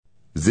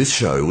This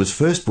show was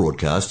first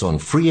broadcast on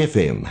Free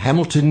FM,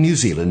 Hamilton, New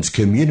Zealand's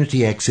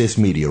community access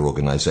media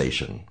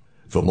organisation.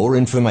 For more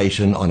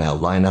information on our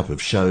lineup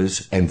of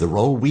shows and the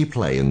role we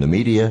play in the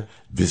media,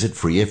 visit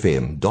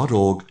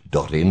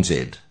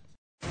freefm.org.nz.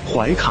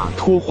 怀卡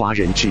托华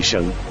人之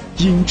声，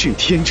音质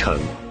天成，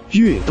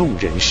悦动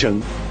人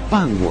生，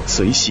伴我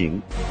随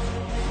行。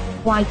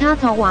懷卡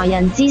托華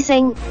人之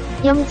聲，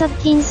音質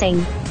天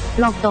成，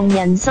樂動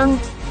人生，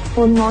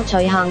伴我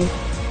隨行。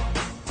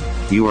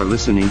You are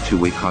listening to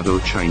Waikato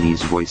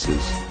Chinese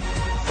Voices.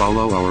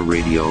 Follow our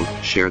radio,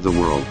 share the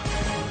world.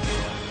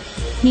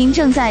 您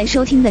正在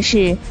收听的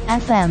是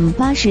FM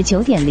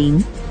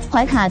 89.0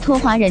怀卡托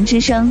华人之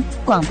声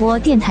广播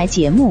电台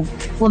节目，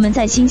我们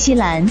在新西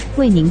兰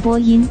为您播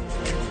音。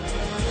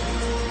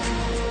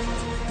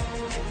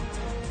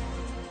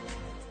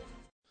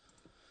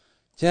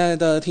亲爱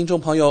的听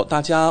众朋友，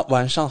大家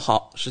晚上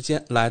好，时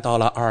间来到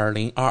了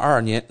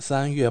2022年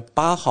3月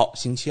8号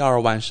星期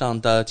二晚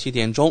上的7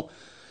点钟。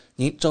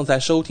您正在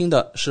收听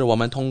的是我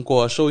们通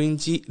过收音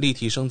机立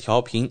体声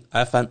调频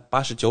FM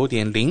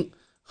 89.0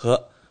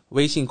和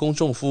微信公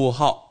众服务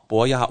号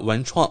博雅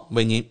文创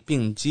为您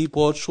并机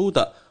播出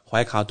的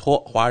怀卡托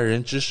华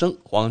人之声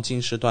黄金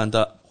时段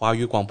的华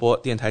语广播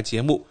电台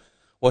节目。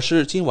我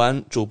是今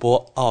晚主播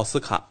奥斯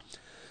卡。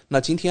那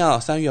今天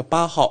3月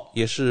8号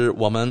也是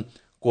我们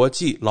国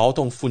际劳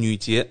动妇女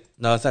节。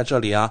那在这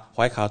里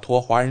怀卡托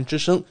华人之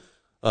声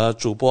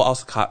主播奥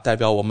斯卡代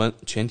表我们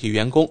全体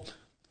员工，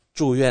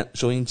祝愿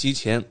收音机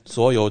前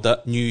所有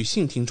的女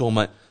性听众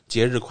们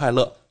节日快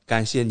乐，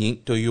感谢您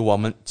对于我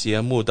们节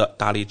目的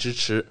大力支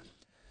持。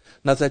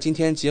那在今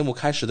天节目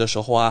开始的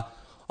时候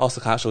奥斯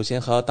卡首先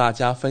和大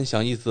家分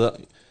享一则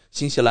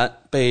新西兰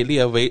被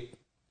列为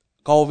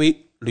高危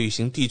旅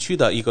行地区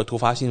的一个突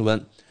发新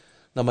闻。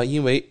那么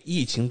因为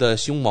疫情的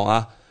凶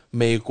猛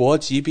美国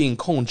疾病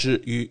控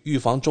制与预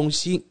防中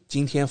心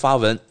今天发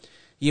文，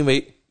因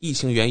为疫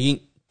情原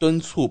因敦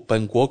促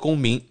本国公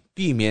民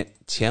避免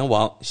前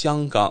往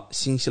香港、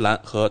新西兰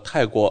和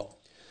泰国。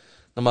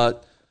那么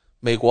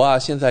美国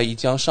现在已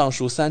将上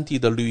述3地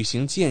的旅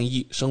行建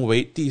议升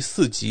为第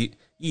4级，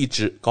抑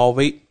制高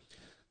危。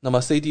那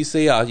么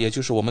CDC 也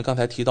就是我们刚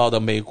才提到的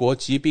美国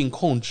疾病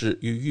控制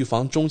与预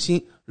防中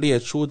心列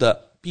出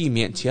的避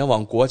免前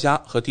往国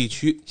家和地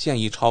区现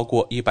已超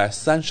过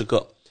130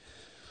个。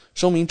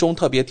声明中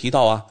特别提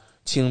到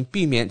请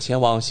避免前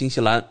往新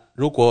西兰，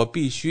如果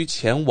必须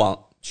前往，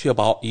确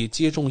保已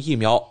接种疫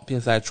苗，并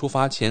在出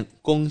发前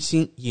更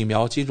新疫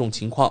苗接种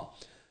情况。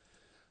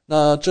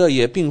那这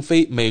也并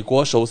非美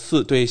国首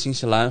次对新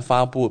西兰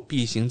发布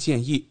避行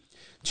建议。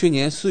去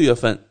年4月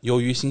份，由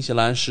于新西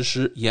兰实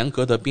施严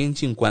格的边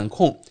境管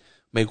控，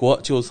美国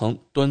就曾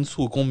敦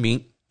促公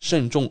民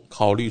慎重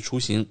考虑出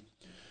行。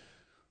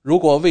如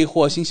果未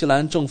获新西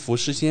兰政府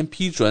事先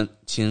批准，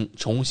请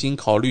重新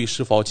考虑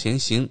是否前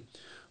行。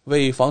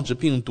为防止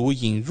病毒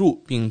引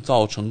入并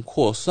造成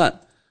扩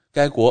散，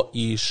该国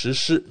已实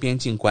施边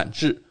境管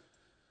制。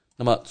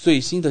那么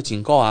最新的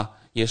警告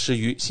也是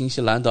与新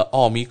西兰的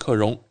奥密克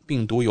戎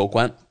病毒有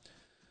关。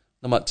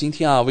那么今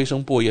天卫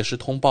生部也是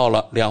通报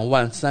了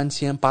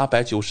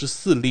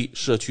23894例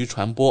社区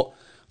传播，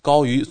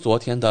高于昨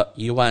天的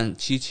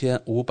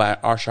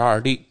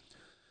17522例。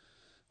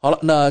好了，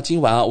那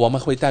今晚我们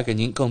会带给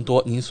您更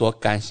多您所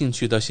感兴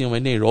趣的新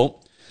闻内容。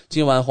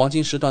今晚黄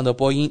金时段的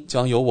播音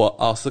将由我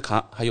奥斯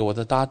卡还有我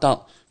的搭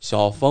档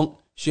小峰、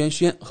轩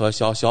轩和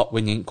潇潇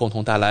为您共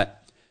同带来。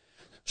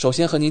首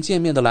先和您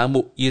见面的栏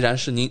目依然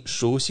是您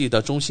熟悉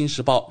的中新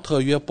时报特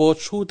约播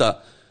出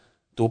的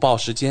读报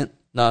时间。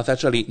那在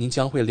这里您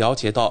将会了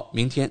解到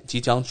明天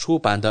即将出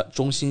版的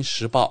中新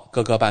时报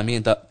各个版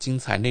面的精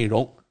彩内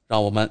容，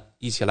让我们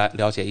一起来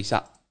了解一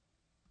下。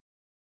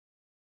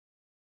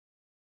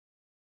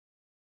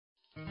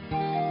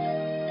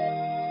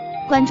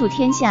关注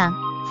天下，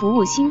服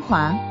务新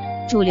华，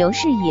主流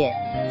视野，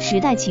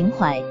时代情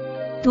怀。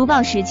读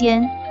报时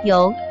间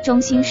由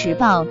中新时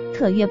报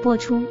特约播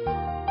出。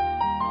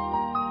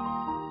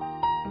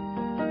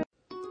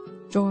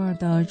周二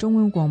的中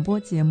文广播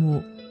节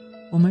目，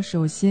我们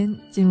首先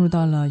进入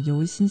到了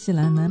由新西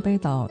兰南北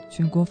岛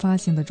全国发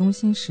行的中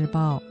新时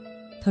报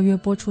特约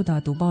播出的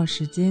读报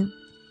时间。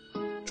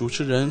主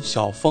持人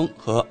小峰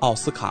和奥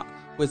斯卡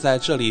会在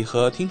这里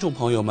和听众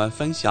朋友们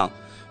分享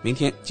明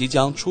天即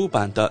将出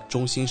版的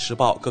中新时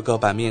报各个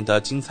版面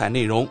的精彩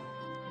内容。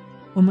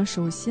我们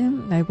首先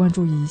来关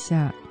注一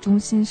下中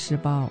新时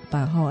报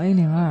版号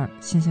A02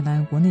 新西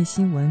兰国内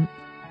新闻。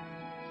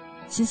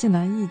新西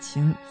兰疫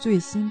情最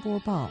新播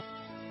报，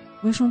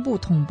卫生部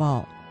通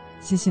报，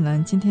新西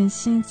兰今天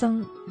新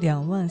增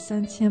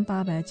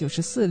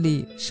23894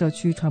例社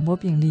区传播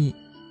病例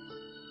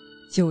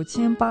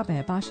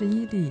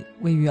，9881例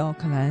位于奥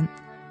克兰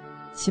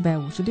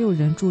，756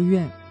人住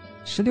院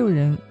，16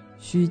人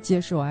需接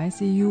受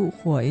ICU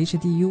或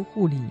HDU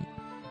护理。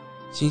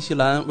新西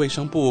兰卫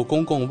生部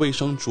公共卫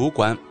生主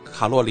管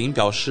卡洛琳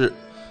表示，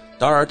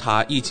德尔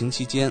塔疫情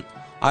期间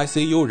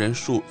ICU 人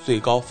数最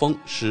高峰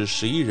是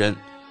11人，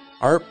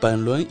而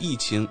本轮疫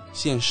情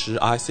现时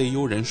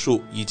ICU 人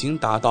数已经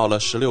达到了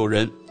16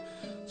人。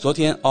昨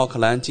天奥克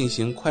兰进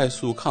行快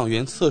速抗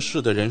原测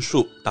试的人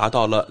数达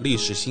到了历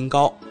史新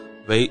高，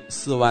为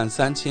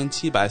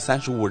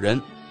43735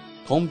人，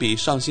同比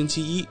上星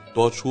期一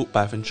多出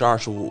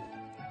 25%。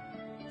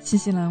 新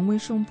西兰卫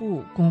生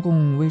部公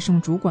共卫生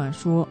主管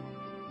说，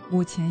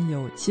目前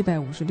有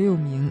756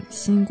名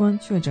新冠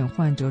确诊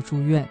患者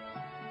住院，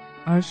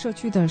而社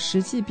区的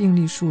实际病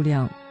例数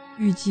量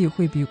预计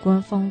会比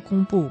官方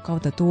公布高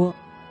得多。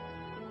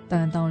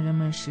但当人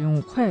们使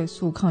用快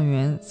速抗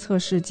原测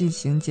试进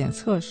行检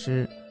测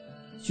时，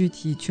具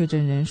体确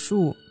诊人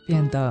数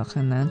变得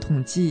很难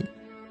统计，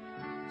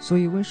所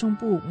以卫生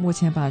部目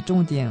前把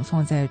重点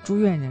放在住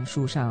院人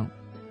数上。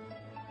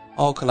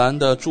奥克兰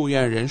的住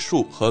院人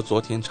数和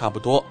昨天差不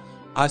多，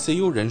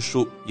 ICU 人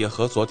数也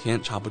和昨天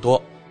差不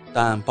多，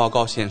但报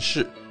告显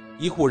示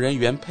医护人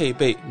员配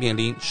备面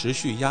临持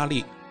续压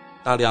力，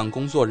大量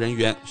工作人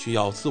员需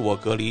要自我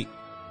隔离。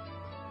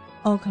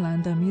奥克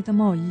兰的密德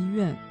茂医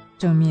院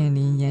正面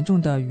临严重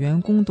的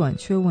员工短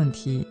缺问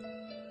题，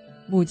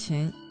目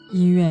前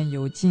医院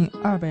有近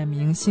200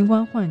名新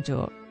冠患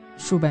者，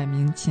数百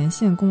名前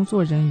线工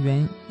作人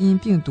员因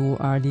病毒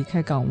而离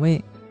开岗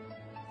位。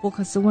霍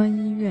克斯湾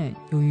医院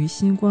由于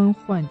新冠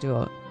患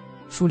者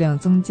数量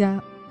增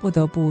加，不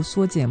得不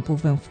缩减部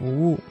分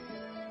服务。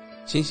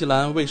新西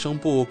兰卫生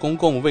部公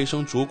共卫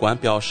生主管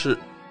表示，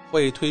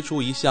会推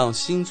出一项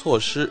新措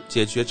施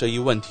解决这一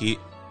问题。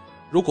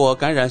如果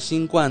感染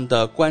新冠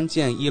的关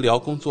键医疗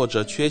工作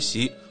者缺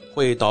席，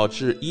会导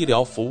致医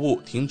疗服务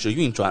停止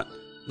运转，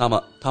那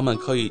么他们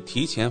可以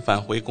提前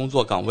返回工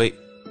作岗位。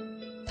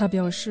他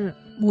表示，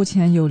目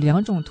前有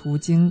2种途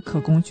径可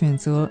供选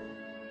择，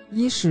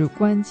一是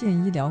关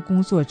键医疗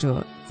工作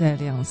者在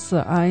2次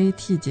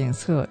RAT 检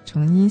测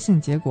呈阴性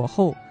结果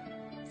后，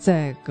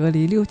在隔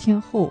离6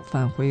天后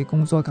返回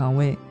工作岗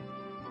位；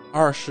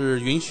二是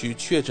允许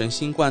确诊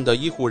新冠的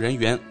医护人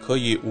员可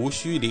以无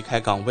需离开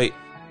岗位，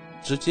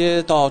直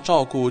接到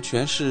照顾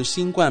全是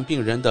新冠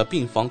病人的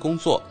病房工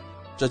作，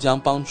这将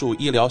帮助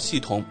医疗系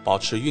统保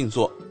持运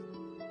作。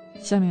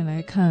下面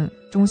来看《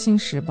中新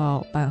时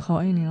报》版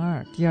号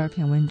A02 第2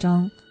篇文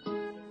章：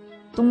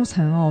冬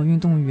残奥运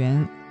动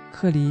员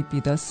克里彼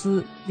得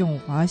斯用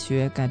滑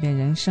雪改变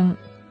人生。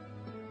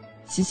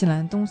新西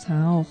兰冬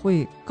残奥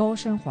会高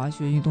山滑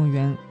雪运动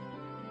员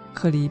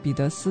克里彼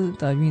得斯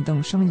的运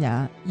动生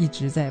涯一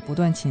直在不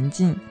断前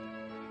进，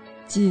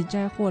既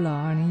摘获了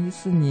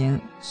2014年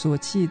索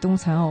契冬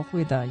残奥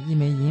会的1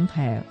枚银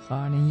牌和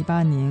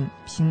2018年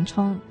平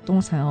昌冬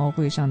残奥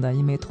会上的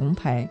1枚铜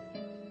牌。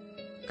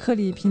克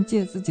里凭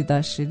借自己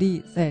的实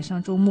力，在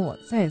上周末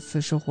再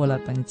次收获了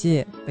本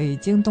届北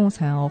京冬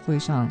残奥会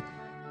上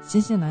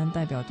新西兰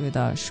代表队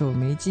的首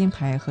枚金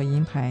牌和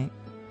银牌。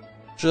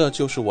这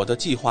就是我的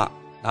计划，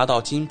拿到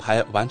金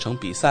牌完成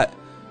比赛，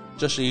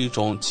这是一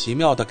种奇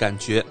妙的感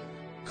觉，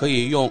可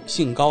以用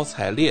兴高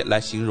采烈来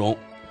形容。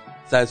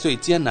在最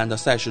艰难的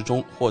赛事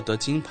中获得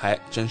金牌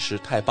真是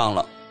太棒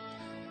了。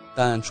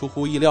但出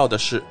乎意料的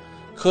是，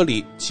科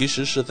里其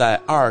实是在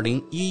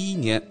2011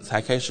年才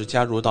开始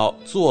加入到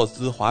坐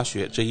姿滑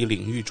雪这一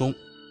领域中。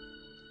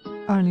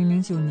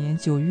2009年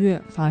9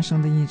月发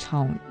生的一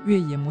场越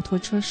野摩托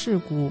车事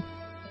故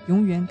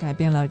永远改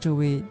变了这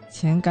位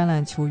前橄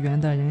榄球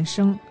员的人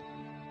生。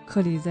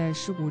克里在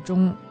事故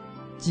中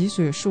脊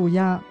髓受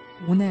压，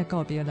无奈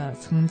告别了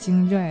曾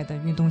经热爱的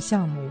运动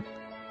项目。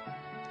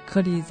克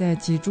里在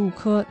脊柱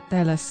科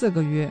待了4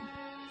个月，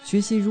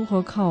学习如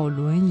何靠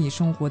轮椅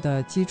生活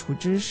的基础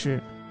知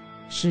识。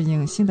适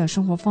应新的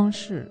生活方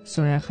式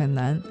虽然很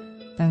难，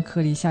但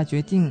克里下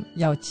决定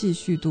要继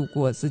续度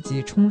过自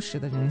己充实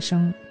的人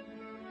生。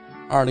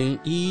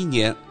2011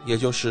年，也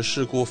就是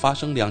事故发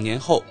生2年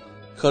后，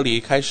科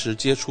里开始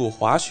接触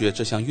滑雪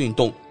这项运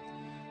动。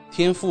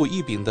天赋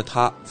异禀的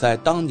他在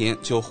当年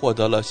就获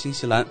得了新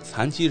西兰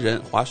残疾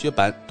人滑雪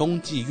板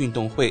冬季运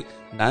动会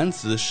男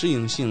子适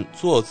应性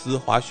坐姿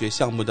滑雪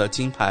项目的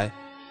金牌。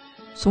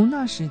从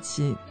那时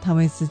起，他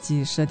为自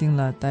己设定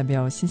了代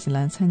表新西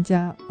兰参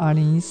加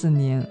2014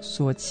年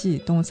索契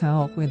冬残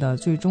奥会的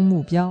最终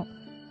目标。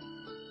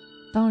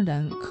当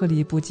然，克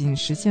里不仅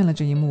实现了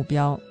这一目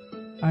标，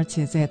而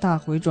且在大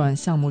回转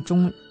项目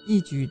中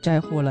一举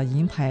摘获了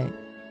银牌，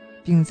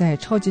并在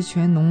超级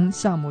全农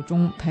项目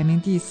中排名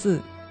第4，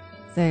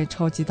在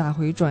超级大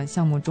回转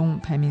项目中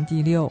排名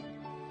第6。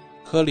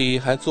科里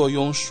还坐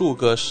拥数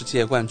个世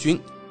界冠军，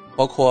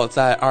包括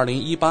在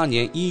2018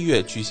年1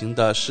月举行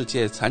的世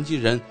界残疾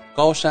人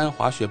高山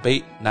滑雪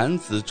杯男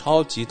子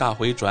超级大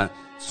回转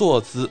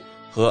坐姿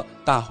和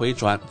大回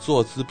转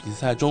坐姿比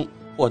赛中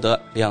获得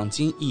2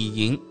金1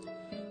银。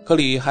科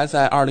里还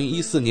在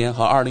2014年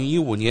和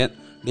2015年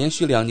连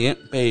续2年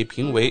被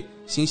评为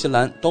新西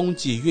兰冬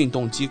季运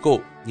动机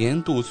构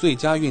年度最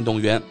佳运动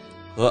员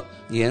和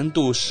年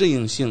度适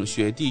应性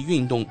雪地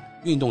运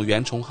动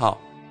员称号。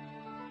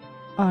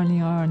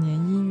2022年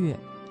1月，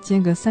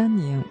间隔3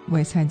年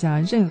未参加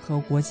任何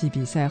国际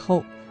比赛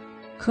后，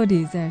科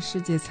里在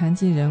世界残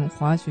疾人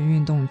滑雪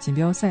运动锦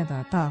标赛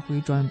的大回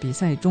转比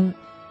赛中，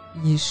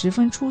以十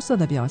分出色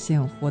的表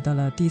现获得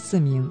了第4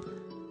名，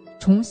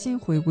重新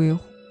回归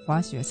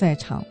滑雪赛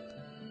场。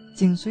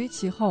紧随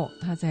其后，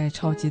他在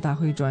超级大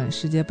会转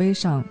世界杯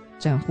上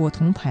斩获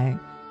铜牌，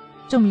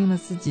证明了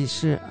自己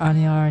是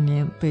2022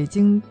年北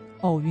京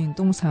奥运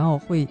冬残奥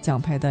会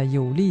奖牌的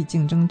有力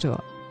竞争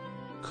者。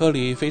科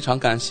里非常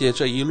感谢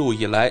这一路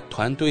以来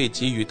团队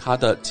给予他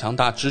的强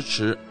大支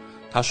持。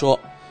他说，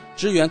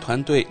支援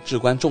团队至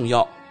关重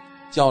要，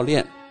教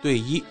练、队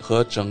医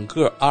和整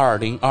个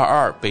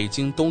2022北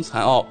京冬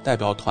残奥代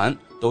表团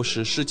都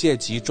是世界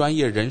级专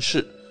业人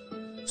士。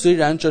虽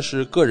然这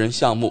是个人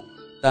项目，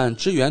但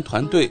支援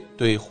团队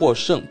对获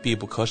胜必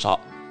不可少，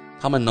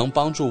他们能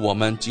帮助我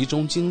们集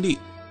中精力，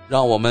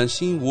让我们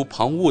心无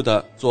旁骛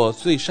地做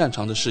最擅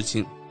长的事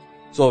情。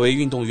作为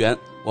运动员，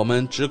我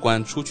们只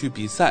管出去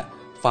比赛，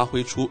发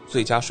挥出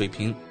最佳水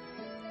平。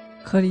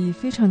科里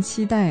非常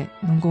期待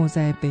能够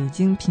在北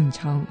京品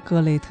尝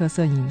各类特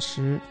色饮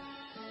食。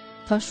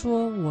他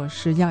说，我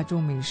是亚洲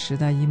美食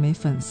的一枚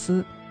粉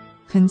丝，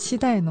很期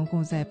待能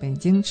够在北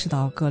京吃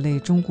到各类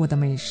中国的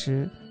美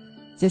食。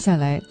接下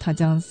来他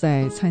将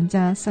在参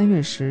加3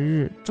月10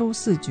日周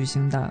四举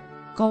行的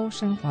高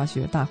山滑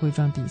雪大会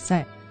转比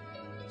赛，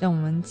让我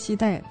们期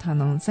待他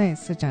能再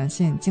次展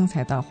现精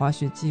彩的滑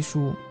雪技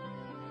术。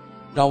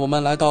让我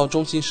们来到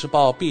中新时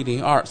报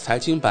B02 财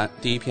经版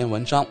第一篇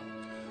文章。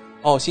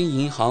澳新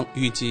银行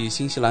预计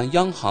新西兰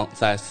央行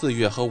在4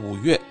月和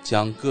5月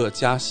将各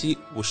加息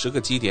50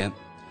个基点。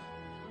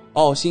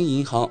澳新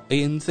银行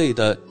ANZ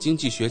的经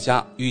济学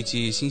家预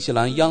计新西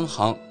兰央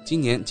行今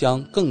年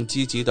将更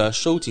积极的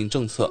收紧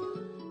政策，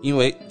因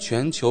为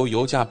全球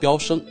油价飙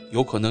升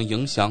有可能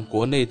影响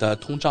国内的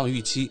通胀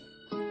预期。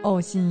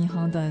澳新银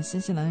行的新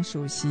西兰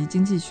首席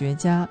经济学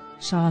家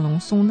沙龙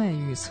松奈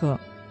预测，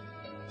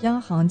央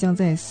行将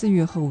在4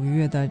月和5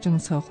月的政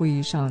策会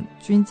议上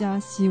均加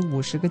息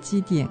50个基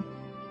点，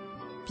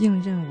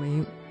并认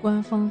为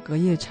官方隔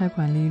夜拆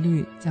款利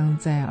率将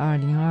在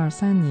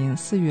2023年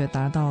4月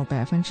达到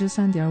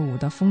 3.5%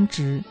 的峰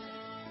值，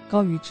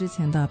高于之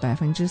前的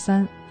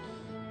 3%。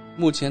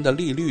目前的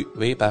利率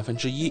为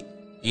 1%，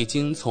 已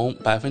经从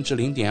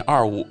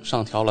 0.25%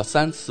 上调了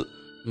3次，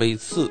每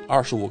次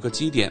25个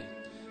基点。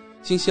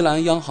新西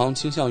兰央行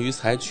倾向于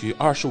采取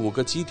25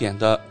个基点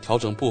的调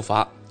整步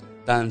伐，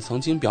但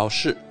曾经表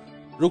示，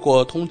如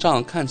果通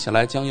胀看起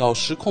来将要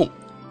失控，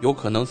有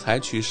可能采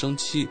取升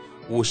息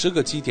50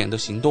个基点的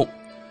行动。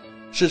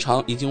市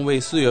场已经为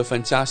4月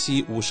份加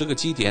息50个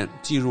基点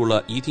计入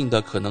了一定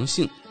的可能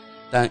性，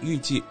但预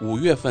计5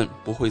月份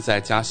不会再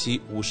加息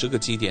50个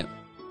基点。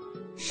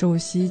首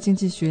席经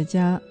济学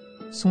家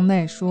松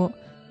奈说，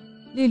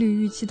利率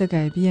预期的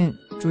改变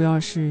主要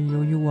是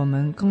由于我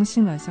们更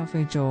新了消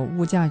费者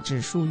物价指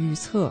数预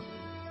测，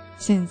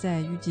现在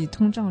预计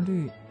通胀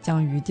率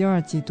将于第2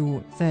季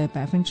度在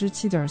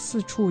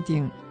 7.4% 触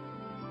顶，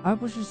而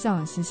不是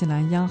像新西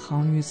兰央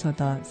行预测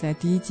的在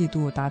第1季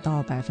度达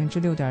到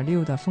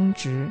 6.6% 的峰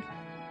值。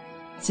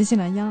新西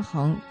兰央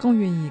行更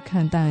愿意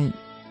看淡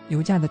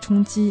油价的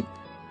冲击，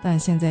但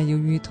现在由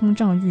于通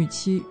胀预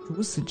期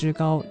如此之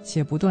高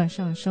且不断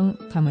上升，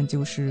他们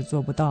就是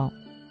做不到。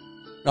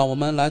让我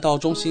们来到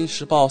中新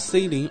时报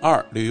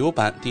C02 旅游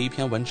版第一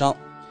篇文章。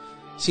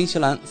新西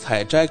兰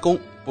采摘工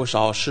不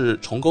少是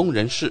从工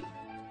人士。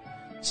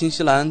新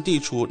西兰地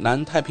处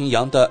南太平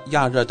洋的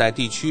亚热带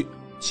地区，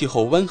气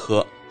候温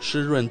和，湿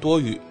润多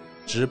雨，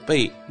植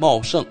被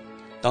茂盛，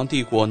当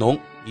地果农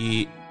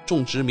以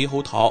种植猕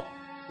猴桃、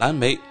蓝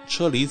莓、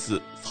车厘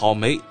子、草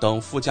莓等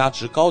附加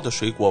值高的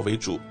水果为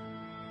主。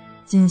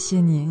近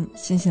些年，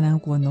新西兰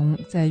果农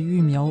在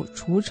育苗、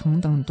除虫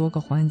等多个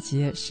环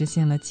节实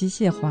现了机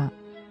械化。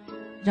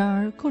然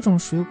而，各种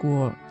水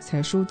果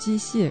采收机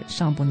械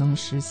尚不能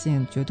实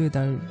现绝对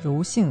的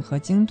柔性和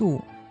精度。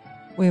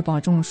为保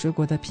证水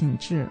果的品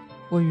质，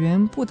果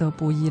园不得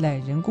不依赖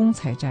人工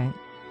采摘。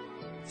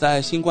在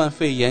新冠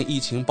肺炎疫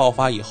情爆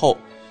发以后，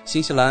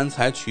新西兰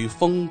采取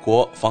封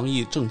国防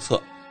疫政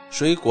策，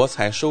水果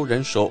采收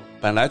人手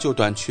本来就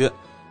短缺，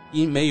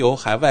因没有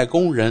海外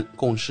工人，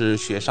更是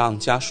雪上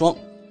加霜。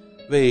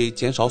为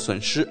减少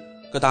损失，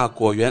各大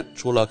果园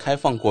除了开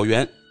放果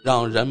园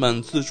让人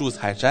们自助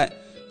采摘，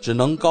只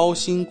能高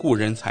薪雇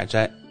人采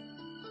摘。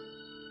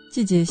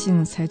季节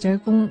性采摘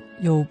工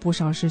有不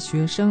少是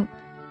学生，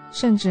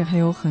甚至还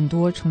有很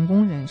多成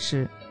功人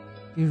士，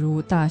比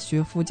如大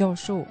学副教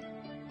授、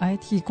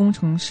IT 工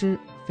程师、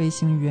飞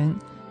行员、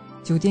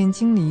酒店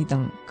经理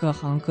等各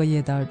行各业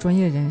的专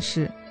业人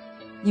士。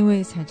因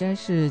为采摘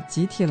是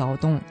集体劳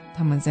动，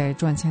他们在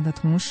赚钱的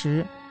同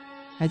时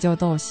还交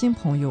到新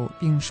朋友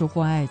并收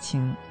获爱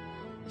情。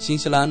新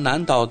西兰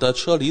南岛的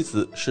车厘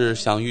子是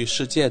享誉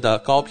世界的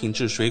高品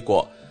质水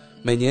果，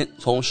每年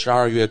从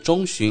12月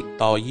中旬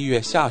到1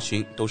月下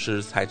旬都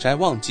是采摘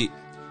旺季。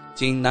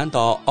仅南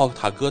岛奥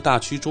塔哥大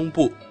区中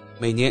部，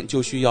每年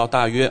就需要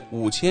大约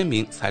5000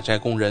名采摘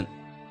工人。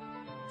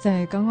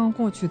在刚刚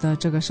过去的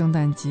这个圣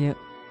诞节，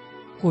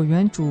果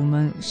园主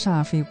们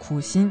煞费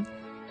苦心，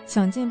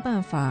想尽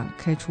办法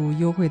开出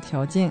优惠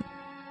条件，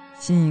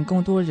吸引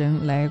更多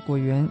人来果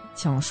园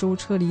抢收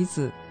车厘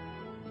子。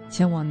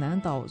前往南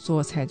岛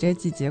做采摘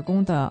季节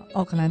工的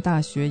奥克兰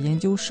大学研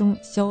究生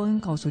肖恩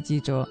告诉记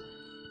者，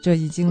这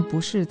已经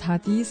不是他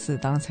第一次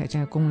当采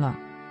摘工了。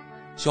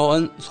肖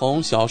恩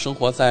从小生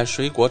活在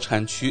水果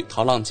产区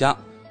陶浪家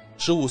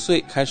，15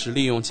岁开始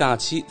利用假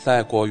期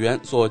在果园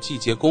做季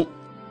节工，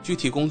具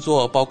体工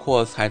作包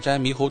括采摘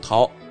猕猴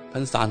桃、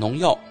喷洒农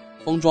药、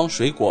封装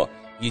水果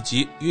以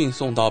及运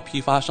送到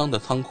批发商的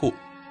仓库。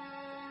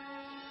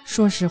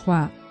说实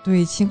话，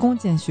对勤工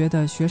俭学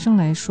的学生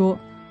来说，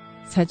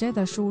采摘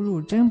的收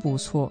入真不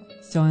错。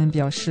肖恩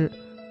表示，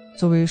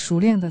作为熟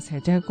练的采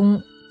摘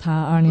工，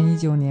他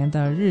2019年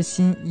的日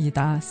薪已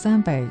达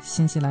300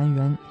新西兰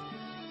元。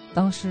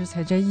当时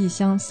采摘1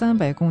箱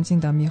300公斤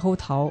的猕猴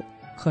桃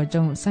可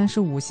挣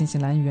35新西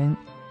兰元，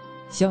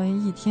肖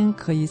恩一天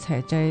可以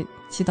采摘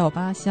7到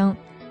8箱。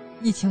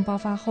疫情爆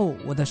发后，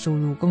我的收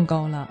入更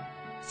高了。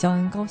肖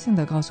恩高兴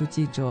地告诉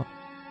记者，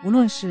无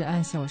论是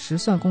按小时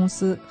算工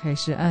资还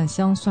是按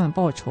箱算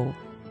报酬，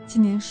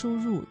今年收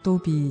入都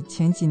比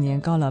前几年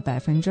高了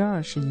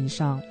20%以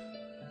上。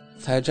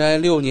采摘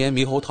6年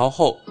猕猴桃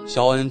后，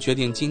肖恩决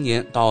定今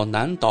年到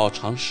南岛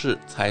尝试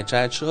采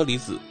摘车厘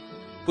子，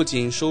不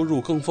仅收入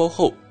更丰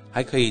厚，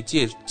还可以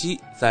借机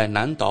在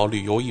南岛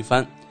旅游一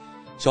番。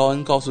肖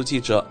恩告诉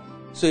记者，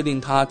最令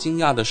他惊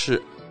讶的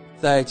是，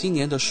在今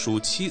年的暑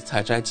期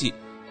采摘季，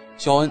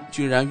肖恩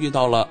居然遇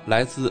到了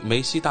来自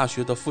梅西大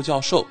学的副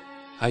教授，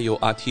还有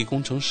RT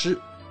工程师、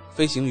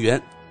飞行员、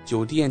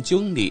酒店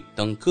经理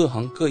等各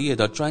行各业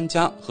的专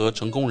家和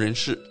成功人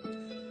士。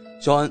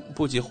肖恩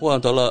不仅获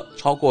得了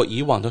超过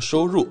以往的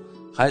收入，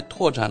还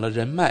拓展了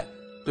人脉，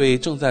对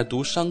正在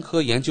读商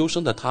科研究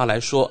生的他来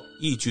说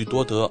一举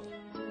多得。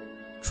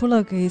除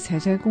了给采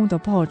摘工的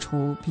报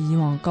酬比以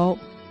往高，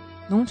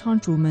农场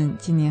主们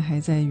今年还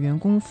在员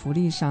工福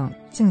利上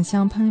竞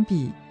相攀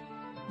比。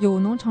有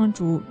农场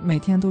主每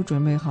天都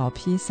准备好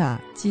披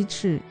萨、鸡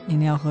翅、饮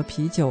料和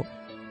啤酒，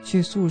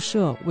去宿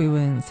舍慰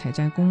问采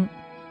摘工。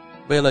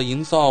为了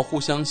营造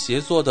互相协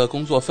作的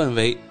工作氛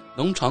围，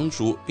农场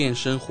主变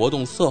身活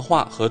动策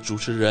划和主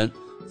持人，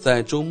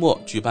在周末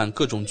举办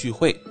各种聚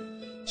会。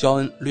肖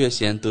恩略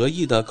显得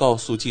意地告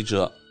诉记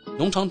者，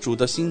农场主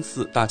的心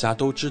思大家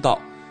都知道，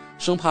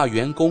生怕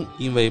员工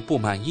因为不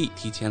满意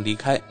提前离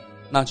开，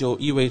那就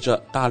意味着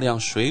大量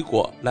水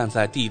果烂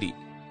在地里。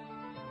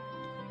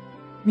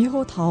猕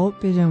猴桃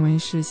被认为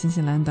是新西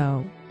兰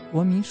的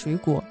国民水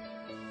果，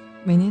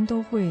每年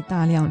都会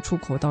大量出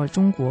口到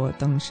中国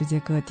等世界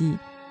各地。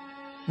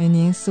每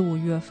年4、5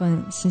月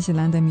份，新西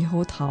兰的猕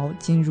猴桃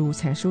进入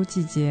采收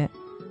季节，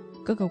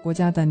各个国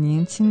家的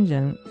年轻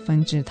人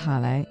纷至沓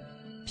来，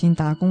凭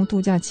打工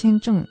度假签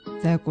证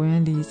在果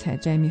园里采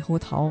摘猕猴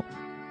桃。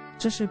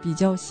这是比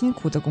较辛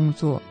苦的工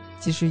作，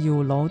即使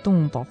有劳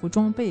动保护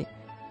装备，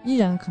依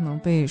然可能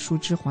被树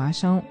枝划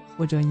伤，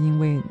或者因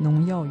为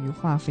农药与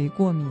化肥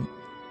过敏。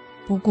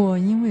不过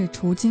因为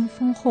酬金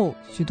丰厚，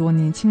许多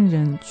年轻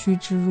人趋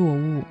之若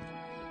鹜。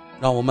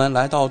让我们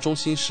来到中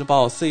新时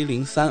报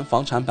C03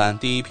 房产版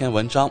第一篇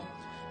文章，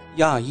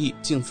亚裔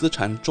净资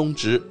产中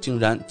值竟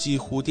然几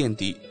乎垫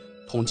底，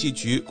统计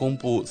局公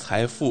布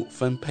财富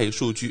分配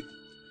数据。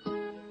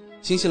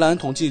新西兰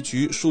统计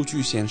局数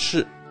据显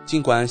示，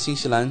尽管新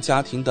西兰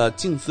家庭的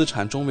净资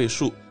产中位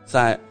数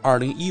在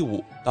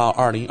2015到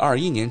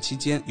2021年期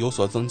间有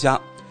所增加，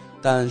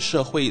但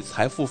社会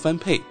财富分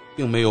配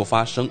并没有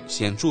发生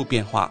显著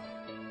变化。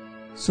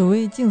所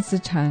谓净资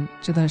产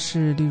指的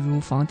是例如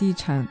房地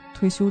产、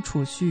退休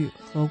储蓄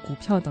和股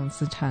票等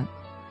资产，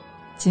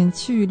减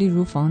去例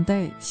如房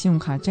贷、信用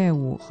卡债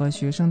务和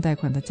学生贷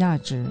款的价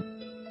值。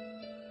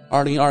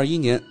2021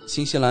年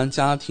新西兰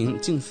家庭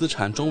净资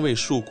产中位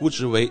数估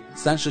值为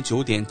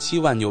 39.7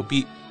 万纽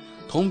币，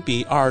同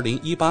比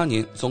2018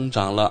年增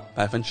长了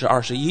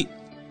 21%，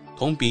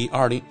 同比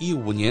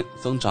2015年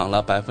增长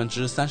了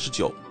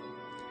 39%。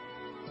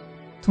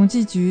 统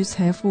计局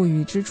财富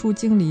与支出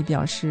经理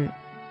表示，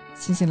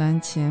新西兰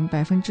前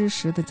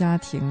 10% 的家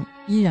庭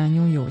依然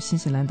拥有新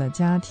西兰的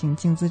家庭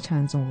净资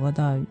产总额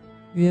的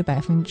约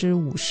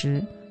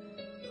 50%，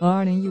 和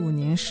2015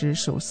年时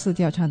首次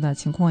调查的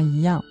情况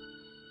一样。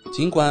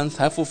尽管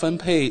财富分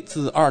配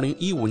自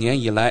2015年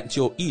以来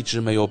就一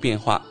直没有变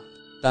化，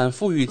但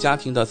富裕家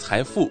庭的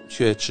财富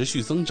却持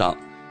续增长。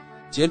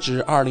截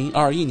止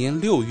2021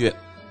年6月，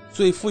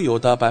最富有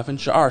的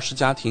 20%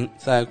 家庭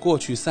在过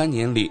去3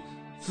年里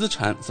资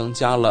产增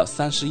加了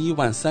31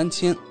万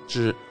3000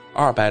至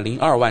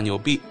202万纽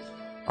币，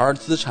而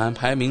资产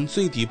排名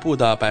最底部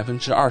的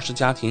 20%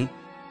 家庭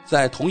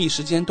在同一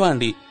时间段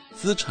里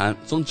资产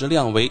增值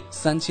量为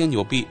3000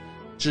纽币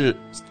至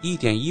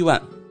 1.1 万。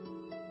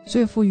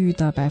最富裕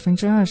的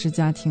 20%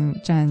 家庭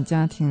占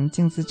家庭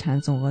净资产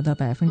总额的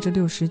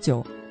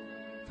 69%，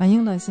 反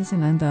映了新西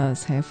兰的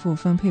财富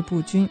分配不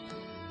均。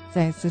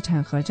在资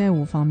产和债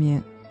务方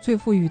面，最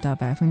富裕的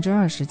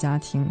 20% 家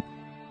庭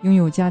拥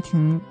有家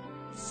庭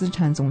资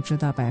产总值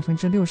的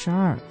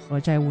 62% 和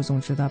债务总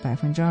值的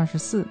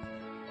 24%，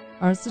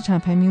 而资产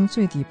排名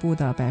最底部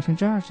的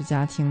 20%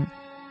 家庭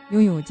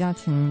拥有家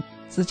庭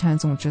资产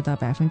总值的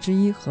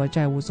 1% 和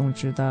债务总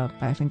值的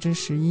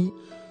 11%。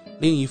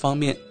 另一方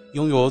面，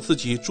拥有自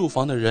己住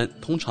房的人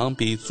通常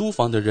比租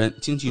房的人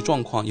经济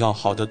状况要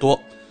好得多。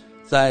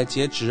在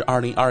截止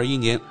2021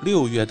年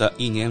6月的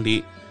一年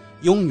里，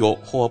拥有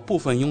或部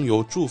分拥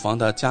有住房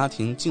的家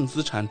庭净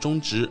资产中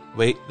值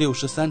为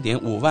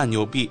 63.5 万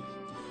纽币，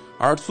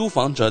而租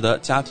房者的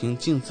家庭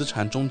净资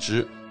产中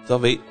值则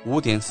为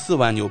 5.4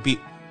 万纽币。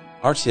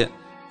而且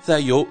在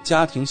由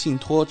家庭信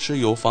托持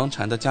有房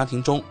产的家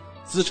庭中，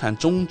资产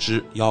中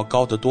值要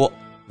高得多，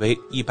为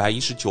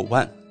119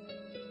万。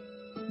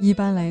一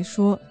般来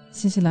说，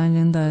新西兰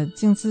人的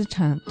净资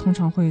产通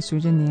常会随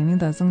着年龄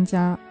的增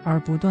加而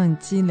不断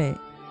积累，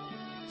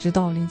直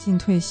到临近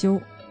退休。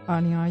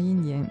2021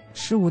年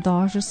15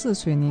到24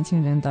岁年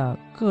轻人的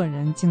个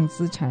人净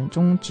资产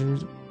中值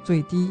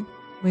最低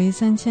为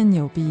3000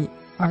纽币，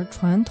而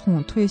传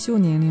统退休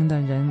年龄的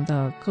人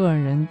的个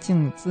人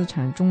净资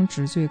产中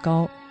值最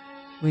高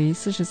为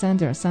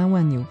 43.3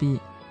 万纽币。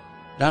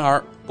然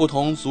而，不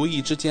同族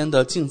裔之间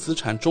的净资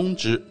产中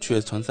值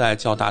却存在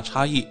较大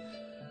差异。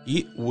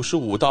以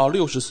55到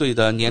60岁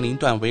的年龄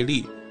段为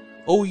例，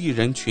欧裔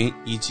人群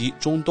以及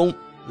中东、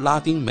拉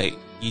丁美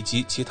以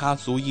及其他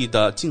族裔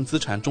的净资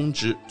产中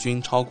值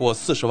均超过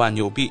40万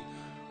纽币，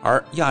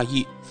而亚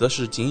裔则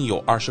是仅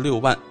有26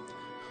万。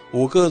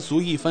5个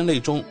族裔分类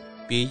中，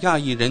比亚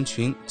裔人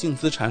群净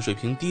资产水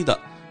平低的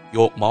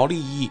有毛利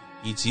裔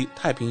以及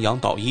太平洋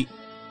岛裔。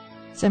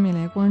下面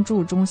来关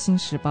注《中新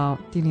时报》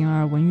第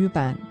02文语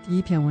版第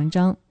一篇文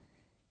章。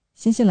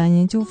新西兰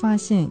研究发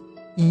现，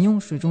饮用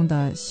水中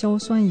的硝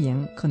酸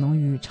盐可能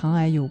与肠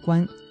癌有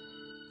关。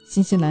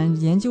新西兰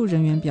研究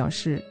人员表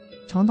示，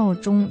肠道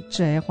中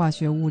致癌化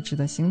学物质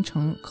的形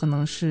成可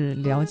能是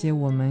了解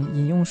我们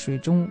饮用水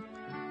中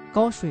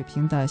高水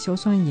平的硝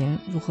酸盐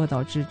如何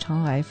导致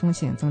肠癌风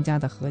险增加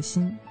的核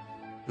心。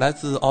来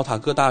自奥塔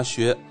哥大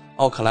学、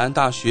奥克兰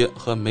大学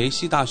和梅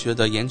西大学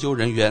的研究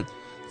人员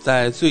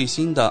在最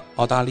新的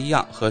澳大利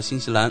亚和新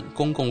西兰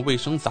公共卫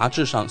生杂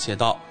志上写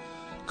道，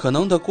可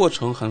能的过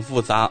程很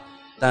复杂，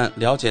但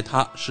了解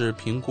它是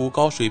评估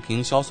高水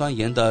平硝酸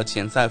盐的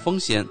潜在风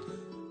险，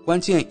关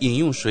键饮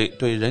用水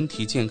对人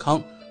体健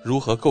康如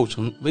何构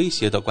成威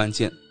胁的关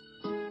键。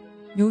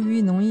由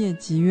于农业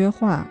集约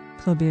化，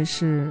特别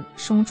是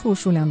牲畜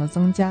数量的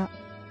增加，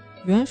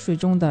原水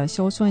中的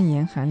硝酸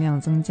盐含量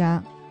增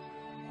加。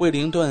惠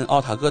灵顿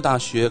奥塔哥大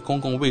学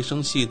公共卫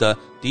生系的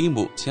迪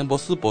姆·钱伯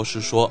斯博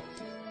士说，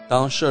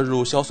当摄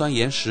入硝酸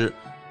盐时，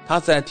它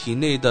在体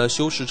内的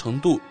修饰程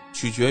度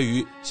取决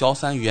于硝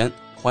酸盐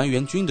还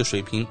原菌的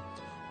水平，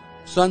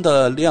酸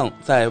的量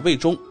在胃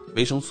中、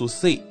维生素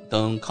C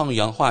等抗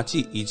氧化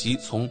剂以及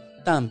从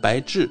蛋白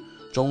质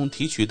中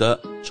提取的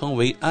称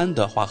为胺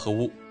的化合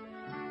物。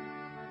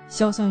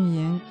硝酸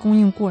盐供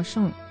应过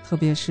剩，特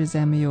别是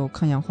在没有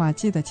抗氧化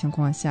剂的情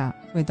况下，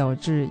会导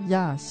致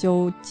亚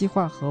硝基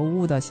化合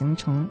物的形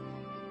成，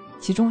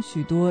其中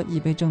许多已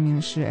被证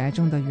明是癌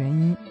症的原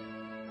因。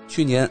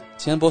去年，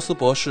钱伯斯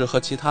博士和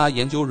其他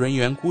研究人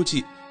员估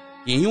计，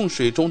饮用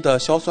水中的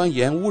硝酸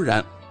盐污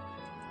染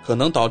可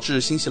能导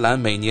致新西兰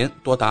每年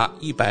多达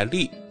100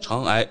例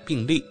肠癌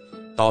病例，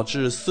导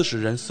致40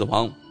人死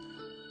亡。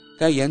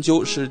该研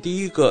究是第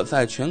一个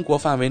在全国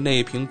范围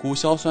内评估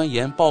硝酸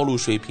盐暴露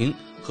水平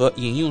和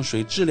饮用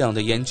水质量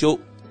的研究。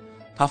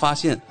他发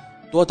现，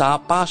多达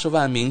80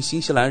万名新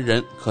西兰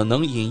人可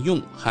能饮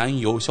用含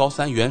有硝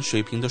酸盐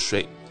水平的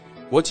水。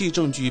国际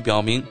证据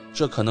表明，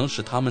这可能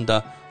使他们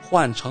的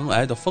患肠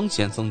癌的风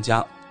险增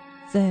加。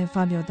在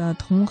发表的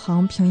同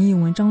行评议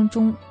文章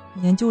中，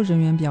研究人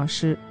员表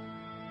示，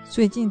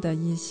最近的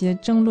一些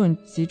争论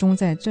集中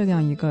在这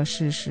样一个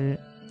事实，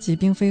即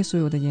并非所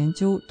有的研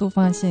究都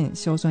发现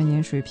硝酸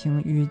盐水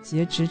平与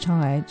结直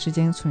肠癌之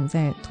间存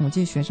在统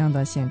计学上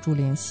的显著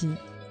联系。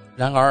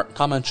然而，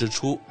他们指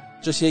出，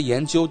这些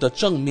研究的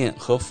正面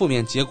和负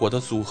面结果的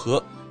组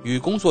合与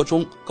工作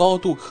中高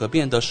度可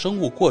变的生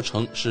物过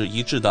程是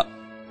一致的。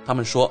他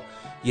们说，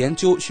研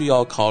究需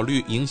要考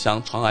虑影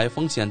响肠癌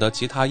风险的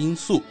其他因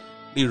素，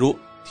例如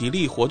体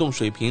力活动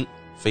水平、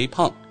肥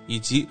胖以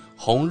及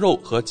红肉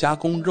和加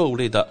工肉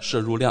类的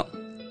摄入量。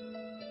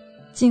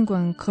尽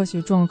管科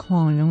学状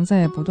况仍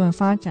在不断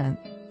发展，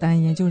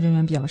但研究人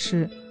员表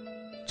示，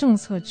政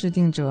策制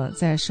定者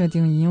在设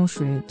定饮用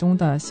水中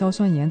的硝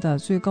酸盐的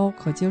最高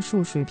可接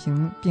受水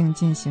平，并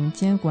进行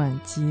监管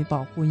及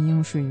保护饮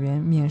用水源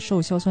免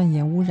受硝酸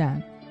盐污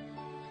染。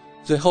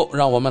最后，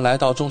让我们来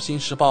到《中新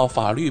时报》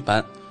法律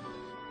版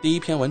第一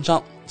篇文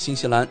章：新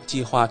西兰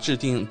计划制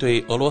定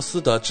对俄罗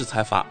斯的制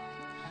裁法。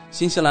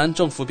新西兰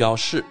政府表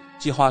示，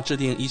计划制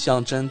定一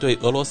项针对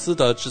俄罗斯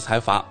的制裁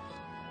法。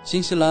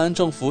新西兰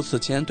政府此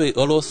前对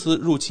俄罗斯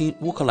入侵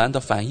乌克兰的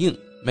反应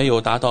没有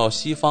达到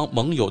西方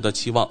盟友的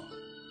期望。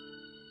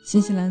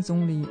新西兰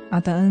总理阿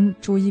德恩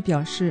周一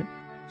表示，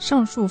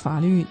上述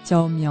法律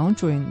较瞄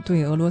准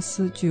对俄罗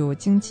斯具有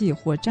经济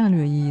或战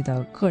略意义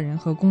的个人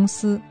和公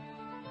司，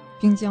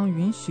并将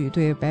允许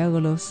对白俄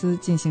罗斯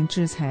进行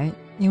制裁，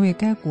因为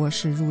该国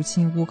是入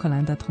侵乌克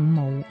兰的同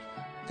谋。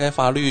该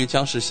法律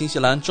将使新西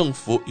兰政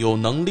府有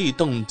能力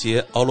冻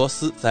结俄罗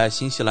斯在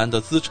新西兰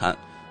的资产，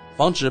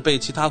防止被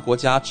其他国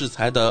家制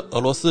裁的俄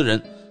罗斯人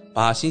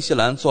把新西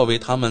兰作为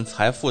他们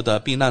财富的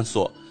避难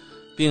所，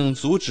并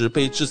阻止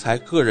被制裁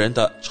个人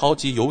的超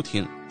级游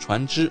艇、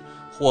船只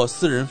或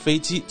私人飞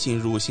机进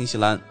入新西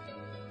兰。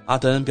阿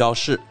德恩表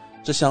示，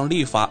这项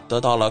立法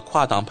得到了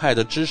跨党派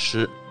的支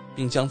持，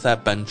并将在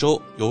本周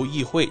由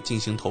议会进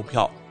行投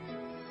票。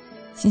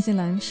新西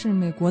兰是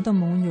美国的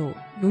盟友，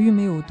由于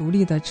没有独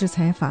立的制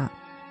裁法，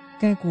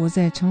该国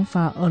在惩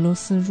罚俄罗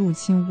斯入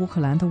侵乌克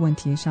兰的问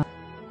题上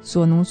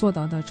所能做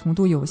到的程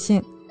度有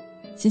限。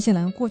新西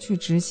兰过去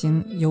执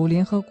行由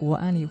联合国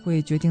安理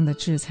会决定的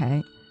制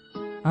裁，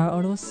而俄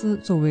罗斯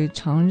作为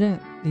常任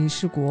理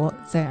事国，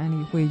在安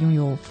理会拥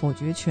有否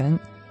决权。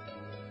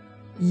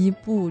一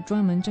部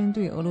专门针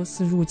对俄罗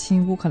斯入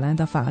侵乌克兰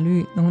的法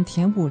律能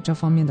填补这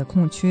方面的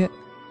空缺。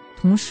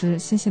同时，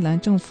新西兰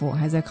政府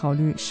还在考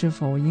虑是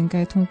否应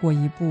该通过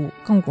一部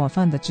更广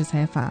泛的制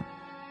裁法，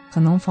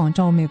可能仿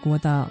照美国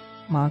的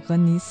马格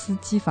尼斯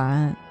基法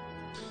案。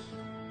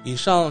以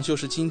上就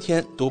是今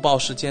天读报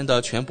时间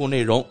的全部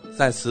内容，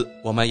在此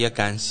我们也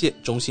感谢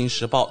中新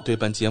时报对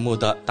本节目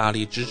的大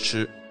力支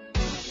持。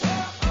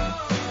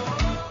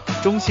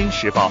中新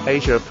时报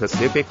Asia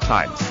Pacific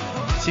Times，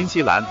 新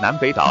西兰南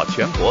北岛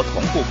全国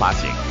同步发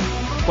行，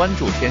关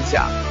注天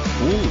下，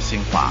服务新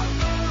华，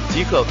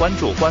即刻关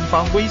注官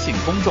方微信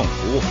公众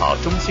服务号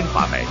中新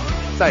华媒，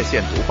在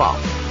线读报、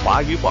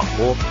华语广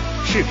播、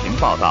视频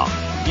报道，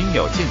应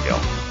有尽有。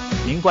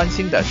您关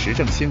心的时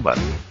政新闻，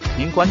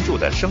您关注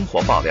的生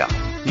活爆料，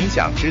您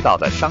想知道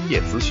的商业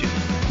资讯，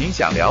您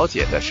想了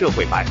解的社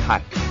会百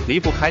态，离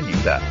不开您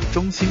的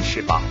中新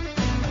时报。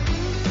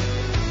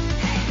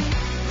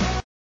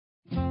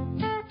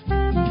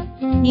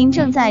您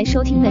正在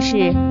收听的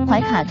是怀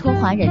卡托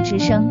华人之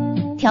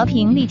声，调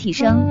频立体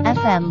声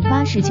FM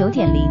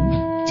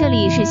 89.0，这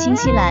里是新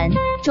西兰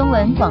中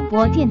文广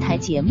播电台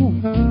节目。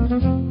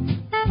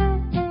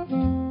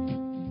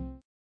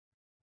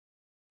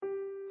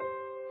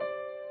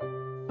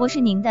我是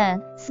您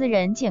的私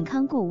人健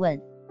康顾问，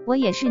我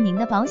也是您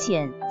的保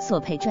险索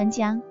赔专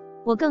家，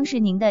我更是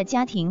您的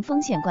家庭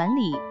风险管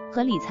理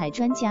和理财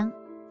专家。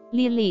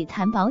丽丽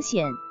谈保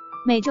险，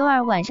每周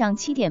二晚上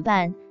7点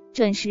半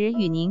准时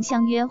与您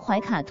相约怀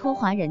卡托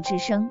华人之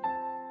声。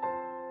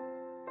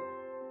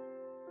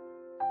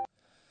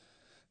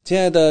亲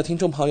爱的听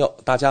众朋友，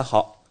大家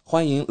好，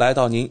欢迎来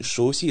到您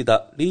熟悉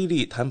的丽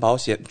丽谈保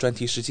险专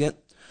题时间。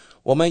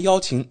我们邀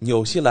请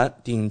纽西兰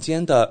顶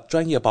尖的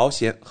专业保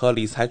险和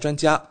理财专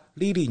家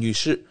丽丽女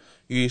士，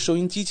与收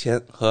音机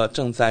前和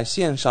正在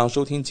线上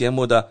收听节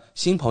目的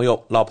新朋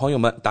友、老朋友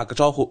们打个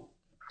招呼。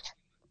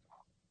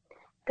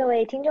各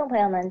位听众朋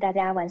友们，大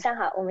家晚上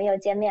好，我们又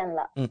见面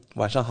了。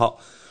晚上好。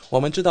我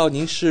们知道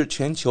您是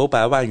全球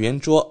100万圆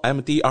桌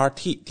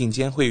MDRT 顶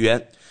尖会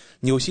员，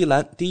纽西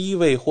兰第一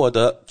位获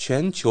得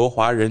全球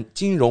华人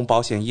金融保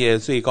险业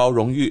最高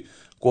荣誉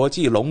国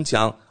际龙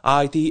奖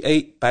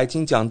IDA 白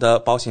金奖的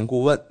保险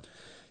顾问，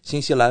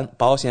新西兰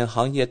保险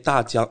行业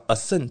大奖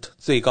Ascent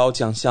最高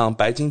奖项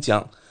白金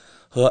奖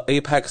和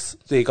Apex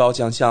最高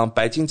奖项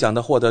白金奖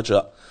的获得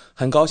者。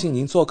很高兴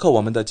您做客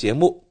我们的节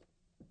目。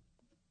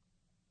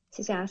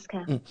谢谢阿斯卡。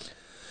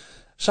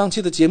上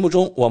期的节目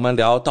中，我们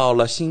聊到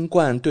了新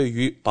冠对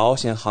于保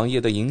险行业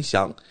的影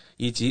响，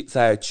以及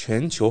在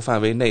全球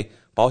范围内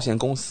保险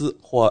公司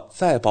或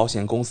再保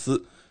险公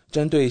司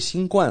针对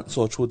新冠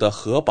做出的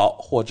核保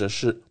或者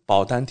是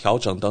保单调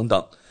整等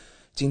等。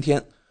今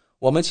天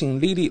我们请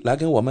丽丽来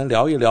跟我们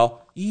聊一聊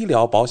医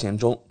疗保险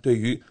中对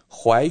于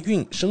怀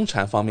孕生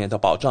产方面的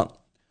保障。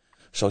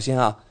首先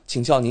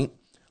请教您，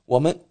我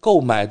们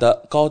购买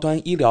的高端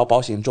医疗保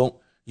险中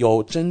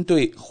有针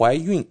对怀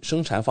孕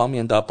生产方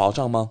面的保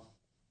障吗？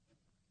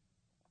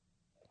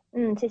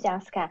谢谢阿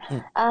斯卡。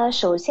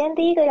首先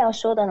第一个要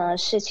说的呢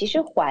是，其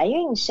实怀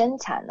孕生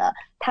产呢，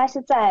它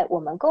是在我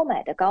们购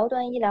买的高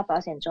端医疗保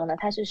险中呢，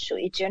它是属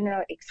于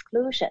general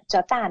exclusion，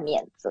 叫大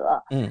免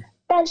责。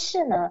但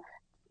是呢，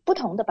不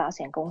同的保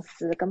险公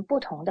司跟不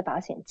同的保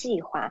险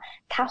计划，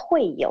它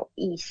会有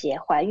一些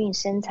怀孕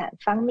生产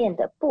方面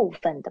的部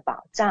分的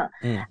保障。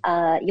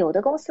有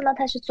的公司呢，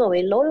它是作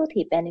为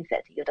loyalty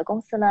benefit， 有的公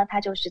司呢，它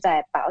就是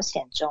在保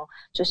险中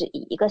就是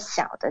以一个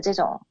小的这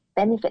种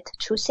benefit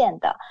出现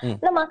的。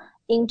那么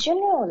in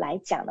general 来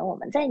讲呢，我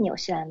们在纽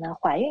西兰呢，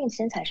怀孕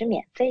生产是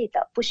免费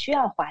的，不需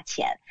要花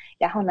钱，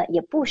然后呢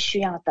也不需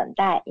要等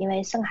待，因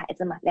为生孩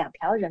子嘛，2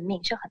条人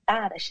命是很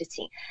大的事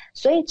情，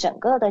所以整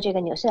个的这个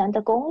纽西兰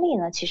的公立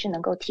呢，其实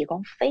能够提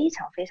供非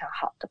常非常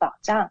好的保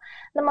障。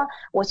那么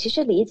我其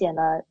实理解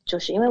呢，就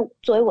是因为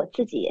作为我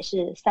自己也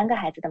是3个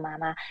孩子的妈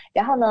妈，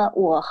然后呢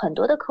我很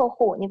多的客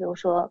户，你比如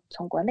说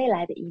从国内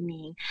来的移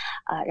民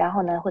然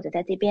后呢或者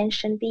在这边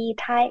生第一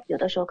胎，有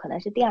的时候可能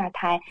是第2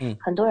胎，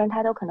很多人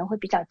他都可能会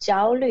比较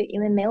焦虑，因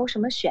为没有什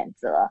么选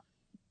择。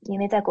因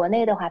为在国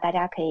内的话，大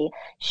家可以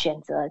选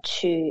择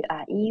去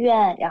医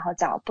院，然后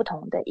找不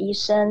同的医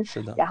生，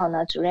是的，然后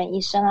呢主任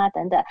医生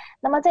等等。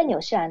那么在纽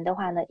西兰的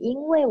话呢，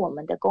因为我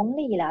们的公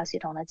立医疗系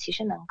统呢，其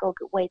实能够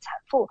为产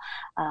妇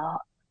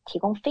提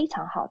供非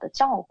常好的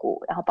照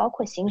顾，然后包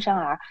括新生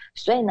儿，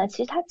所以呢其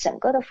实它整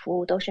个的服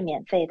务都是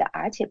免费的，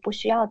而且不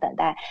需要等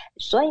待。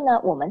所以呢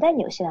我们在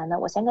纽西兰呢，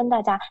我先跟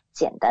大家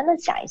简单的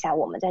讲一下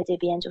我们在这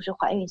边就是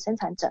怀孕生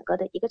产整个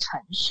的一个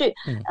程序。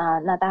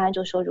那当然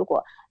就是说，如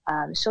果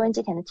收音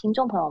机前的听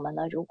众朋友们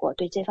呢，如果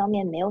对这方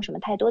面没有什么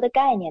太多的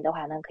概念的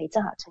话呢，可以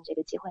正好趁这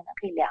个机会呢，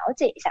可以了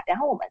解一下。然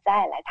后我们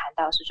再来谈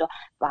到是说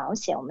保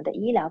险，我们的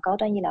高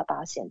端医疗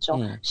保险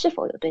中是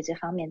否有对这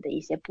方面的一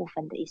些部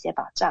分的一些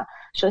保障。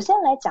首先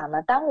来讲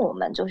呢，当我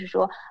们就是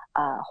说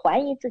怀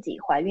疑自己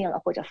怀孕了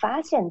或者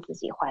发现自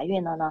己怀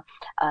孕了呢，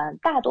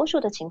大多数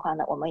的情况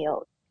呢，我们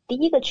有第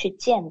一个去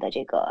见的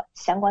这个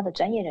相关的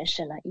专业人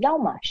士呢，要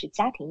么是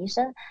家庭医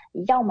生，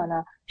要么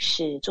呢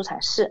是助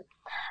产士。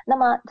那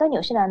么在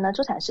纽西兰呢，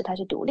助产士它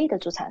是独立的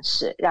助产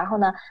士，然后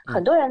呢，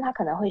很多人他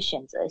可能会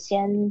选择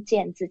先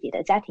见自己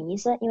的家庭医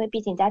生，因为毕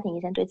竟家庭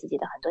医生对自己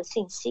的很多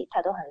信息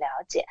他都很了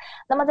解。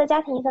那么在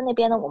家庭医生那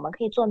边呢，我们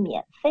可以做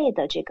免费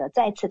的这个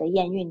再次的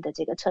验孕的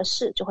这个测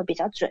试，就会比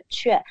较准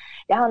确。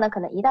然后呢，可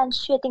能一旦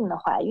确定了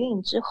怀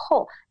孕之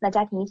后，那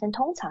家庭医生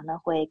通常呢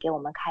会给我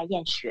们开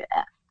验血，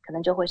可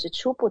能就会是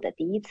初步的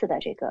第一次的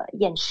这个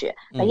验血，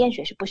那验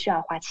血是不需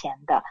要花钱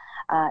的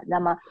那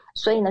么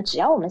所以呢，只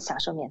要我们享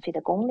受免费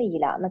的公立医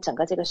疗，那整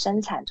个这个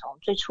生产从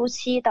最初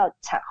期到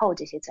产后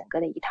这些整个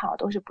的一套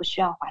都是不需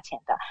要花钱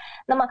的。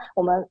那么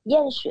我们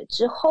验血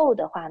之后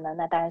的话呢，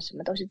那当然什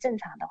么都是正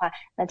常的话，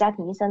那家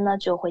庭医生呢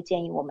就会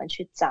建议我们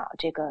去找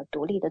这个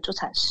独立的助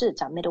产士，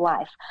找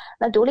midwife。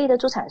 那独立的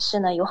助产士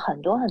呢有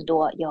很多很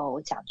多，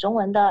有讲中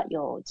文的，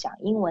有讲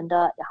英文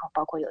的，然后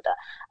包括有的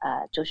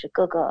就是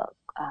各个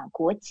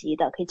国籍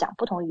的，可以讲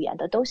不同语言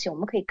的都行。我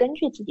们可以根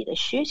据自己的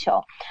需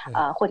求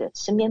或者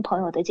身边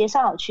朋友的介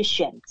绍去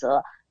选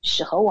择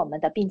适合我们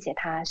的，并且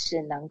他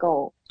是能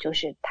够就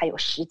是他有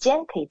时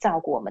间可以照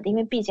顾我们的，因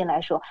为毕竟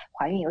来说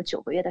怀孕有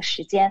9个月的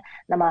时间，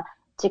那么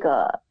这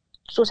个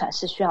助产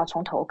士需要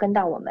从头跟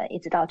到我们一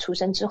直到出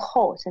生之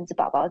后，甚至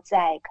宝宝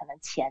在可能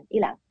前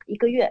一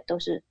个月都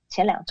是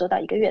前2周到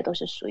1个月都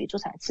是属于助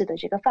产士的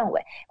这个范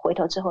围，回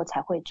头之后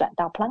才会转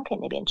到 Plunkett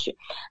那边去。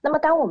那么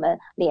当我们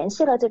联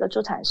系了这个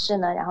助产士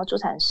呢，然后助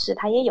产士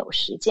他也有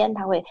时间，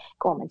他会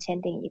跟我们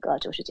签订一个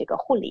就是这个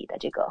护理的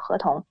这个合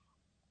同。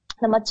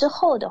那么之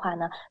后的话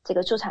呢，这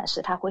个助产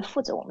士他会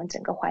负责我们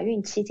整个怀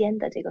孕期间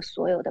的这个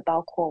所有的，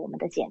包括我们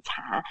的检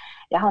查。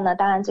然后呢，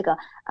当然这个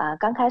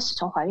刚开始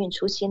从怀孕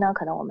初期呢，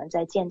可能我们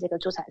在见这个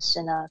助产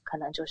士呢，可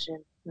能就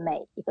是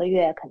每1个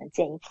月可能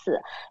见一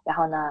次。然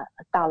后呢，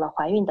到了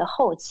怀孕的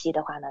后期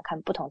的话呢，看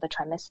不同的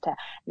trimester，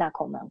 那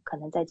我们可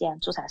能再见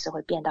助产士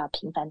会变到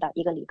频繁到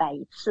1个礼拜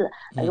1次。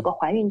如果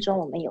怀孕中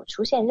我们有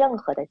出现任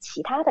何的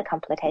其他的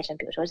complication，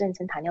 比如说妊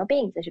娠糖尿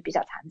病，这是比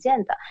较常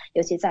见的，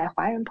尤其在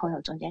华人朋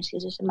友中间其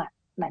实是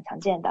蛮常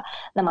见的，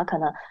那么可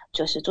能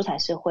就是助产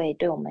士会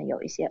对我们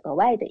有一些额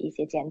外的一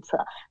些监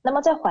测。那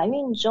么在怀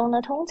孕中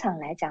呢，通常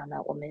来讲呢，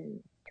我们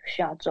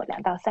需要做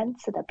2到3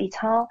次的 B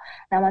超。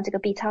那么这个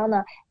B 超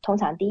呢，通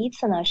常第一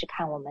次呢是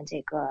看我们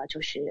这个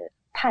就是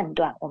判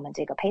断我们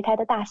这个胚胎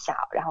的大小，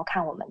然后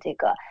看我们这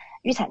个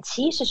预产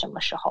期是什么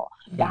时候。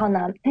然后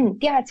呢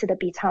第2次的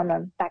B 超呢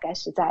大概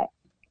是在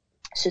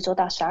10周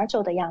到12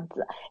周的样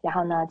子，然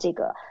后呢这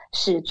个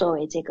是作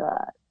为这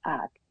个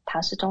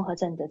唐氏综合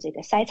症的这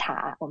个筛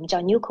查，我们叫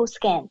nuchal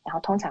scan， 然后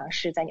通常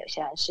是在纽西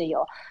兰是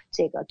有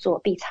这个做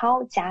B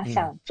超加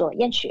上做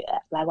验血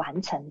来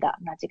完成的。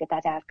那这个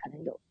大家可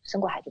能有生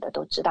过孩子的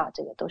都知道，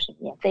这个都是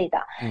免费的，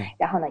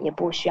然后呢也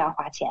不需要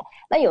花钱。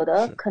那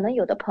可能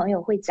有的朋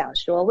友会讲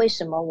说，为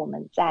什么我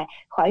们在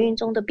怀孕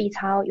中的 B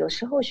超有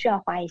时候需要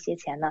花一些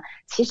钱呢？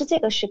其实这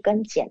个是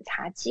跟检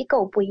查机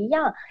构不一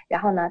样，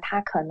然后呢它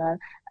可能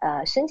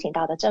申请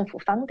到的政府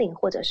funding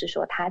或者是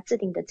说它制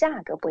定的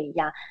价格不一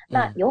样。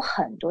那有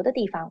很多的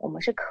地方我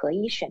们是可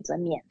以选择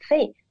免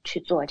费去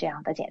做这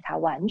样的检查，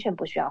完全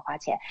不需要花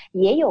钱。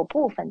也有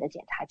部分的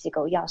检查机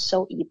构要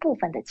收一部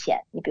分的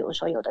钱，你比如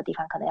说有的地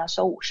方可能要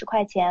收50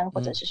块钱或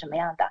者是什么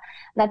样的。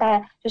那当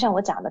然就像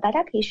我讲的，大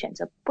家可以选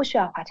择不需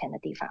要花钱的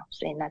地方，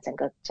所以那整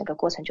个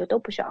过程就都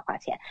不需要花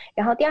钱。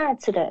然后第2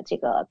次的这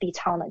个 B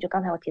超呢，就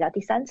刚才我提到第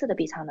3次的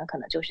B 超呢，可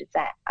能就是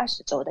在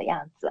20周的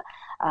样子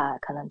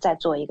可能再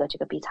做一个这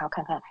个 B 超，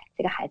看看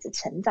这个孩子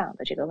成长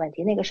的这个问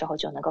题，那个时候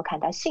就能够看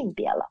到性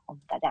别了，我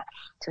们大家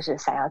就是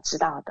想要知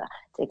道的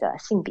这个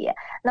性别。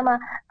那么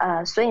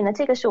所以呢，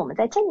这个是我们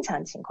在正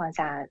常情况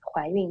下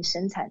怀孕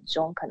生产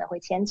中可能会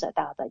牵扯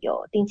到的，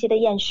有定期的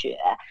验血，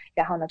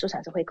然后呢助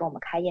产士会给我们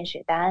开验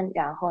血单，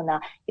然后呢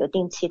有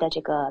定期的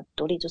这个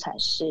独立助产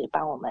士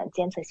帮我们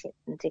监测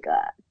这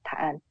个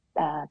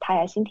胎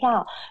儿心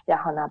跳，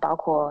然后呢包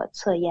括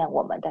测验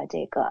我们的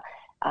这个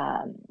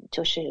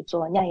就是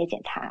做尿液检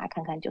查，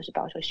看看就是比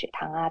如说血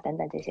糖等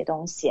等这些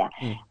东西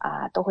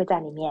都会在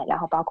里面，然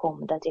后包括我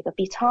们的这个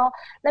B 超。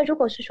那如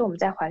果是说我们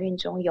在怀孕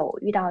中有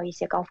遇到一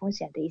些高风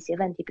险的一些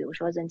问题，比如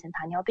说妊娠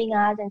糖尿病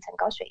妊娠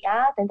高血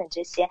压等等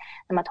这些，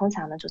那么通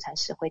常呢助产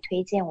士会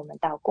推荐我们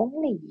到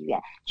公立医院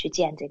去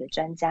见这个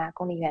专家，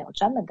公立医院有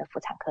专门的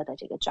妇产科的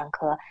这个专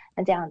科，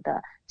那这样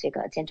的这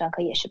个见专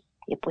科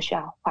也不需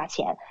要花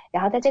钱。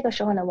然后在这个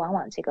时候呢，往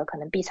往这个可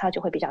能 B 超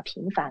就会比较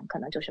频繁，可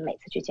能就是每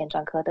次去见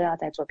专科都要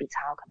再做 B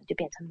超，可能就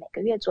变成每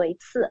个月做一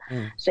次。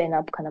所以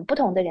呢可能不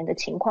同的人的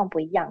情况不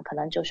一样，可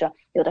能就是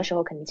有的时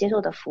候可能接受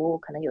的服务，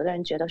可能有的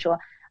人觉得说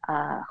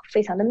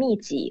非常的密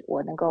集，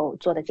我能够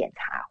做的检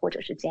查，或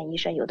者是见医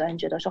生，有的人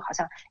觉得说好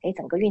像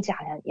整个孕期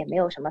好像也没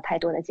有什么太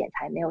多的检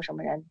查，也没有什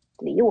么人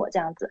理我这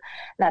样子。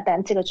那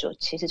但这个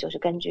其实就是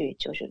根据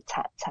就是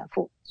产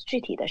妇具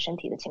体的身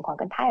体的情况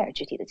跟胎儿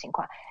具体的情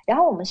况。然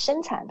后我们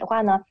生产的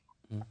话呢，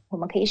我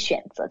们可以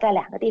选择在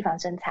2个地方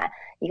生产，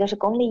一个是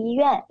公立医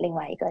院，另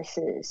外一个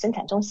是生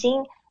产中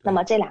心。那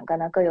么这2个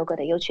呢各有各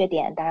的优缺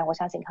点，当然我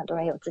相信很多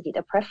人有自己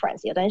的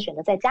preference， 有的人选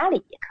择在家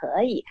里也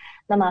可以。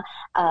那么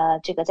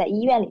这个在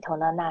医院里头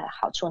呢，那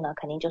好处呢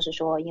肯定就是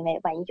说，因为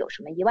万一有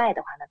什么意外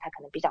的话呢，它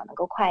可能比较能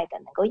够快的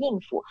能够应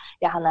付。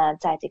然后呢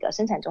在这个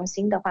生产中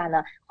心的话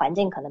呢，环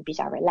境可能比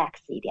较 relax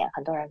一点，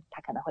很多人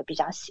他可能会比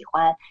较喜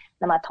欢。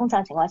那么通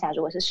常情况下，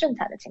如果是顺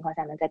产的情况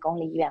下呢，在公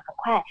立医院很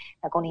快，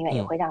那公立医院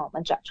也会让我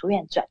们转出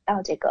院转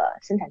到这个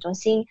生产中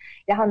心。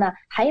然后呢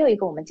还有一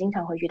个我们经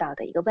常会遇到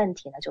的一个问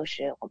题呢，就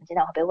是我们经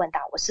常会被问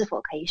到我是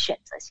否可以选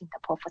择性的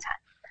剖腹产，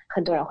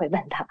很多人会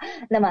问到。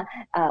那么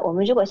我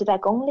们如果是在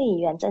公立医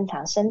院正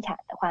常生产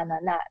的话呢，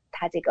那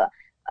它这个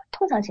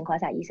通常情况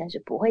下医生是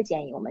不会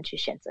建议我们去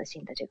选择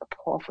性的这个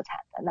剖腹产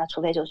的，那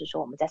除非就是说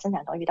我们在生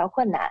产中遇到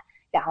困难，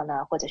然后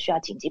呢或者需要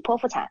紧急剖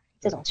腹产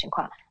这种情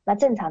况，那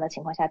正常的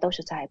情况下都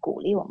是在鼓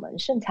励我们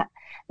顺产。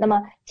那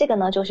么这个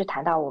呢就是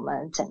谈到我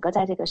们整个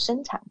在这个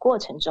生产过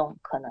程中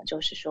可能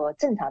就是说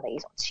正常的一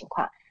种情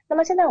况。那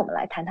么现在我们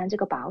来谈谈这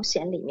个保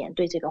险里面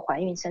对这个怀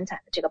孕生产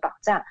的这个保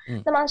障。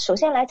那么首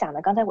先来讲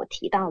呢，刚才我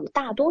提到了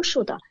大多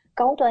数的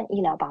高端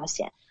医疗保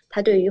险，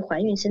它对于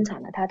怀孕生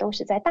产呢，它都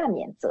是在大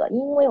免责，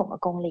因为我们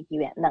公立医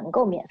院能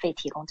够免费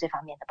提供这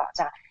方面的保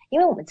障。因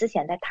为我们之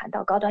前在谈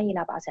到高端医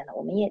疗保险呢，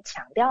我们也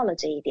强调了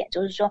这一点，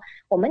就是说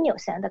我们纽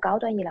西兰的高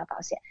端医疗保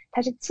险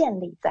它是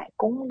建立在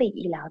公立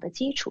医疗的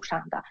基础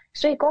上的，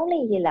所以公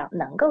立医疗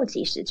能够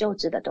及时救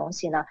治的东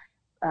西呢，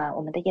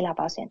我们的医疗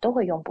保险都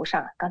会用不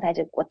上。刚才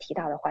我提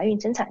到的怀孕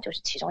生产就是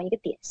其中一个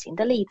典型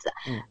的例子。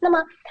那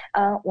么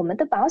我们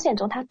的保险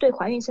中它对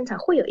怀孕生产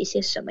会有一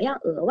些什么样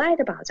额外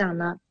的保障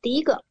呢？第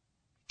一个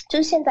就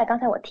是现在刚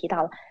才我提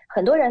到了，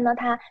很多人呢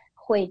他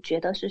会觉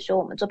得是说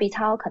我们做 B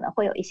超可能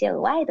会有一些额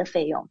外的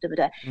费用，对不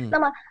对？那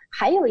么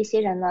还有一些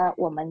人呢，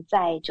我们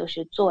在就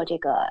是做这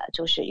个，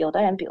就是有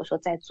的人比如说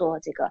在做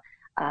这个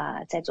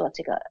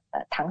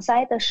搪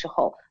塞的时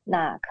候，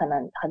那可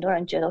能很多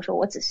人觉得说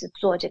我只是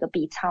做这个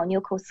B 超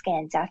nuchal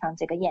scan 加上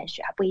这个验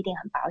血还不一定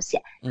很保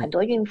险。很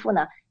多孕妇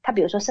呢，她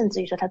比如说甚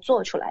至于说她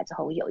做出来之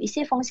后有一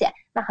些风险，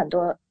那很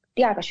多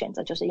第二个选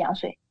择就是羊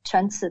水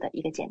穿刺的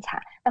一个检查，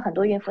那很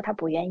多孕妇她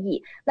不愿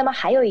意。那么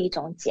还有一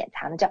种检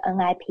查呢叫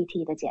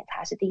NIPT 的检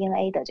查，是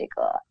DNA 的这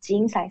个基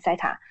因筛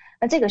查。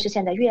那这个是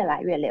现在越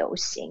来越流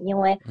行，因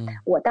为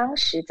我当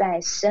时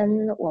在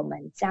生我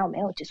们家，我没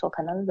有记错，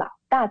可能老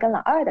大跟老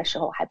二的时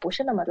候还不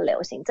是那么的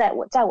流行，在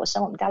我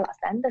生我们家老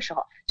三的时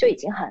候就已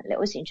经很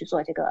流行去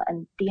做这个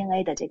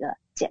DNA 的这个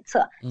检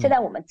测。现在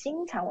我们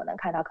经常我能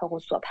看到客户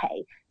索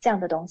赔这样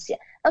的东西。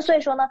那所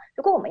以说呢，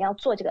如果我们要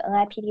做这个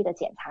NIPT 的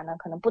检查呢，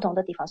可能不同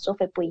的地方收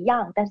费不一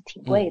样，但是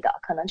挺贵的，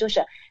可能就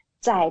是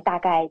在大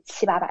概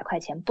700-800块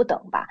钱不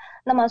等吧。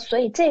那么所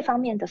以这方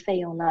面的费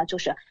用呢，就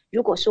是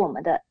如果是我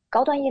们的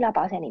高端医疗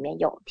保险里面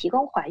有提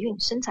供怀孕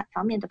生产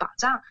方面的保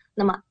障，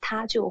那么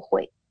它就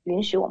会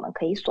允许我们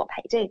可以索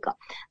赔这个。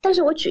但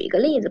是我举一个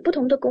例子，不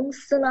同的公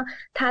司呢，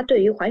它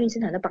对于怀孕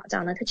生产的保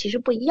障呢，它其实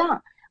不一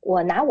样。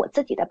我拿我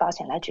自己的保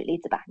险来举例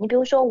子吧，你比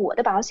如说我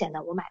的保险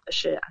呢，我买的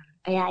是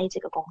AIA 这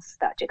个公司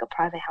的这个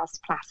Private Health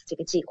Plus 这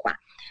个计划。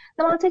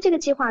那么在这个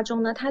计划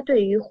中呢，它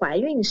对于怀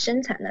孕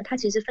生产呢，它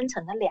其实分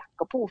成了2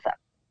个部分。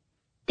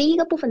第一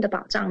个部分的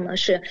保障呢，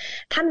是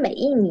它每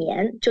一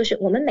年，就是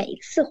我们每一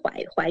次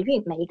怀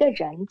孕，每一个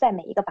人在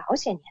每一个保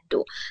险年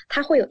度，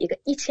它会有一个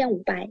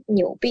1500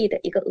纽币的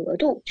一个额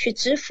度去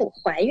支付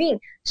怀孕、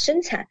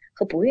生产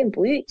和不孕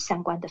不育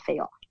相关的费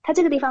用。它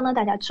这个地方呢，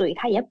大家注意，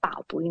它也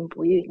保不孕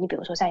不育。你比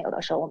如说像有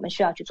的时候我们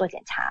需要去做检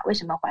查，为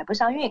什么怀不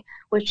上孕，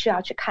会需要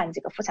去看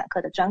这个妇产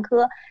科的专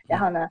科，然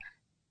后呢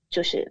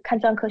就是看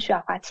专科需要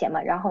花钱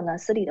嘛，然后呢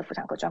私立的妇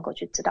产科专科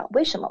去知道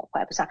为什么我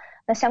怀不上，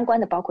那相关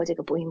的包括这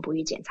个不孕不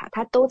育检查，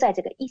它都在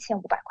这个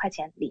1500块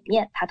钱里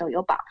面它都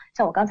有保。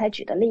像我刚才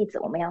举的例子，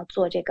我们要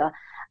做这个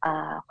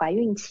怀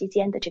孕期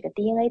间的这个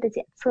DNA 的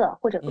检测，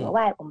或者额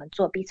外我们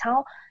做 B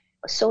超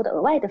收的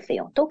额外的费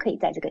用，都可以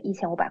在这个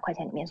1500块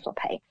钱里面索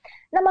赔。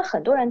那么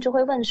很多人就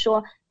会问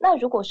说，那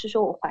如果是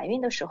说我怀孕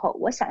的时候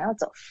我想要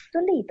走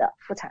私立的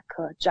妇产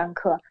科专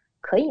科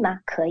可以吗？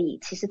可以，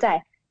其实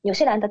在纽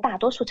西兰的大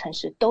多数城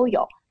市都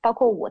有，包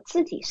括我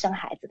自己生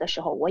孩子的时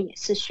候，我也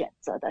是选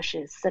择的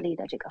是私立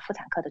的这个妇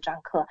产科的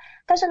专科。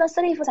但是呢，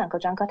私立妇产科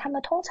专科他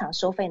们通常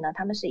收费呢，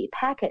他们是以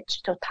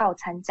package 就套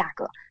餐价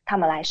格他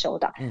们来收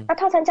的。那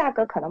套餐价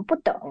格可能不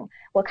等，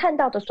我看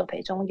到的索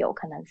赔中有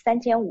可能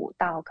3500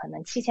到可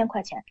能7000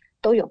块钱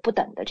都有不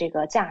等的这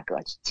个价格，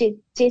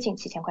接近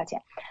7000块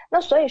钱。那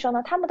所以说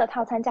呢，他们的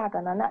套餐价格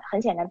呢，那很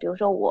显然，比如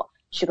说我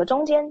取个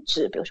中间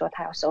值，比如说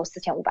他要收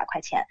4500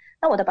块钱，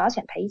那我的保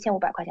险赔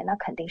1500块钱，那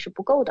肯定是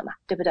不够的嘛，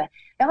对不对？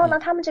然后呢，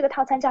他们这个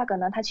套餐价格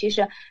呢，它其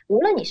实无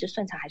论你是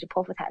顺产还是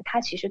剖腹产，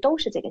它其实都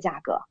是这个价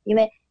格，因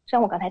为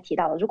像我刚才提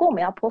到了，如果我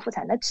们要剖腹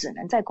产，那只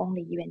能在公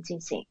立医院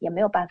进行，也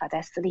没有办法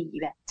在私立医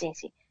院进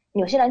行。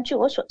纽西兰据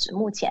我所知，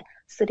目前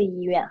私立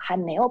医院还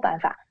没有办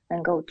法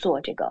能够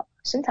做这个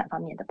生产方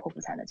面的剖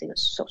腹产的这个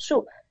手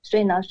术，所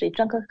以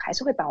专科还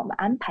是会把我们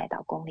安排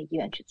到公立医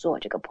院去做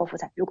这个剖腹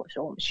产。如果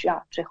说我们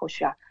最后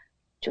需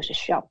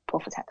要剖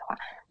腹产的话，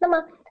那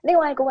么另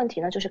外一个问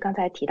题呢，就是刚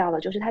才提到了，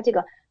就是它这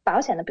个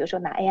保险呢，比如说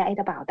拿 AIA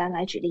的保单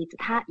来举例子，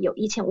它有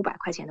1500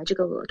块钱的这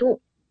个额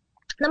度。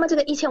那么这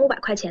个1500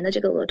块钱的这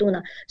个额度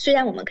呢，虽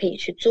然我们可以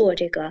去做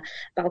这个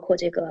包括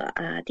这个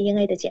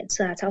DNA 的检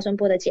测超声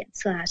波的检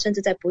测甚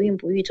至在不孕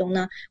不育中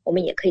呢，我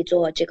们也可以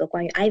做这个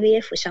关于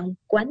IVF 相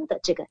关的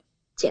这个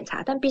检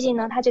查，但毕竟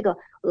呢它这个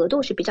额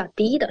度是比较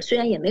低的，虽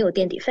然也没有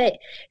垫底费，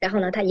然后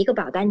呢它一个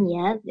保单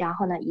年，然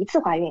后呢一次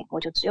怀孕我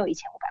就只有1500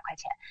块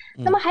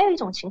钱。那么还有一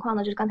种情况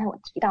呢，就是刚才我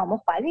提到我们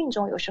怀孕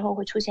中有时候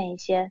会出现一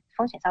些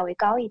风险稍微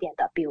高一点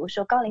的，比如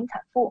说高龄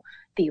产妇，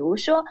比如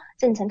说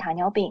妊娠糖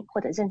尿病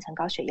或者妊娠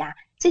高血压，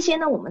这些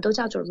呢我们都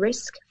叫做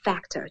risk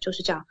factor， 就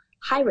是叫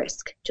high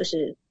risk， 就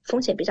是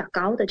风险比较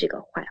高的这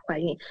个怀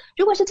孕。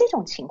如果是这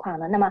种情况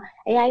呢，那么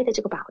AIA 的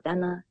这个保单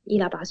呢，医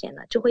疗保险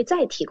呢就会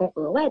再提供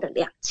额外的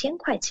2000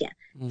块钱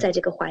在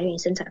这个怀孕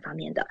生产方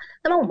面的。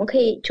那么我们可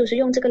以就是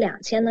用这个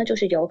2000呢，就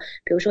是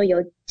比如说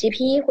由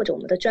GP 或者我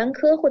们的专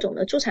科或者我们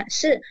的助产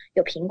士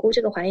有评估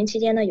这个怀孕期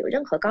间呢有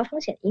任何高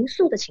风险因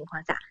素的情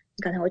况下，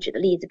刚才我举的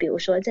例子，比如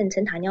说妊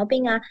娠糖尿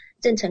病妊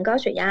娠高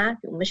血压，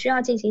我们需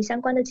要进行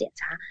相关的检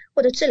查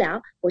或者治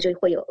疗，我就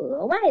会有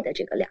额外的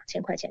这个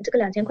2000块钱。这个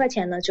2000块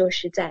钱呢，就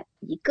是在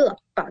一个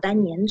保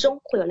单年中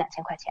会有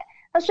2000块钱。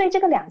那所以这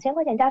个2000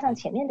块钱加上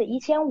前面的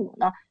1500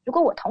呢，如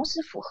果我同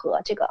时符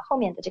合这个后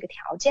面的这个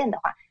条件的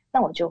话，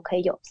那我就可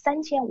以有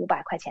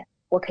3500块钱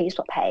我可以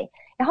索赔。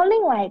然后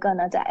另外一个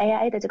呢，在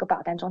AIA 的这个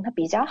保单中，它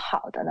比较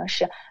好的呢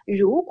是，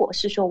如果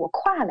是说我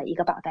跨了一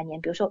个保单年，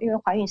比如说因为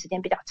怀孕时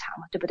间比较长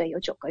嘛，对不对？有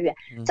9个月，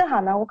正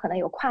好呢我可能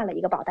有跨了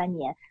一个保单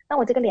年，那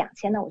我这个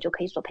2000呢我就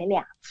可以索赔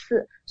2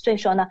次。所以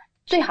说呢，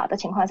最好的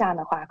情况下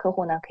的话，客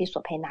户呢可以索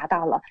赔拿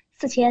到了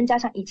4000加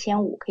上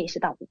1500，可以是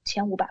到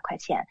5500块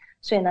钱。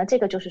所以呢，这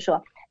个就是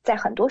说在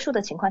很多数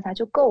的情况下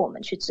就够我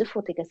们去支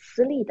付这个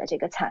私立的这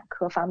个产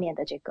科方面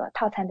的这个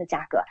套餐的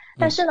价格。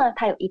但是呢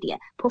它有一点，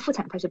剖腹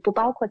产它是不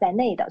包括在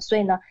内的，所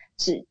以呢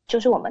就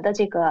是我们的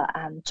这个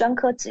专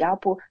科只要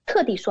不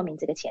特地说明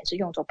这个钱是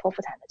用作剖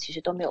腹产的，其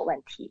实都没有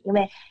问题。因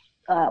为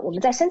我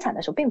们在生产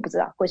的时候并不知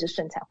道会是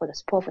顺产或者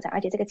是剖腹产，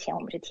而且这个钱我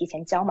们是提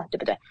前交嘛，对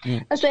不对？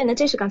那所以呢，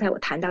这是刚才我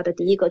谈到的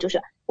第一个，就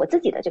是我自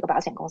己的这个保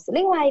险公司。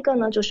另外一个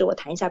呢，就是我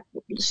谈一下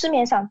市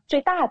面上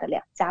最大的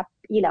2家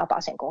医疗保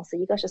险公司，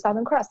一个是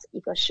Southern Cross，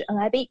 一个是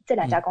NIB， 这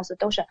2家公司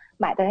都是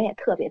买的人也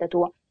特别的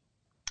多。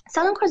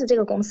Southern Cross 这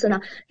个公司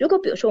呢，如果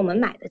比如说我们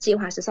买的计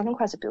划是 Southern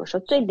Cross 比如说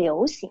最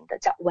流行的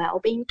叫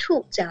Wellbeing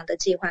 2这样的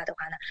计划的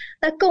话呢，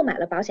那购买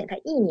了保险它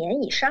1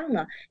年以上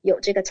呢，有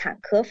这个产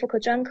科、妇科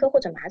专科或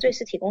者麻醉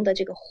师提供的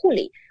这个护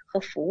理和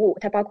服务，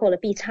它包括了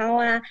B 超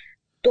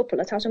多普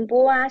勒超声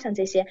波像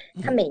这些，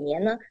它每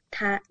年呢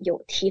它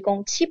有提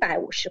供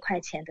750块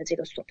钱的这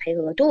个索赔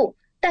额度，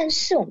但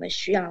是我们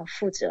需要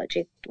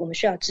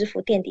支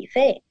付垫底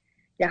费。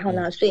然后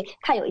呢，所以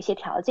它有一些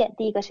条件，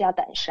第一个是要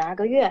等12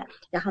个月，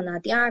然后呢，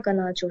第二个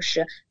呢就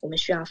是我们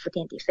需要付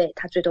垫底费，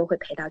它最多会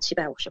赔到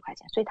750块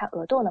钱，所以它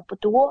额度呢不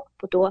多。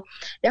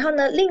然后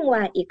呢，另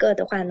外一个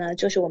的话呢，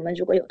就是我们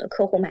如果有的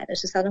客户买的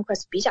是 Southern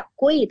Cross 比较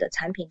贵的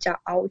产品叫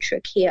Ultra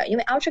Care， 因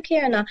为 Ultra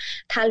Care 呢，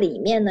它里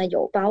面呢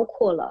有包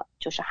括了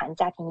就是含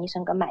家庭医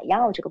生跟买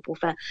药这个部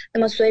分，那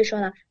么所以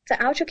说呢，在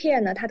Ultra Care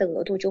呢，它的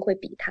额度就会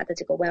比它的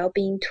这个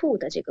Wellbeing 2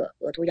的这个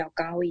额度要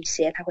高一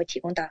些，它会提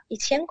供到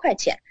1000块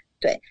钱。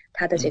对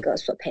它的这个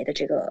索赔的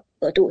这个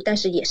额度，但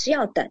是也是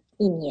要等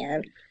1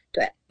年。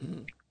对，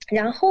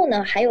然后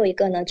呢，还有一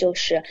个呢，就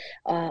是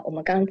我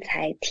们刚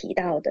才提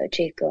到的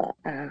这个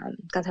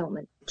刚才我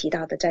们提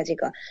到的在这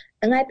个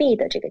NIB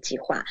的这个计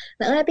划，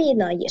那 NIB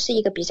呢也是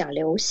一个比较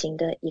流行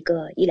的一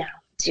个医疗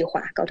计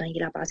划，高端医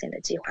疗保险的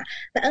计划。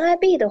那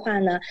NIB 的话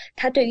呢，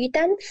它对于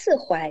单次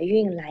怀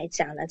孕来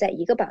讲呢，在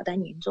一个保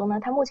单年中呢，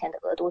它目前的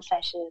额度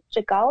算是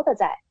最高的，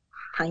在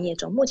行业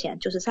中目前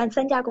就是三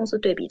家公司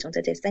对比中，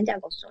在这3家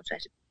公司中算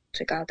是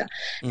最高的。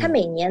它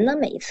每年呢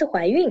每一次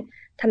怀孕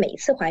它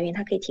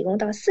可以提供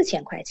到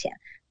4000块钱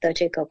的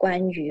这个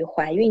关于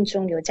怀孕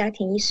中由家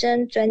庭医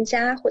生、专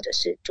家或者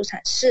是助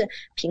产士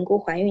评估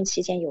怀孕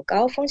期间有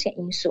高风险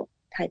因素，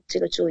它这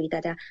个大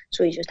家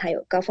注意，就是它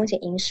有高风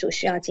险因素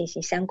需要进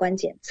行相关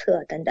检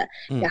测等等，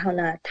然后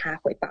呢它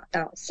会保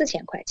到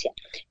4000块钱。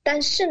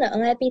但是呢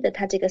NIB 的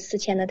它这个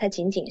4000呢，它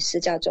仅仅是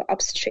叫做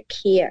obstetric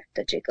care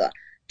的这个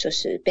就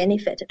是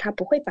benefit， 它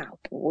不会保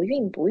不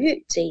孕不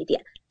育这一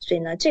点，所以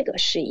呢这个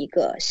是一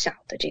个小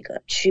的这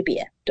个区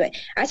别。对，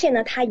而且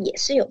呢它也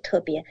是有特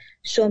别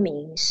说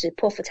明是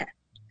剖腹产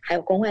还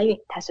有宫外孕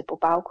它是不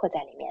包括在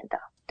里面的。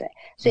对，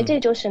所以这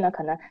就是呢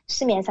可能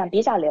市面上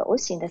比较流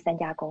行的3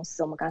家公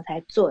司我们刚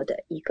才做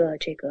的一个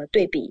这个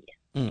对比。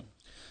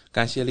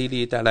感谢丽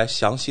丽带来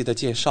详细的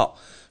介绍。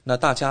那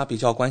大家比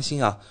较关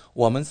心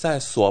我们在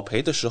索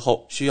赔的时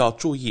候需要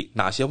注意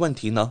哪些问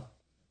题呢？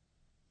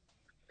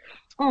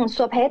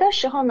索赔的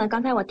时候呢，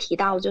刚才我提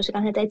到，就是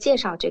刚才在介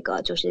绍这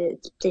个就是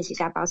这几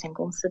家保险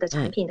公司的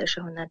产品的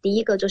时候呢，第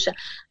一个就是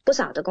不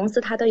少的公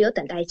司它都有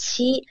等待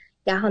期。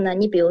然后呢，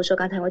你比如说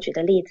刚才我举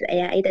的例子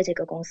AIA 的这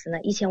个公司呢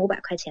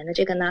，1500块钱的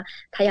这个呢，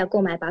它要购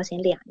买保险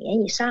2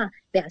年以上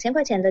，2000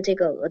块钱的这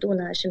个额度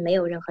呢是没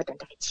有任何等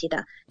待期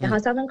的。然后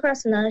Southern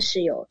Cross 呢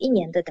是有1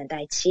年的等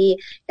待期，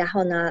然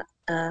后呢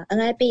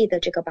NIB 的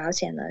这个保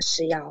险呢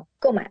是要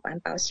购买完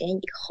保险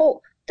以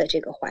后的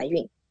这个怀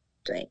孕。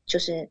对，就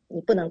是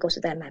你不能够是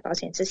在买保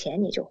险之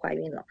前你就怀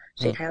孕了，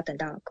所以它要等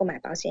到购买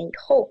保险以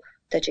后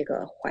的这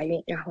个怀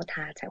孕，然后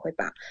它才会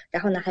保。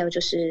然后呢，还有就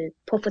是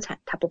剖腹产，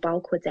它不包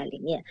括在里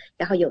面。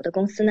然后有的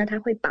公司呢，它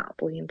会保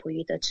不孕不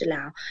育的治疗，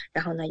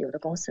然后呢，有的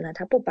公司呢，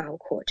它不包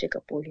括这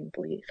个不孕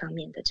不育方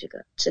面的这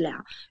个治疗。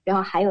然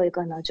后还有一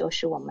个呢，就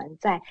是我们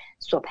在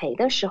索赔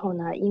的时候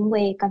呢，因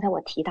为刚才我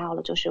提到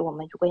了，就是我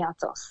们如果要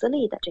走私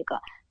立的这个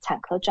产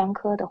科专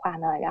科的话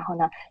呢，然后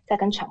呢，再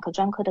跟产科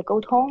专科的沟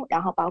通，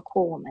然后包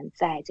括我们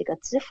在这个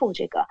支付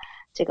这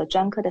个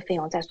专科的费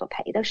用，在索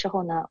赔的时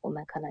候呢，我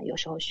们可能有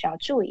时候需要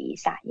注意一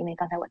下，因为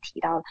刚才我提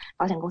到了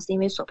保险公司因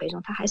为索赔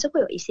中它还是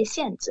会有一些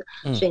限制，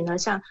所以呢，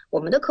像我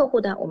们的客户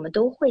呢，我们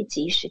都会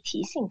及时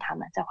提醒他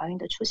们，在怀孕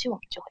的初期我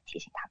们就会提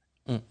醒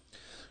他们。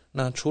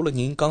那除了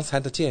您刚才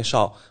的介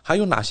绍，还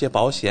有哪些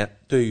保险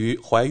对于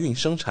怀孕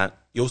生产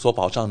有所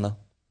保障呢？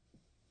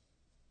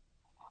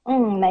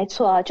没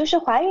错，就是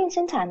怀孕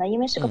生产呢，因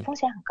为是个风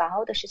险很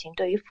高的事情，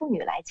对于妇女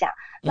来讲，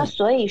那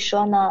所以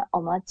说呢，我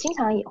们经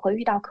常也会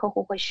遇到客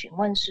户会询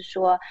问是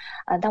说，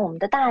但我们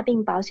的大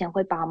病保险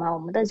会保吗？我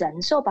们的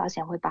人寿保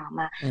险会保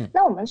吗？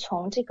那我们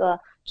从这个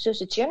就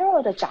是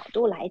general 的角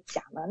度来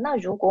讲呢，那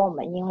如果我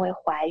们因为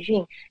怀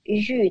孕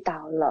遇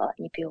到了，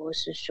你比如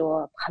是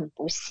说很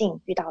不幸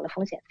遇到了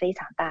风险非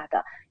常大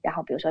的，然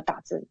后比如说导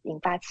致引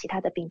发其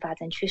他的并发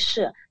症去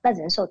世，那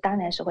人寿当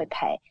然是会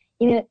赔。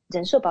因为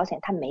人寿保险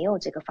它没有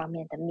这个方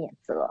面的免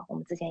责，我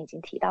们之前已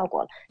经提到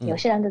过了，有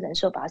些人的人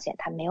寿保险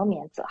它没有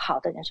免责，好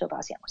的人寿保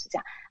险我是这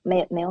样，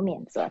没有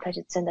免责，它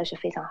是真的是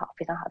非常好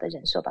非常好的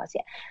人寿保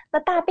险。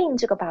那大病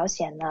这个保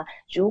险呢，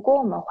如果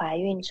我们怀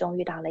孕中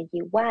遇到了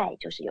意外，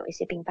就是有一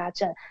些并发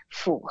症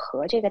符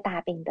合这个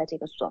大病的这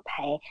个索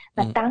赔，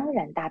那当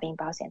然大病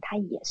保险它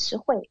也是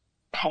会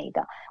赔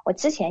的。我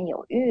之前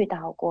有遇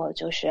到过，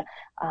就是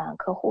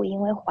客户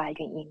因为怀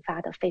孕引发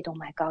的肺动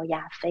脉高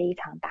压非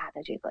常大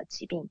的这个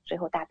疾病，最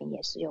后大病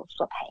也是有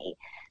索赔。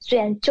虽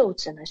然救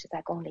治呢是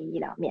在公立医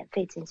疗免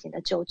费进行的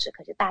救治，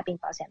可是大病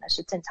保险呢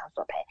是正常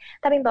索赔。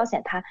大病保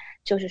险它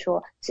就是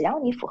说，只要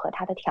你符合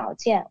它的条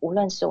件，无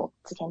论是我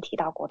之前提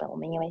到过的，我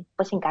们因为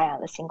不幸感染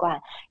了新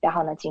冠，然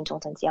后呢进重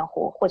症监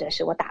护，或者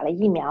是我打了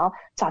疫苗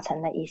造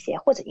成了一些，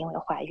或者因为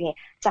怀孕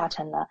造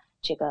成了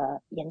这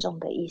个严重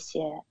的一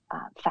些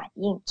反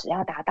应，只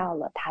要达到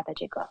了它的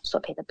这个索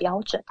赔的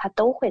标准，它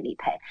都会理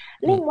赔。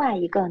另外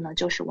一个呢，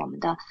就是我们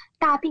的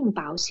大病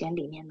保险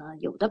里面呢，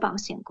有的保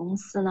险公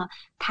司呢，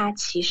它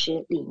其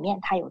实里面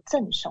它有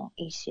赠送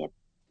一些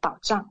保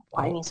障，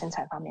怀孕生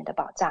产方面的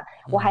保障。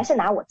我还是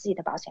拿我自己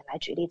的保险来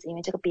举例子，因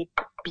为这个比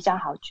较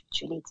好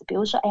举例子。比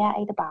如说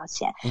AIA 的保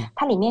险，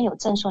它里面有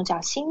赠送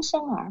叫新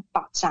生儿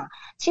保障。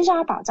新生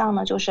儿保障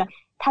呢，就是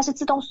它是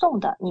自动送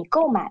的，你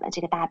购买了这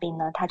个大病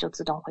呢，它就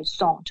自动会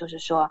送。就是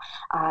说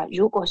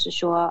如果是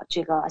说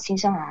这个新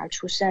生儿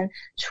出生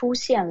出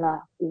现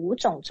了5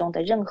种中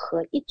的任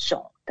何一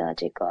种的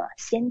这个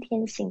先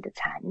天性的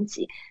残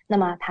疾，那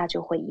么它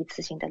就会一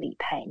次性的理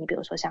赔。你比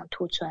如说像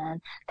兔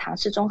唇、唐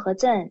氏综合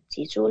症、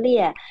脊柱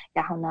裂，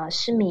然后呢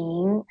失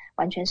明、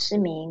完全失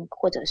明，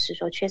或者是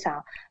说缺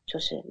少就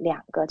是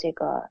2个这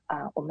个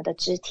我们的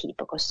肢体，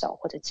包括手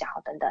或者脚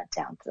等等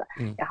这样子，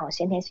然后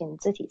先天性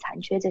肢体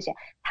残缺这些，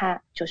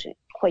它就是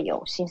会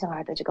有新生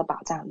儿的这个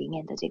保障里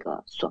面的这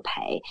个索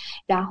赔。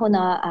然后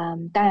呢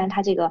当然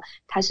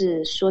它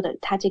是说的，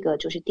它这个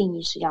就是定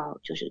义是要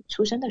就是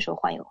出生的时候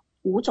患有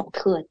5种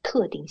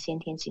特定先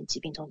天性疾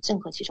病中任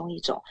何其中一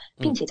种，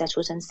并且在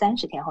出生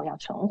30天后要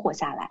存活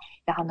下来，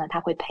然后呢它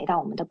会赔到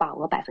我们的保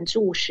额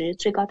50%，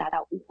最高达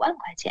到5万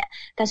块钱。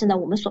但是呢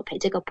我们索赔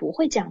这个不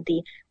会降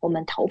低我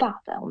们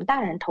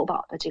大人投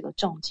保的这个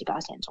重疾保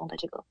险中的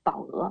这个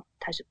保额，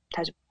它是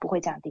不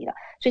会降低的。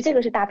所以这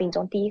个是大病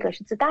中第一个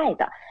是自带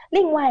的。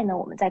另外呢，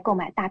我们在购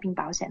买大病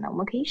保险呢，我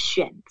们可以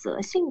选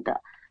择性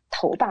的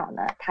投保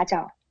呢，它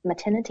叫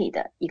maternity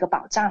的一个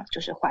保障，就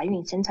是怀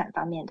孕生产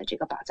方面的这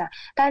个保障。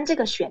当然这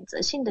个选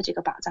择性的这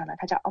个保障呢，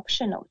它叫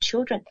optional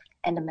children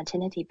and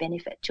maternity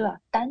benefit， 就要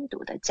单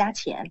独的加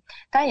钱，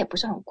当然也不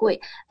是很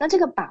贵。那这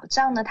个保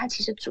障呢，它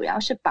其实主要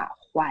是把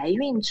怀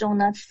孕中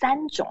呢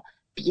3种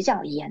比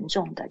较严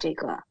重的这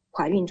个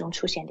怀孕中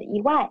出现的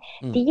意外。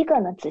第一个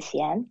呢子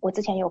痫，我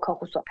之前也有客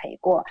户索赔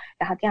过，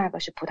然后第2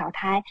个是葡萄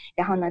胎，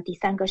然后呢第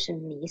3个是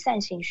弥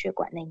散性血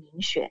管内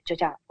凝血，就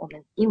叫我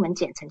们英文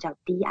简称叫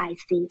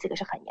DIC， 这个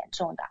是很严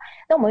重的。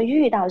那我们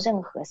遇到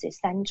任何是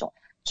3种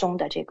中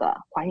的这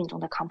个怀孕中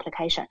的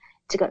complication，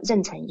 这个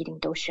妊娠一定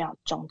都需要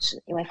终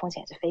止，因为风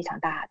险是非常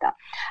大的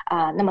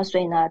那么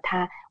所以呢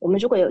我们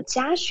如果有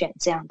加选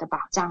这样的保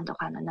障的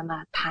话呢，那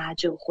么它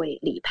就会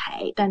理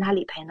赔。但它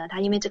理赔呢，它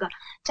因为这个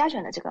加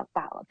选的这个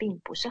保额并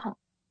不是很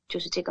就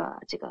是这个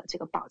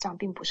保障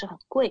并不是很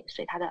贵，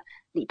所以它的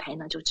理赔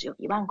呢就只有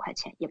1万块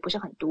钱，也不是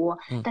很多，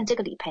但这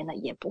个理赔呢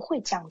也不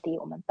会降低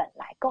我们本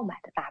来购买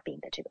的大病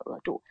的这个额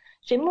度，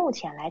所以目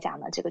前来讲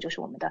呢，这个就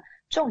是我们的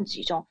重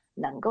疾中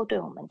能够对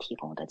我们提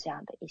供的这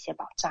样的一些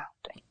保障。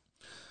对，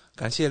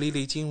感谢莉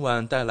莉今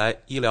晚带来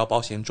医疗保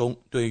险中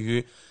对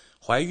于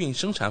怀孕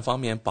生产方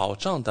面保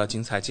障的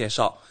精彩介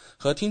绍，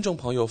和听众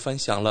朋友分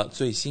享了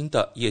最新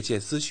的业界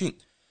资讯。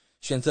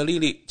选择莉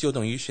莉就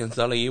等于选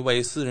择了一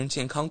位私人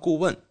健康顾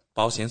问、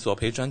保险索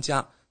赔专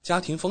家、家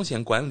庭风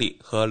险管理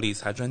和理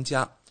财专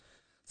家。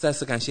再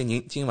次感谢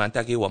您今晚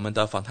带给我们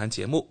的访谈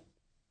节目。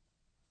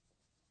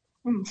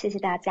谢谢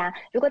大家。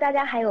如果大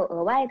家还有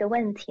额外的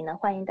问题呢，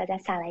欢迎大家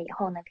下来以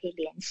后呢可以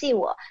联系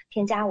我，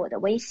添加我的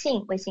微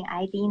信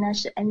ID 呢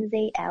是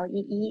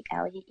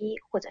NZLEELEE，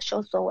 或者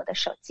搜索我的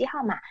手机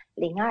号码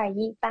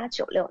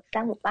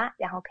0218963588，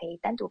然后可以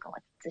单独跟我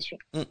咨询。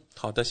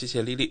好的，谢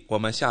谢莉莉，我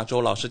们下周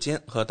老时间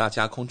和大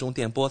家空中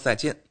电波再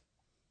见。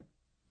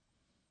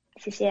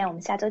谢谢，我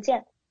们下周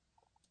见。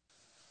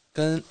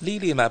跟莉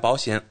莉买保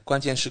险，关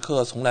键时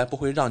刻从来不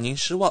会让您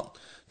失望。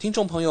听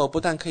众朋友不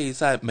但可以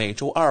在每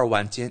周二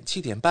晚间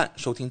7点半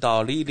收听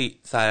到莉莉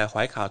在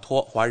怀卡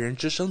托华人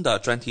之声的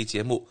专题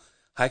节目，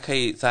还可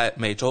以在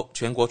每周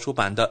全国出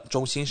版的《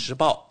中新时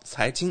报》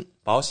财经、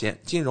保险、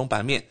金融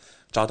版面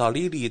找到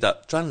莉莉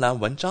的专栏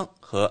文章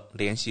和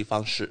联系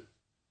方式。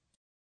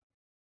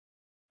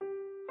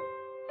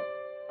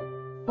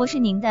我是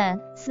您的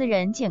私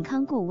人健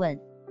康顾问，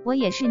我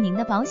也是您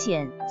的保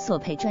险索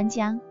赔专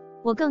家，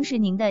我更是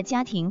您的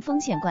家庭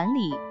风险管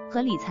理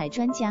和理财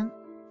专家。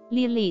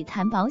莉莉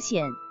谈保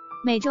险，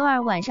每周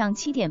二晚上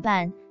7点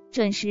半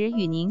准时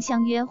与您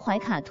相约怀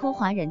卡托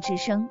华人之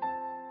声。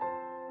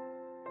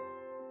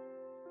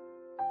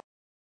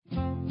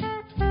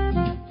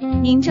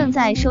您正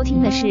在收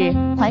听的是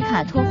怀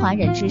卡托华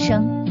人之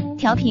声，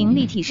调频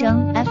立体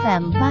声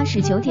FM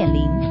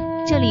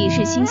 89.0，这里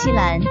是新西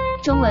兰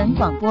中文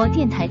广播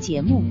电台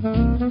节目。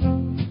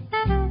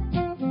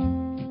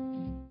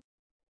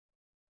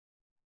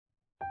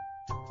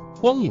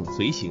光影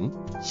随行，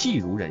戏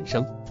如人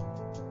生。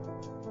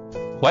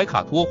怀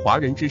卡托华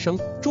人之声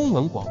中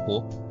文广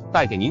播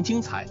带给您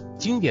精彩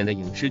经典的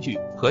影视剧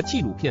和纪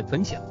录片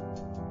分享，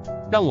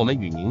让我们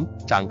与您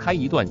展开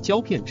一段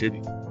胶片之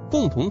旅，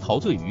共同陶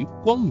醉于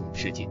光影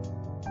世界。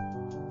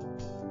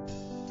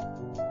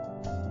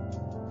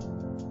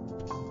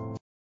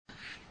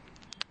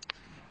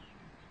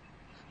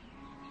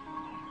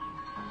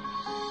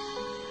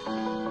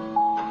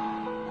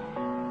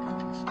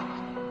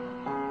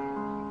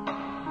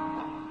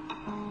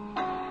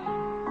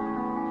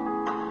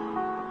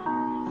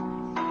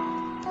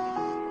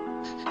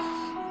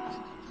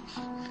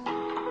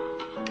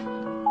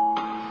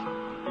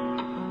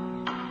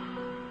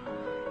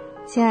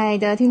亲爱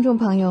的听众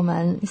朋友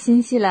们，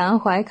新西兰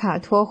怀卡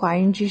托华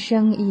人之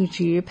声一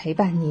直陪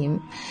伴您，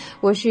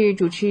我是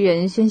主持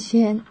人萱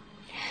萱。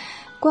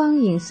光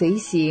影随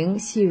行，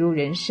戏如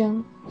人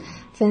生，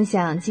分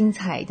享精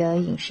彩的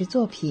影视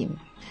作品，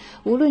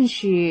无论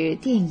是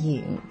电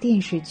影、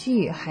电视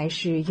剧还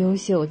是优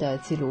秀的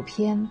纪录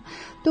片，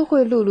都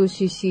会陆陆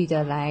续续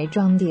的来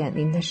装点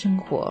您的生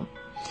活。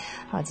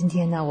好，今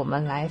天呢，我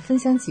们来分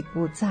享几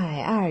部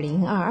在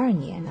2022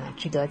年呢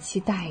值得期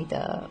待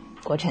的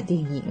国产电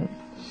影。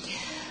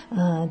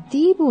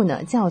第一部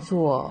呢叫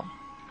做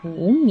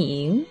无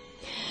名。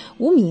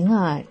无名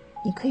啊，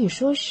你可以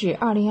说是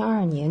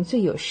2022年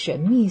最有神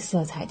秘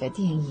色彩的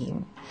电影。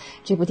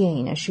这部电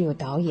影呢是由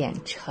导演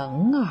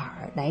程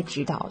耳来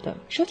执导的。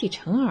说起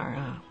程耳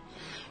啊，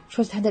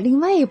说起他的另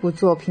外一部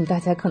作品，大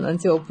家可能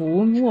就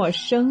不陌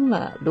生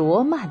了，《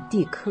罗曼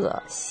蒂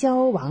克消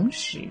亡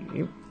史》。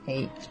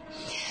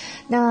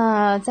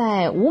那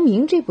在《无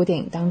名》这部电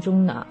影当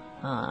中呢，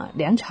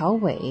梁朝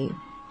伟、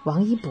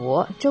王一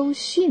博、周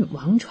迅、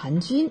王传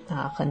君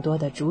很多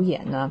的主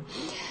演呢，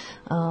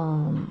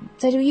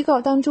在这个预告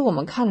当中我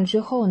们看了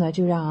之后呢，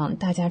就让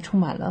大家充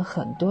满了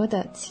很多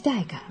的期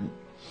待感。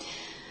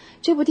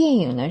这部电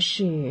影呢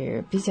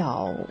是比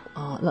较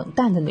冷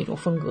淡的那种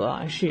风格，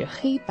是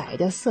黑白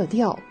的色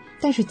调，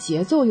但是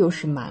节奏又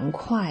是蛮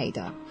快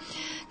的。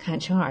看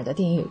程耳的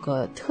电影有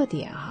个特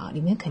点里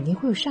面肯定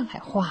会有上海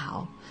话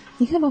哦。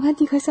你看《罗曼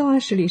蒂克消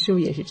亡史》里是不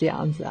是也是这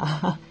样子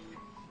啊？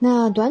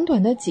那短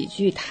短的几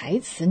句台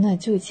词呢，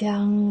就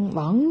将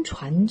王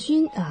传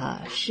君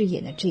饰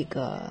演的这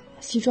个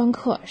西装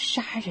客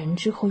杀人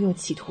之后又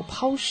企图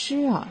抛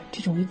尸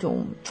这种一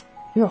种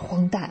有点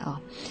荒诞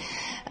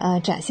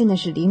展现的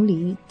是淋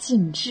漓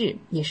尽致，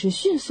也是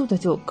迅速的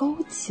就勾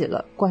起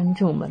了观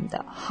众们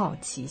的好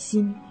奇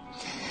心。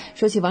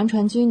说起王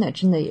传君呢，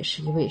真的也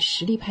是一位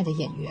实力派的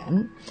演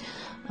员。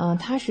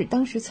他是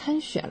当时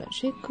参选了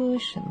这个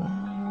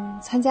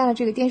参加了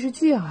这个电视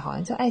剧好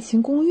像叫《爱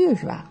情公寓》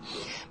是吧？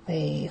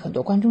被很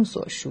多观众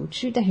所熟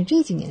知。但是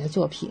这几年的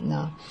作品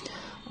呢，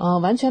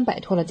完全摆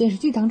脱了电视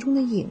剧当中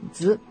的影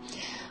子。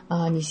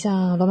你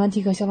像《罗曼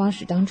蒂克消亡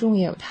史》当中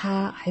也有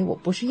他，还有《我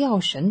不是药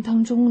神》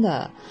当中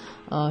的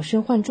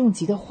身患重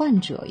疾的患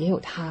者也有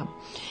他，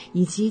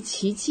以及《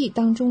奇迹》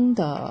当中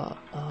的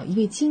一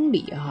位经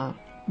理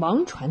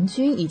王传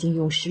君已经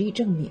用实力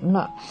证明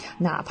了，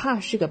哪怕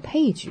是个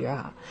配角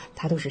啊，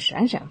他都是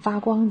闪闪发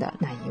光的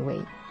那一位。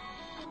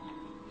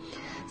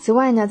此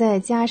外呢，再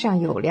加上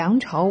有梁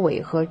朝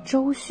伟和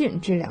周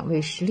迅这2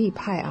位实力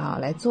派啊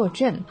来坐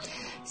镇，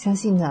相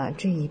信呢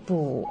这一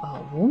部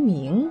无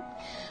名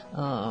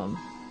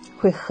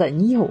会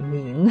很有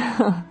名。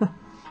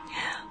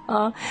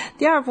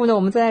第二部呢，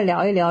我们再来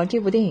聊一聊这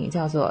部电影，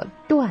叫做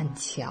断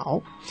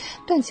桥。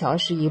断桥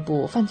是一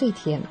部犯罪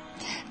片，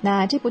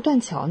那这部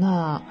断桥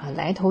呢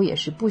来头也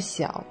是不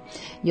小，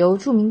由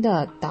著名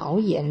的导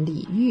演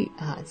李玉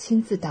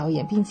亲自导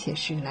演，并且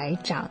是来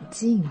掌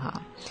镜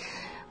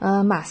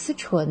马思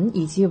纯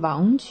以及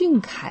王俊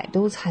凯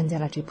都参加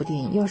了这部电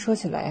影。要说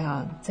起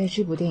来在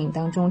这部电影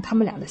当中，他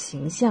们俩的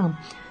形象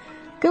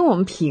跟我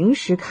们平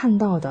时看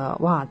到的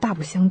大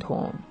不相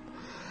同。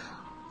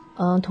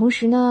同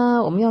时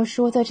呢，我们要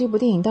说在这部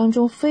电影当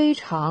中非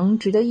常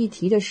值得一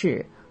提的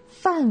是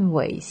范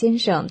伟先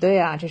生。对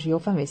啊，这是由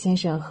范伟先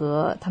生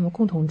和他们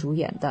共同主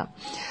演的。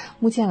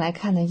目前来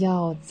看呢，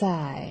要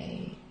在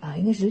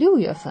应该是6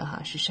月份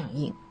是上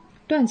映。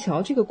断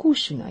桥这个故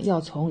事呢，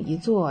要从一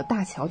座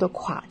大桥的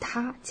垮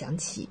塌讲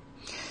起。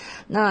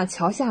那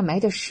桥下埋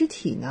的尸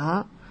体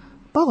呢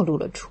暴露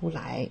了出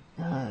来，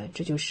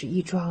这就是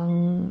一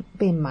桩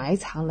被埋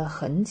藏了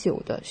很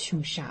久的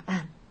凶杀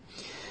案。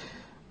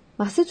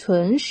马思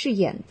纯饰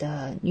演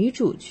的女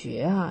主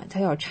角她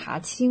要查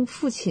清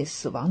父亲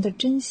死亡的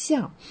真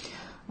相，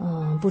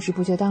不知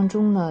不觉当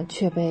中呢，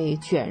却被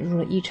卷入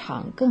了一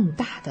场更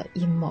大的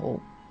阴谋。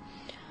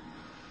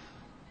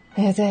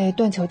在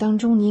断桥当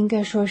中，你应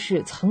该说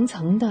是层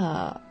层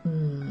的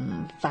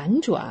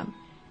反转。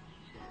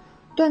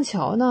断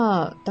桥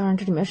呢，当然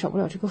这里面少不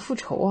了这个复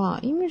仇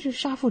因为是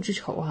杀父之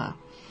仇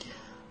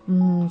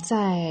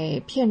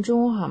在片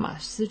中马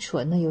思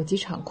纯呢有几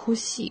场哭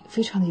戏，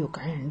非常的有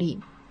感染力。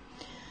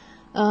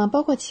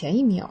包括前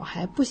一秒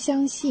还不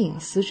相信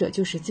死者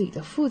就是自己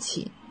的父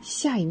亲，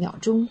下一秒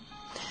钟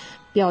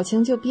表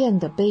情就变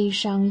得悲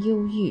伤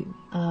忧郁。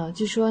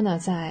据说呢，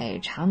在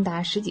长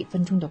达10几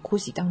分钟的哭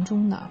戏当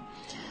中呢，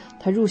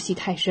他入戏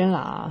太深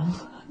了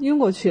晕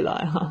过去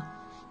了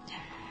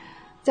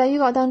在预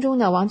告当中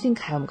呢，王俊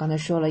凯我们刚才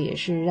说了，也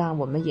是让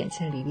我们眼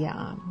前里边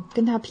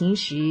跟他平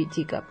时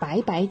这个白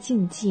白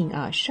净净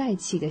帅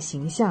气的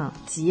形象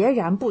截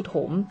然不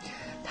同。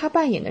他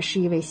扮演的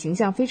是一位形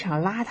象非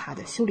常邋遢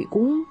的修理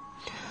工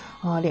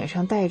脸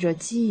上带着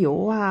机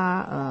油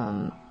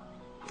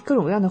各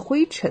种各样的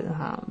灰尘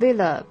为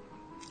了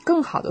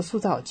更好的塑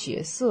造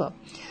角色，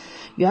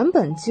原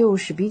本就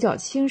是比较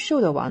清瘦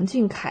的王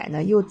俊凯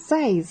呢，又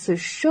再一次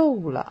瘦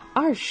了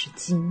20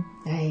斤。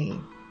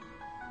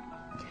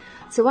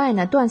此外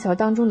呢，断桥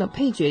当中的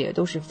配角也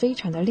都是非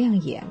常的亮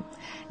眼，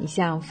你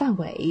像范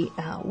伟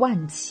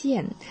万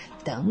茜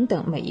等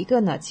等，每一个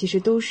呢其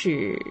实都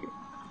是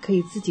可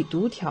以自己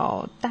独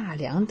挑大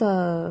梁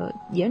的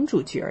演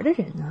主角的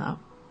人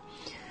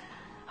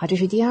好，这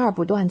是第2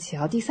部断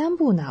桥。第3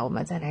部呢，我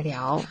们再来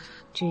聊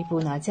这一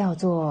部呢，叫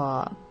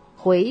做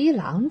回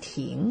廊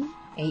亭。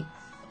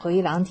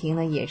回廊亭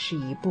呢也是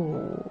一部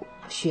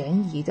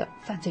悬疑的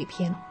犯罪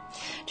片，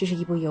这是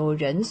一部由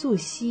任素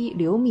汐、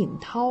刘敏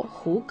涛、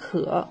胡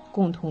可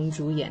共同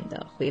主演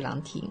的回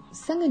廊亭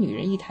，3个女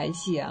人一台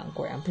戏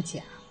果然不假。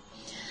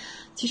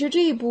其实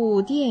这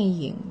部电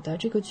影的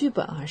这个剧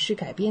本是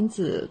改编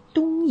自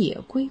东野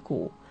圭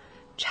吾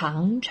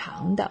长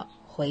长的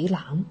回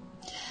廊，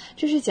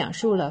这是讲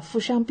述了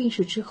富商病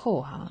逝之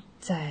后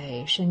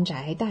在深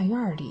宅大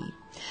院里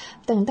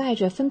等待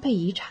着分配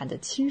遗产的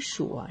亲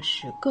属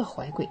是各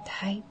怀鬼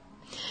胎。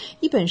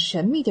一本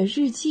神秘的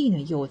日记呢，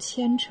又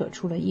牵扯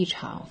出了一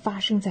场发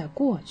生在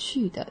过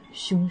去的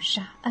凶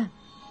杀案，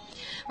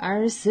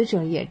而死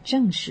者也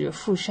正是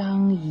富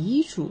商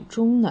遗嘱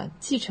中呢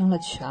继承了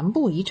全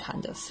部遗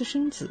产的私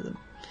生子。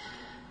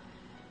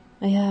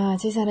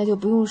接下来就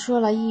不用说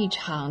了，一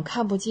场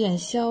看不见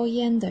硝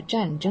烟的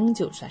战争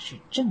就算是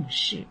正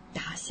式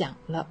打响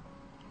了。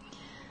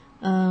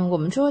我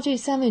们说这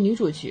3位女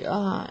主角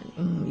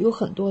有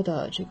很多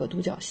的这个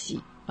独角戏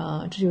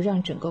这就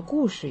让整个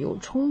故事又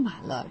充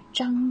满了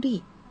张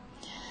力。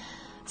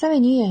3位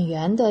女演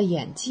员的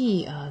演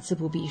技自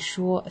不必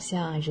说，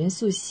像任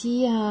素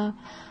汐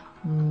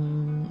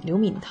刘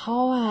敏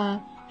涛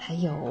还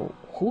有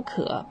胡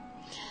可。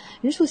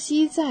任素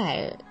汐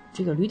在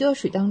这个《驴得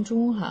水》当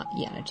中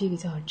演了这个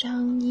叫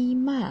张一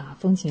曼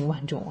风情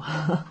万种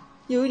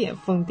又有点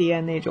疯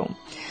癫那种。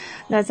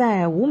那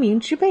在《无名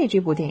之辈》这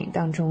部电影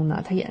当中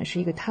呢，她演的是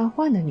一个瘫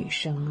痪的女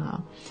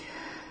生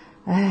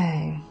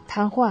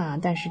瘫痪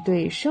但是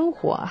对生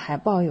活还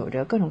抱有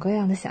着各种各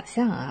样的想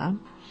象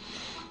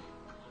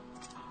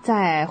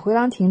在《回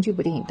廊亭》这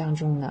部电影当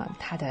中呢，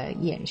她的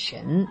眼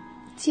神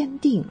坚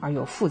定而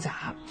又复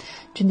杂，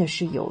真的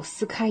是有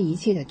撕开一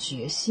切的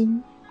决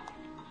心。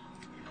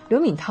刘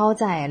敏涛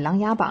在《琅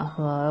琊榜》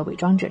和《伪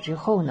装者》之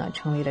后呢，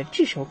成为了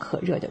炙手可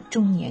热的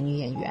中年女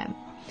演员。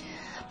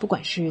不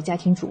管是家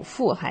庭主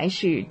妇还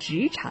是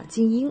职场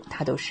精英，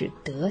她都是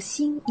得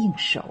心应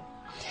手。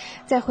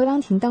在回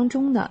廊亭当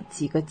中呢，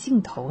几个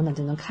镜头呢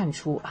就能看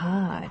出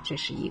啊，这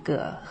是一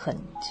个狠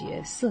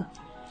角色。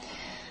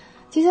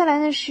接下来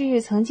呢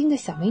是曾经的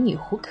小美女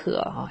胡可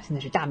啊，现在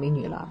是大美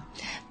女了。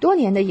多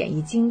年的演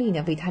艺经历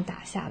呢，为她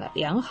打下了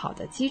良好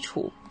的基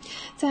础。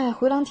在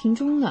回廊亭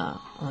中呢，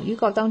预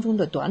告当中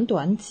的短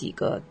短几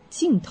个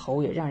镜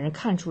头，也让人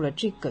看出了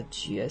这个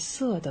角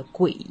色的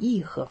诡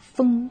异和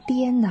疯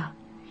癫呐。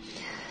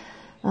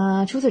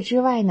除此之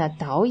外呢，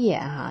导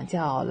演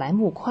叫莱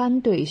木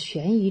宽，对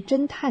悬疑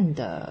侦探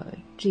的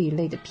这一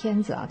类的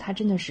片子他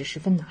真的是十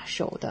分拿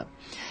手的。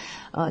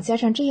加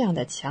上这样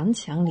的强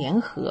强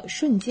联合，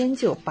瞬间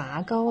就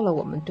拔高了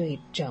我们对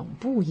整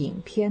部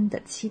影片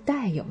的期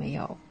待，有没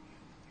有？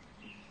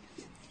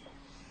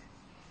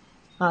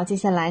好，接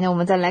下来呢，我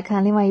们再来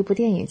看另外一部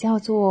电影，叫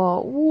做《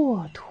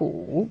沃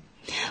土》。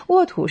《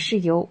沃土》是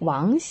由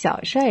王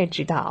小帅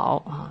执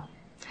导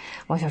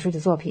王小帅的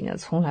作品呢，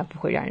从来不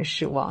会让人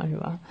失望，是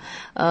吧？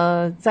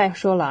再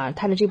说了，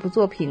他的这部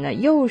作品呢，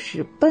又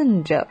是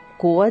奔着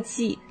国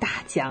际大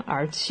奖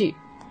而去。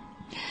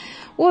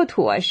沃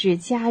土是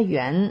家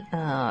园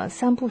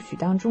三部曲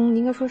当中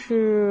应该说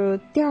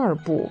是第二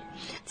部，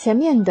前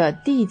面的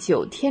地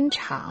久天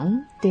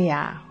长，对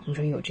呀，我们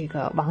说有这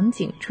个王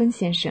景春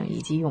先生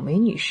以及咏梅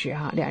女士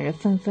两人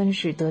纷纷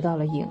是得到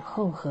了影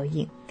后和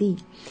影帝。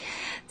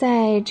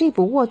在这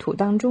部沃土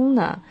当中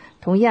呢，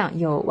同样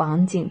有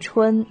王景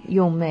春、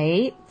咏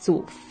梅、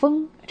祖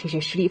峰这些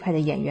实力派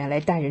的演员来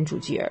担任主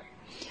角，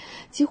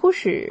几乎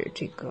是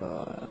这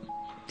个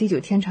地久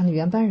天长的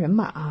原班人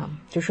马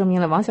就说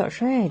明了王小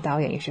帅导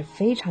演也是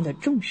非常的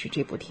重视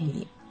这部电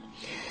影。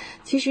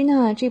其实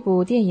呢，这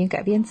部电影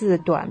改编自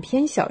短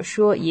篇小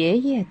说《爷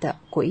爷的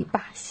鬼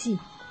把戏》，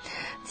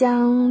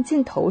将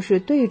镜头是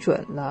对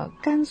准了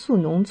甘肃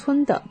农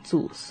村的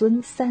祖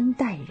孙三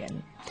代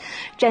人，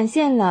展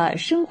现了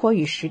生活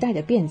与时代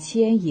的变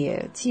迁，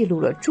也记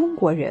录了中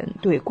国人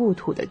对故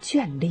土的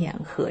眷恋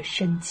和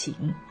深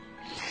情。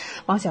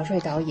王小帅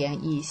导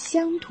演以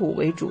乡土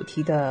为主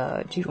题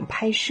的这种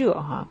拍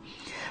摄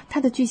他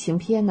的剧情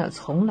片呢，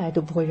从来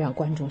都不会让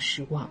观众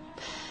失望。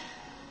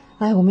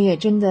我们也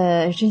真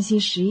的真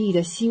心实意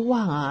的希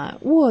望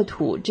沃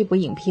土这部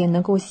影片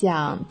能够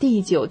像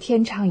地久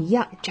天长一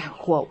样斩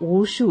获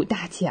无数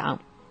大奖。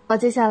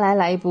接下来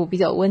来一部比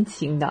较温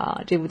情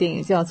的，这部电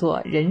影叫做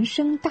《人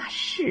生大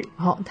事》。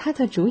它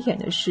的主演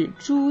的是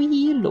朱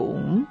一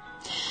龙。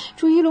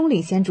朱一龙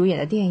领衔主演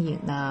的电影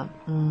呢，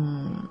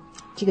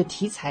这个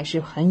题材是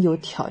很有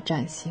挑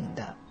战性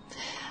的。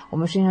我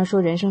们实际上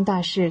说人生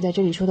大事，在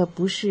这里说的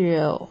不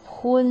是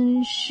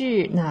婚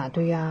事，那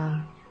对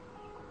呀，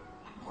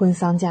婚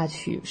丧嫁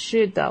娶，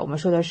是的，我们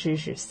说的是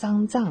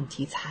丧葬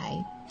题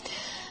材。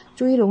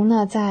朱一龙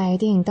呢，在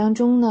电影当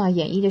中呢，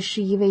演绎的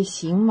是一位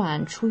刑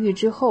满出狱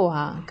之后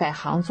改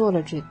行做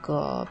了这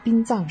个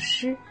殡葬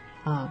师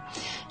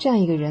这样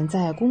一个人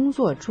在工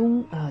作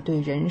中对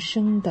人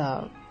生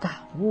的感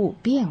悟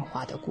变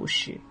化的故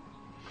事。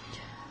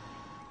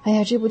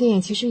这部电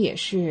影其实也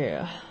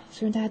是，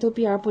虽然大家都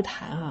避而不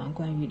谈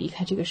关于离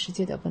开这个世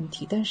界的问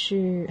题，但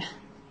是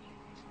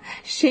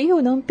谁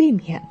又能避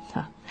免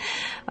呢？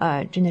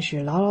真的是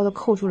牢牢地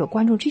扣住了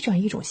观众这样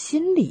一种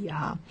心理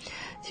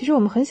其实我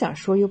们很想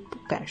说又不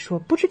敢说，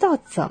不知道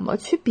怎么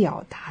去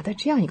表达的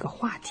这样一个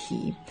话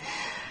题。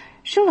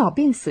生老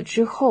病死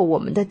之后，我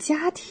们的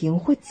家庭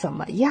会怎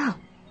么样？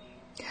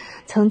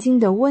曾经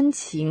的温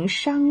情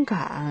伤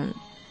感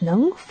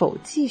能否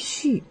继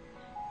续？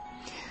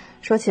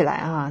说起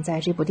来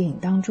在这部电影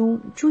当中，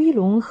朱一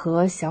龙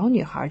和小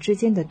女孩之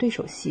间的对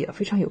手戏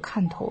非常有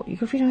看头，一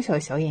个非常小的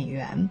小演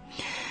员。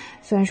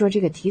虽然说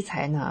这个题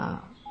材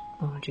呢，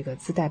这个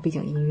自带背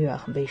景音乐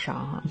很悲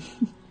伤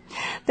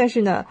但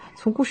是呢，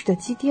从故事的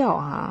基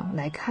调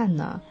来看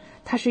呢，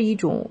它是一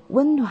种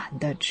温暖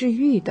的、治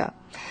愈的，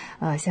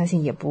相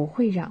信也不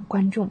会让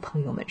观众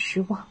朋友们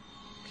失望。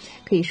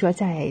可以说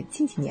在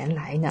近几年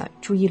来呢，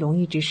朱一龙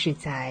一直是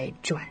在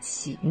转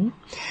型，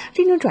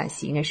这种转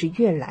型呢是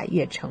越来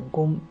越成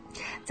功。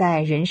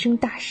在《人生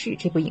大事》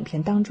这部影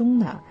片当中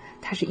呢，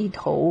他是一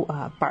头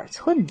板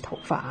寸头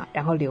发，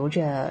然后留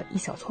着一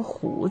小撮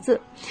胡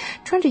子，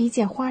穿着一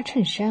件花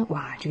衬衫，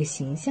哇，这个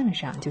形象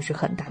上就是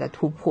很大的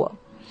突破。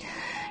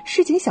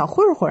市井小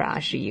混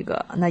混是一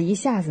个，那一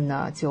下子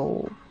呢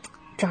就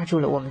抓住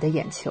了我们的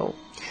眼球。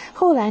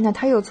后来呢，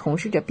他又从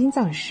事着殡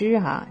葬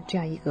师这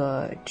样一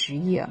个职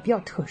业比较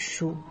特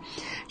殊，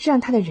这让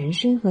他的人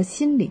生和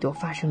心理都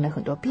发生了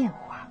很多变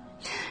化。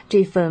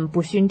这份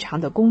不寻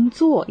常的工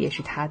作也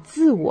是他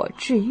自我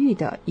治愈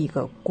的一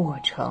个过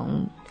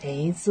程。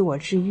自我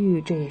治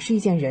愈，这也是一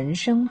件人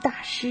生大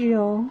事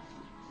哦。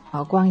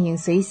好，光影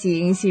随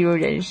行，戏如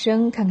人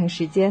生。看看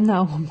时间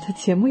呢，我们的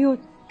节目又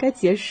该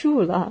结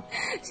束了，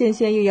萱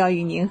萱又要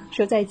与您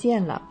说再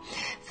见了。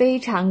非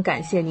常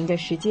感谢您的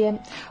时间，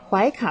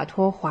怀卡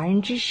托华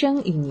人之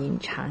声与您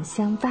常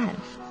相伴，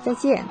再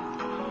见。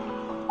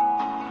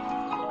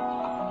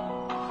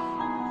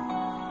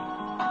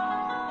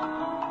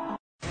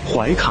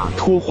怀卡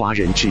托华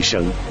人之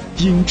声，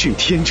音质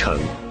天成，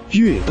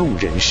悦动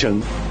人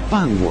生，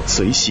伴我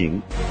随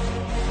行。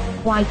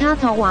懷卡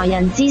托華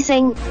人之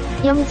聲，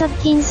音質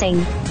天成，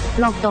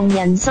樂動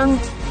人生，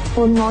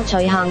伴我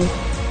隨行。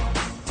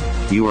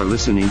You are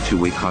listening to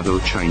Waikato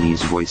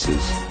Chinese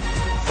Voices.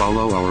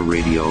 Follow our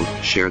radio,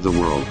 share the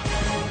world.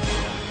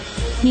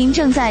 您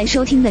正在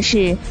收听的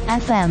是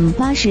FM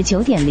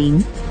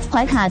 89.0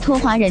怀卡托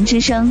华人之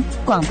声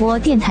广播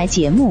电台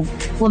节目，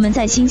我们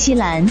在新西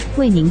兰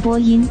为您播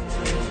音。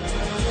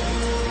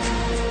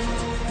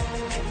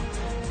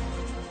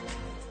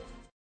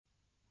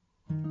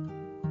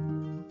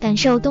感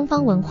受东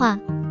方文化，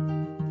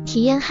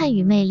体验汉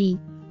语魅力。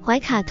怀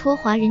卡托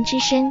华人之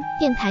声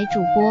电台主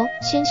播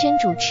轩轩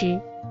主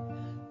持，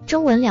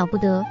中文了不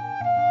得，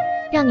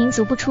让您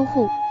足不出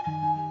户，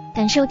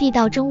感受地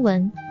道中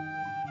文，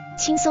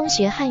轻松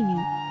学汉语，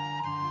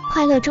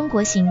快乐中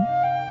国行。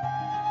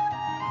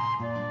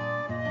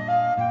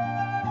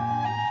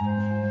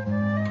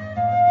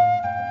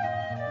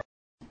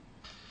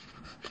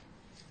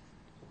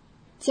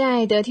亲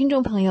爱的听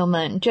众朋友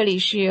们，这里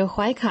是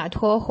怀卡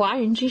托华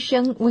人之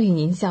声为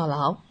您效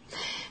劳。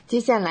接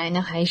下来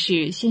呢，还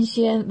是轩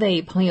轩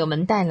为朋友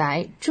们带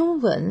来中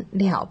文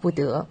了不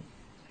得。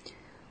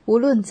无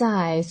论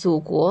在祖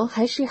国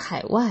还是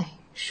海外，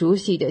熟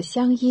悉的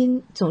乡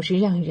音总是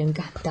让人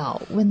感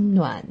到温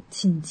暖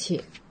亲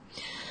切。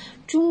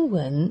中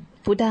文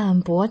不但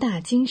博大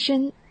精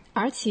深，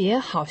而且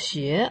好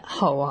学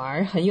好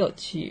玩，很有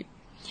趣。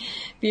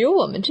比如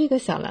我们这个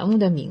小栏目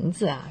的名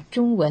字啊，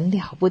中文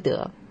了不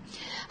得，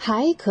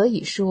还可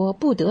以说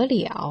不得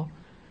了，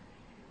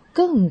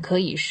更可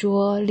以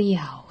说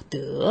了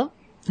得。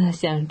那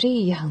像这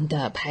样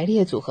的排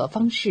列组合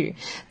方式，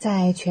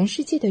在全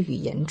世界的语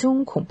言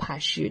中恐怕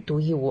是独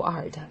一无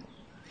二的。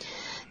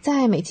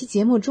在每期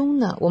节目中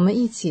呢，我们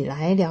一起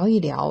来聊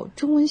一聊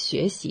中文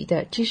学习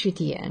的知识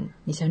点，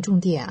你像重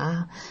点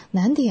啊、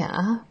难点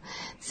啊。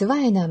此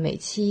外呢，每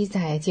期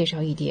再介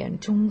绍一点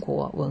中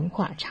国文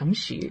化常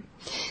识，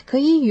可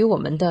以与我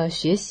们的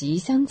学习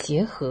相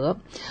结合，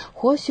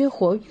活学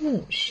活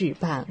用，事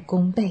半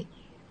功倍。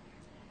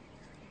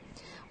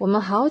我们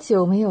好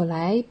久没有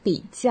来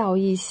比较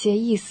一些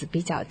意思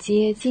比较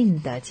接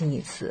近的近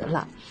义词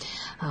了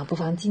啊，不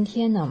妨今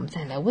天呢，我们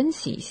再来温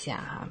习一下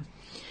啊。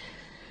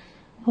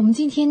我们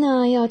今天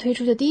呢要推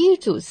出的第一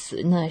组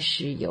词呢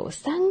是有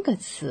3个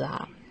词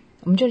啊，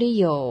我们这里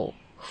有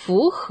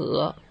符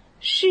合、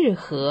适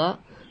合、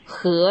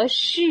合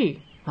适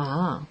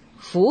啊，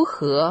符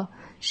合、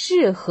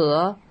适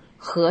合、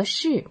合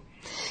适。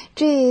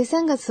这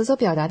3个词所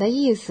表达的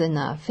意思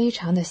呢非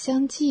常的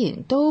相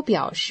近，都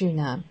表示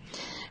呢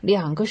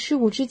两个事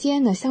物之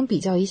间呢相比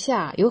较一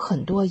下有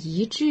很多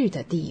一致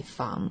的地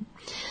方。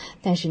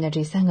但是呢，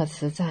这3个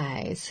词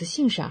在词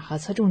性上和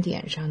侧重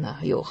点上呢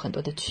有很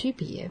多的区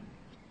别。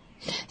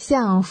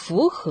像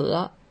符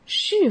合、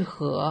适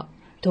合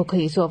都可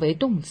以作为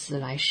动词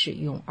来使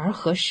用，而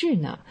合适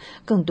呢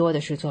更多的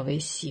是作为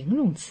形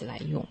容词来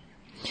用。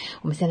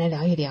我们先来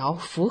聊一聊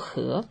符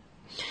合。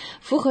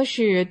符合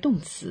是动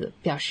词，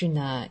表示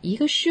呢一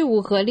个事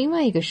物和另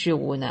外一个事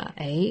物呢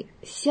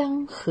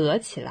相合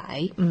起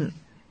来。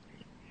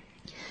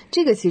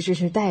这个其实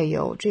是带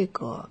有这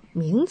个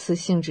名词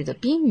性质的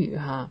宾语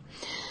哈，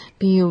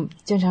比如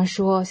经常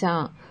说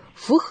像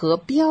符合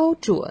标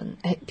准，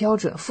标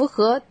准符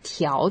合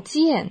条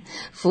件，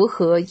符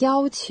合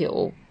要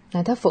求。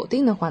那它否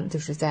定的话呢，就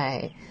是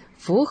在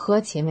符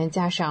合前面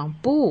加上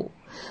不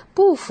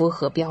符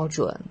合标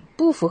准，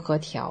不符合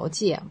条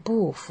件，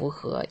不符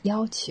合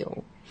要求。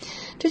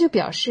这就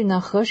表示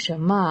呢和什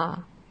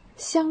么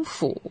相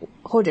符，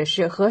或者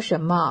是和什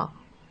么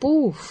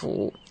不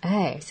符，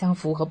相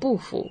符和不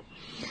符。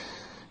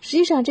实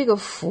际上这个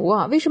符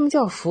啊，为什么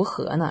叫符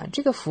合呢？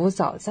这个符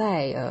早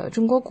在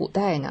中国古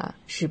代呢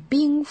是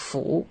兵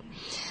符，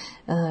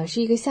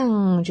是一个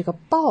像这个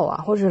豹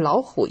啊或者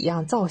老虎一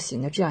样造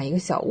型的这样一个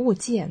小物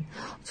件，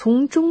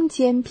从中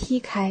间劈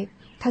开，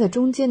它的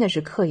中间呢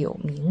是刻有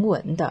铭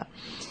文的。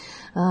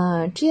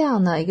这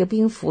样呢一个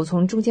兵符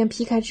从中间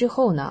劈开之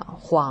后呢，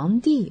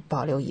皇帝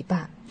保留一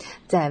半，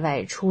在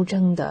外出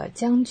征的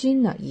将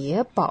军呢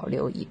也保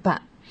留一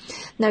半。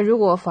那如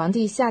果皇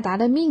帝下达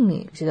了命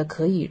令，觉得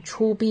可以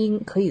出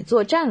兵可以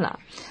作战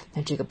了，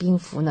那这个兵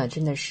符呢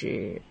真的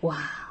是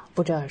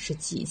不知道是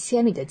几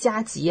千里的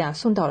加急啊，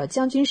送到了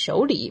将军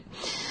手里。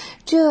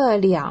这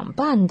2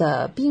半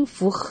的兵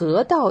符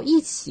合到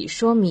一起，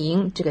说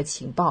明这个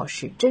情报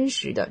是真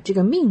实的，这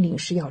个命令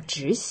是要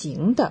执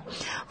行的。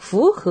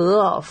符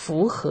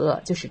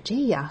合就是这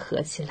样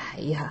合起来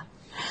呀。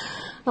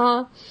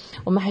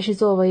我们还是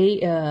作为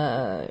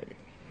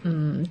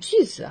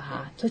句子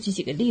哈，多举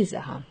几个例子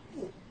哈。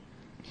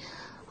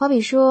好比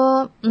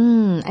说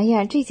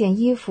这件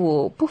衣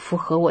服不符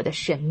合我的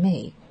审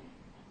美，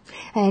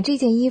这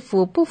件衣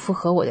服不符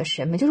合我的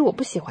审美，就是我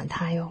不喜欢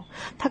它哟，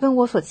它跟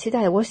我所期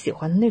待的我喜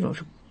欢的那种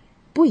是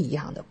不一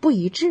样的，不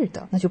一致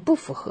的，那就不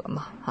符合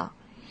嘛哈。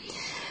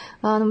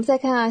那么再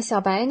看小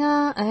白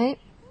呢，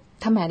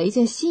他买了一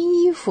件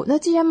新衣服，那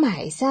既然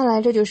买下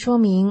来，这就说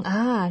明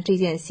这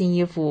件新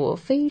衣服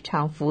非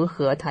常符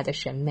合他的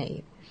审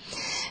美。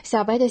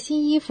小白的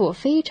新衣服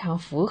非常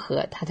符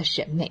合他的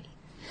审美。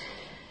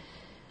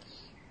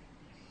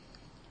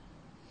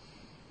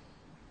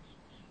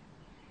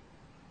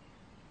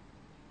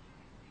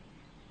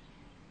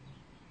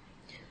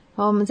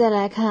好，我们再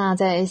来看啊，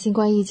在新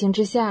冠疫情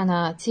之下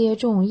呢，接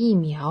种疫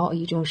苗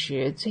一种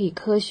是最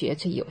科学、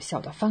最有效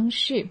的方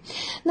式。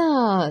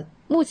那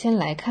目前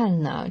来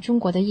看呢，中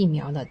国的疫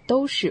苗呢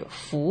都是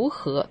符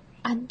合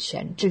安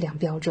全质量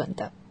标准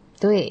的。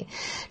对，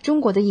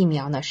中国的疫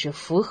苗呢是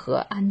符合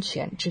安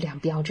全质量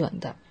标准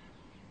的。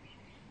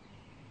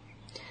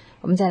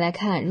我们再来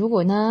看，如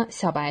果呢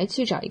小白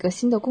去找一个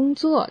新的工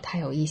作，他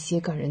有一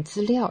些个人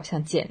资料，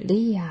像简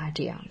历啊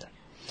这样的。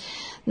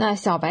那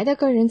小白的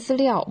个人资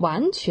料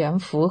完全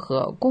符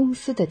合公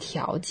司的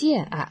条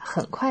件啊，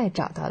很快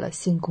找到了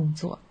新工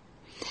作。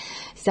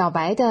小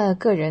白的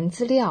个人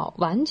资料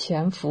完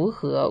全符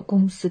合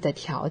公司的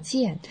条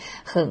件，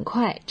很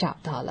快找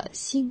到了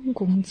新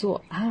工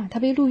作啊，他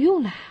被录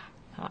用了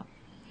啊。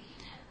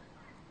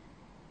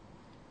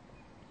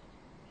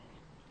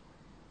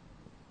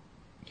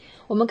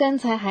我们刚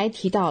才还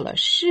提到了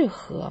适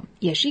合，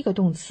也是一个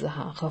动词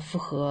哈，和符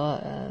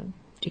合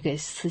这个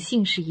词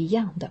性是一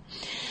样的。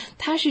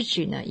它是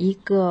指呢一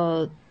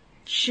个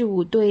事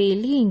物对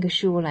另一个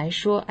事物来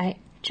说，哎，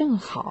正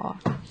好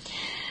啊。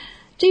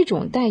这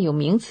种带有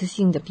名词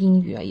性的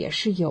宾语也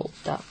是有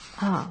的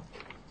啊。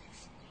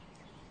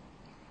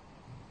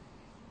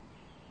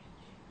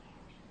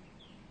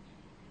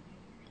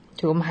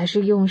就我们还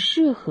是用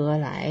适合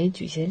来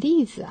举些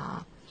例子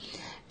啊，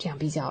这样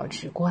比较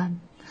直观。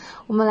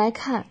我们来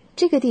看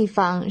这个地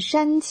方，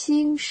山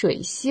清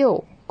水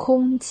秀，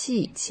空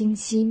气清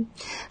新，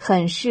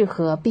很适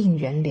合病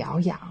人疗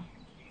养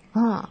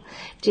啊。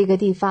这个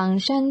地方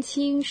山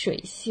清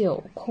水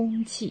秀，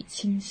空气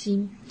清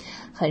新，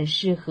很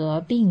适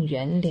合病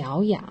人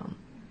疗养。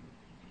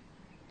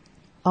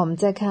我们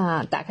再看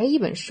啊，打开一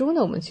本书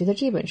呢，我们觉得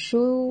这本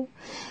书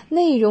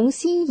内容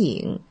新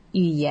颖，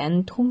语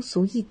言通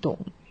俗易懂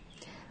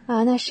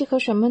啊，那适合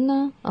什么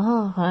呢？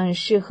很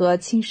适合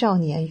青少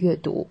年阅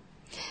读，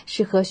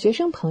适合学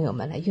生朋友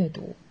们来阅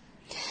读。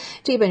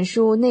这本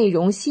书内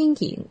容新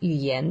颖，语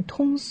言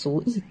通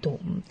俗易懂，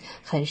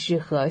很适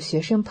合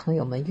学生朋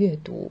友们阅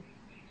读。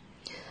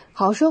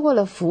好，说过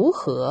了符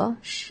合、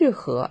适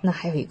合，那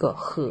还有一个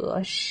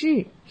合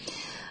适。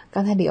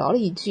刚才聊了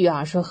一句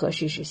啊，说合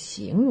适是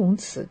形容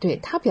词，对，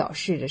它表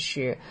示的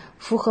是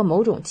符合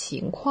某种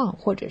情况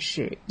或者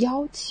是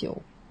要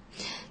求。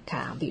看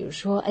啊，比如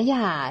说，哎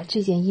呀，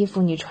这件衣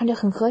服你穿着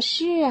很合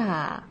适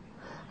啊，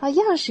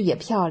样式也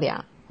漂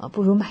亮啊，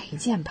不如买一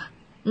件吧。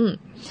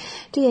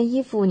这件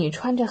衣服你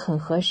穿着很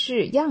合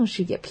适，样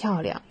式也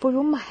漂亮，不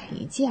如买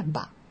一件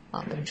吧。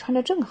本人穿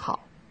着正好。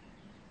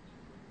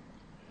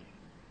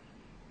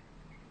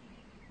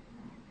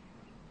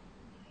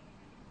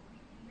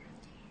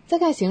再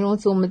看形容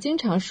词，我们经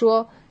常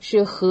说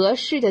是合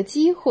适的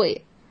机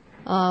会，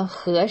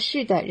合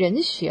适的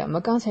人选。我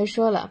们刚才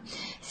说了，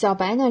小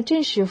白呢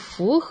正是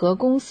符合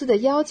公司的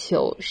要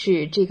求，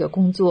是这个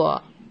工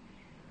作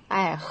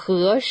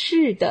合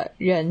适的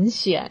人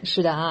选。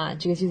是的啊，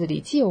这个句子里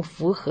既有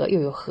符合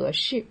又有合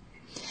适。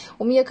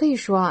我们也可以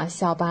说啊，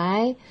小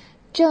白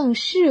正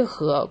适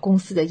合公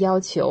司的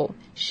要求，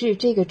是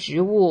这个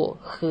职务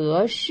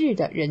合适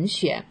的人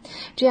选。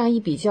这样一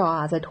比较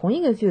啊，在同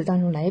一个句子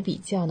当中来比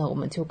较呢，我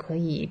们就可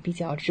以比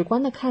较直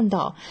观的看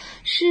到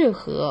适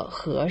合、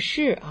合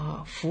适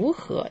啊、符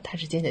合它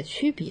之间的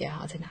区别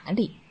啊在哪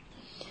里。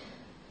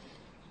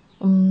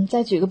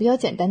再举个比较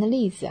简单的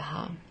例子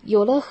哈，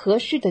有了合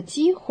适的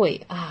机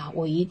会啊，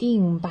我一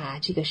定把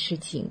这个事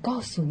情告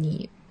诉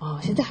你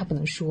啊。现在还不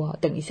能说，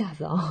等一下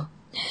子啊。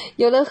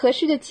有了合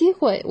适的机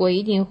会，我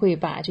一定会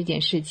把这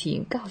件事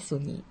情告诉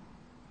你。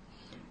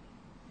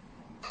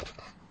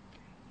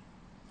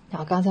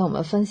好，刚才我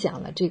们分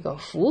享了这个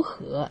符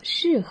合、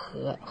适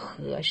合、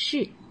合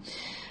适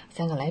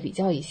三个来比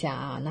较一下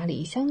啊，哪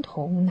里相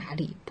同，哪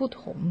里不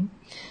同。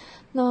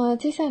那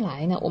接下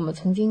来呢，我们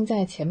曾经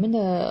在前面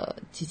的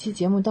几期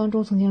节目当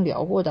中曾经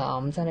聊过的啊，我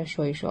们再来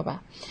说一说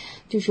吧。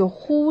就是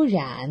忽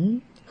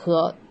然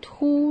和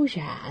突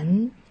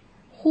然，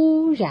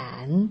忽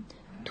然、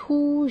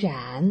突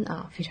然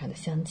啊，非常的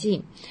相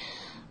近。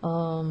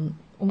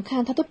我们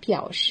看它的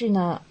表示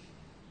呢，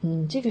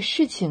这个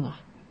事情啊，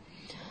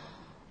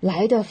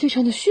来得非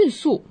常的迅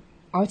速，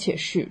而且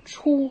是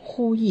出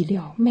乎意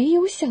料，没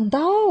有想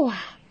到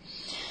啊。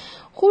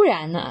忽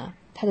然呢，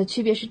它的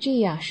区别是这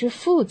样，是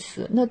副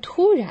词，那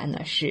突然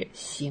呢是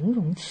形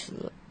容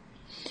词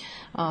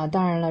啊。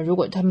当然了，如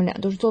果他们俩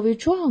都是作为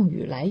状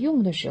语来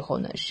用的时候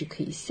呢，是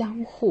可以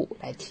相互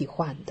来替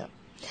换的。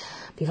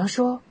比方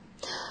说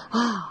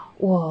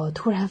我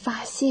突然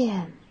发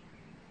现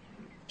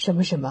什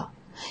么什么，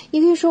也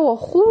可以说我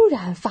忽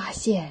然发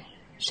现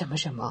什么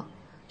什么。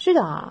是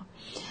的啊，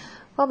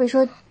好比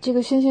说这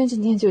个轩轩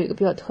今天就有一个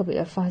比较特别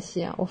的发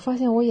现，我发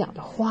现我养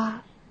的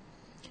花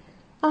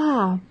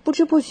不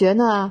知不觉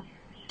呢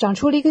长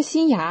出了一个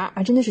新芽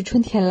真的是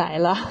春天来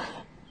了。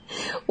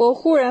我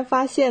忽然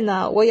发现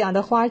呢，我养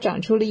的花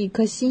长出了一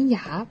颗新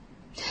芽。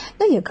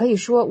那也可以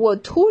说我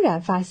突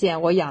然发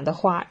现我养的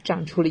花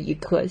长出了一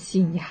颗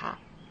新芽。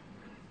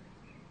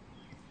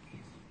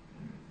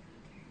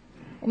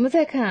我们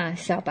再看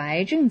小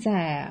白正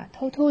在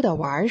偷偷的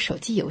玩手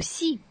机游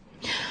戏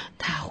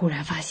他忽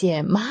然发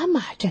现妈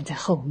妈站在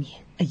后面。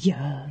哎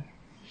呀，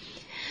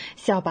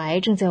小白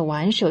正在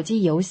玩手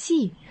机游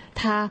戏，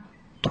他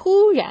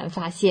突然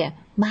发现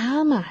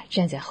妈妈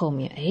站在后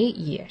面，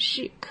也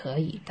是可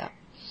以的。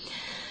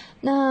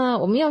那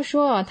我们要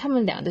说他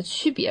们俩的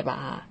区别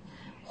吧，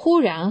忽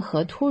然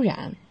和突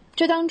然，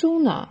这当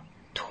中呢，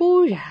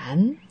突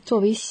然作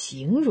为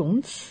形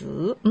容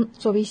词，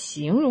作为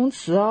形容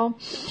词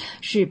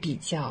是比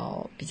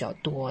较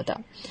多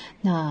的。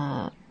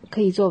那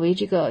可以作为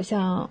这个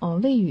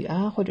像谓语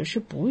啊，或者是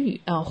补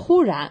语啊。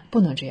忽然不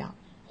能这样，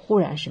忽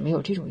然是没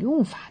有这种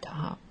用法的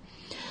哈。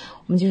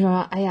我们就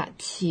说，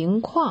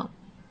情况。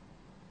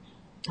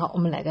好，我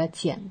们来个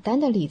简单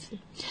的例子，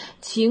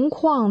情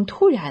况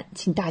突然，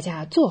请大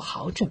家做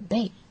好准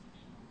备。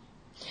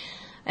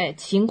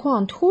情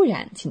况突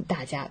然，请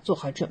大家做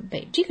好准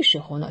备。这个时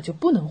候呢，就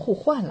不能互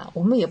换了，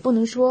我们也不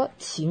能说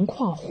情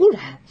况忽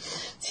然，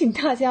请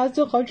大家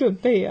做好准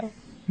备啊。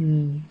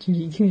这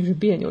一听就是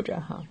别扭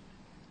着哈。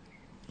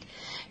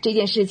这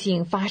件事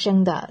情发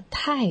生的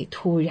太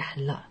突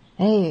然了，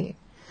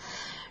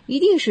一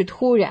定是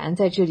突然，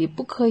在这里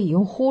不可以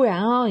用忽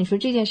然啊。你说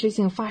这件事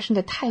情发生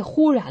的太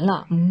忽然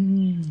了，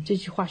这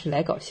句话是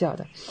来搞笑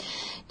的。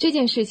这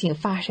件事情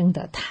发生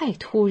的太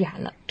突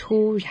然了，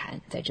突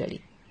然在这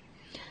里。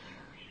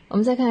我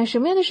们再看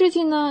什么样的事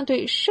情呢？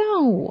对，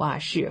上午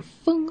是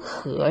风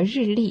和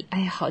日丽，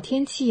好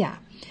天气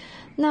呀。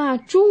那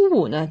中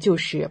午呢，就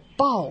是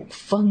暴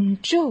风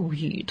骤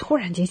雨，突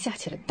然间下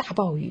起了大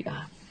暴雨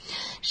啊。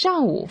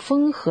上午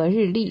风和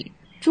日丽，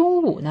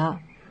中午呢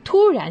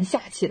突然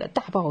下起了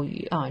大暴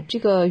雨啊，这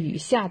个雨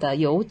下的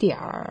有点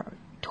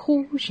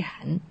突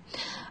然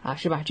啊，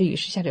是吧？这雨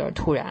是下的有点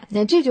突然。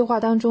那这句话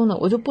当中呢，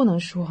我就不能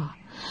说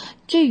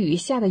这雨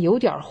下的有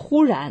点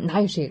忽然，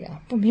哪有这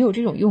个？没有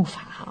这种用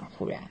法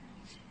忽然。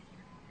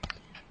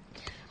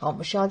好，我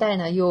们稍待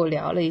呢又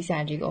聊了一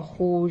下这个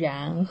忽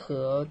然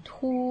和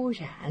突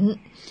然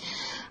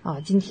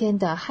今天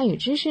的汉语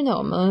知识呢，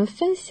我们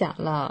分享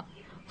了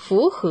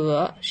符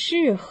合、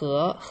适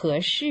合、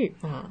合适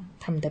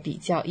它们的比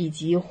较，以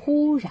及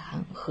忽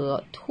然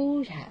和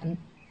突然。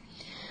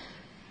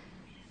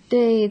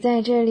对，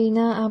在这里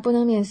呢不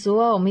能免俗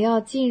我们要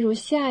进入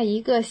下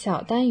一个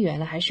小单元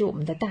了，还是我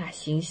们的大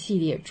型系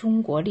列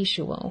中国历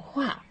史文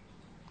化。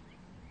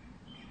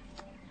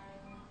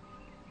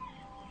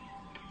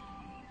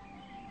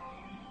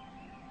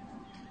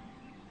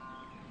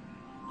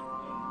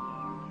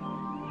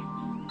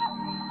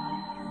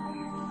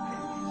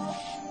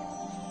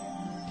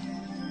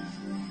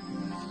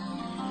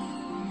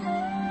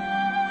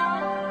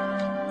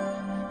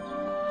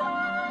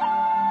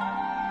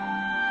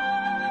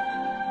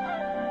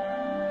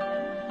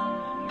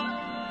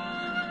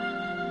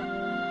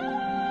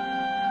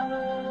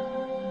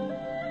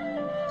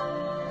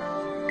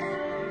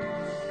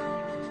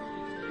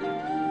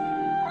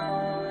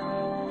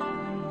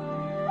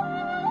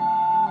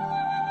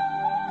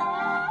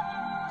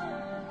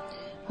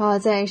好，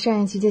在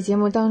上一期的节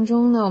目当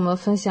中呢，我们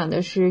分享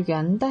的是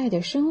元代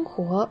的生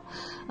活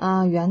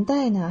元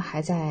代呢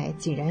还在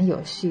井然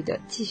有序的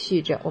继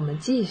续着，我们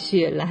继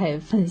续来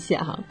分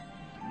享。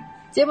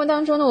节目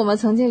当中呢，我们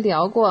曾经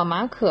聊过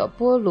马可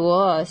波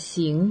罗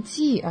行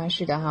记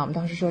是的我们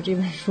当时说这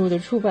本书的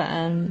出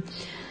版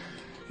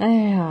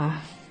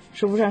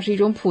说不上是一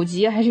种普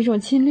及还是一种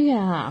侵略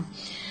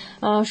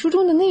书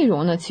中的内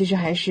容呢其实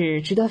还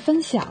是值得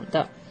分享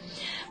的。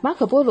马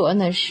可波罗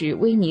呢是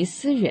威尼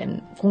斯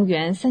人，公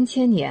元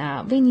3000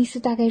年威尼斯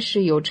大概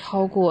是有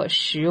超过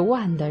10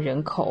万的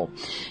人口，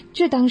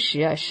这当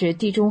时是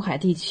地中海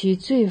地区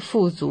最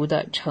富足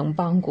的城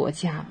邦国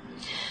家。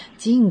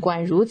尽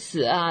管如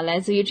此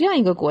来自于这样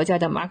一个国家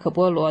的马可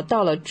波罗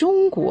到了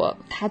中国，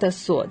他的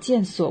所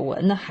见所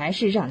闻呢还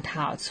是让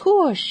他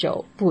措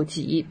手不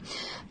及，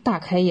大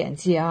开眼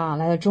界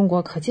来到中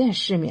国可见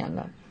世面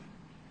了。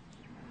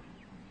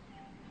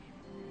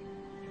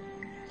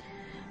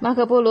马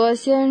可波罗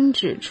先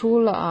指出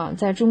了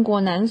在中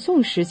国南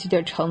宋时期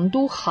的成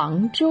都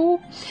杭州，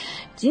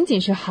仅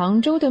仅是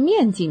杭州的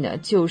面积呢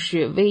就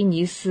是威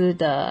尼斯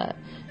的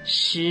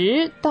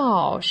10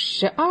到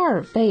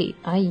12倍。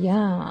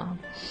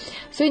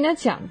所以呢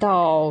讲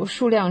到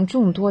数量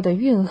众多的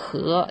运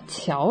河、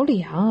桥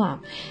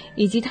梁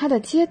以及它的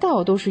街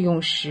道都是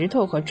用石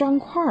头和砖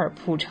块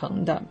铺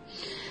成的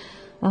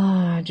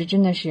这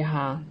真的是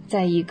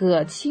在一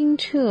个清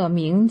澈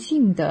明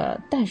净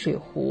的淡水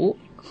湖，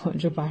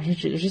这把是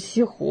指的是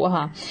西湖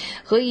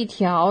和一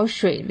条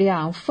水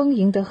量丰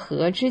盈的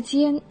河之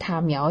间，它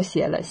描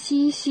写了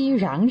熙熙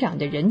攘攘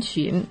的人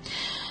群，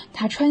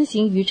它穿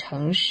行于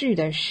城市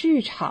的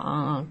市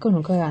场各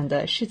种各样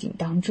的市井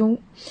当中。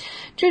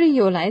这里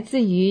有来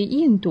自于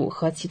印度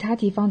和其他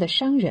地方的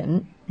商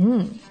人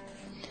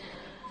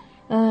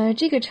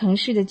这个城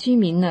市的居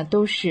民呢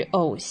都是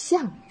偶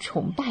像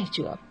崇拜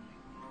者。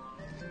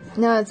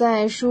那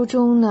在书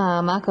中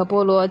呢，马可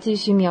波罗继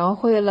续描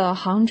绘了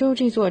杭州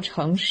这座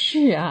城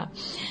市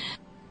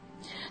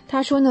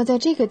他说呢，在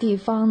这个地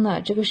方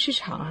呢，这个市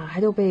场啊还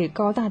都被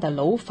高大的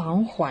楼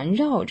房环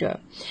绕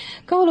着，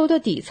高楼的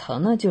底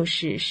层呢就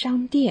是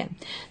商店，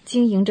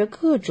经营着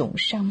各种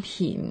商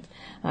品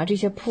啊，这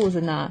些铺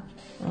子呢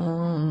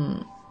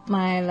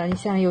卖了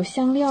像有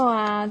香料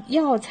啊、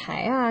药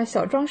材啊、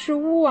小装饰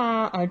物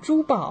啊、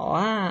珠宝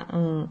啊，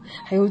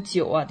还有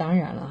酒啊，当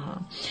然了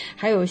哈，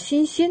还有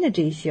新鲜的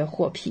这些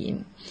货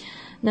品。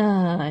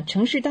那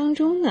城市当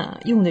中呢，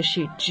用的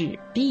是纸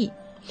币，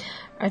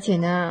而且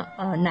呢，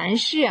男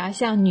士啊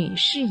像女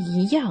士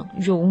一样，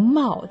容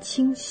貌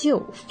清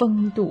秀，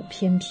风度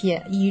翩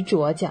翩，衣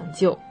着讲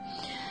究。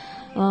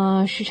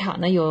市场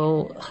呢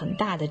有很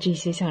大的这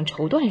些像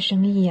绸缎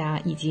生意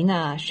啊，以及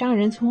呢商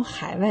人从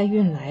海外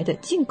运来的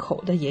进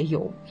口的也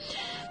有，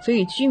所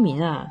以居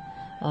民啊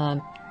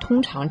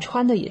通常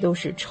穿的也都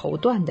是绸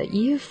缎的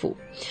衣服。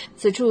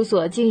此处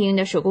所经营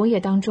的手工业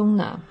当中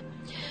呢，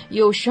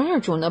有12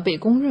种呢被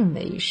公认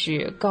为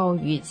是高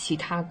于其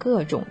他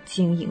各种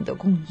经营的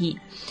工艺，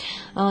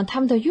它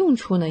们的用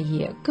处呢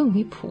也更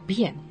为普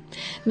遍。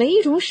每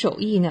一种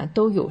手艺呢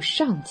都有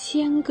上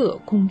千个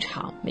工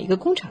厂，每个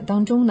工厂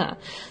当中呢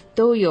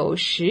都有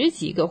10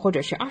几个或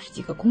者是20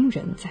几个工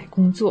人在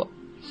工作，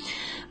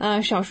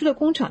少数的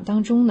工厂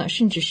当中呢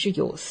甚至是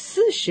有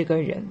40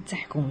个人在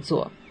工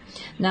作。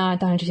那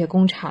当然这些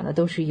工厂呢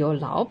都是由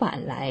老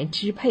板来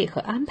支配和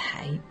安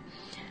排。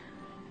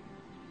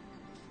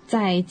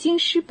在京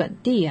师本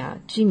地啊，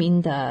居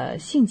民的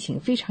性情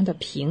非常的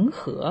平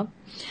和。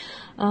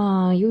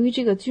由于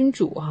这个君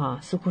主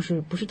似乎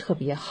是不是特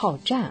别好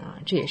战啊，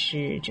这也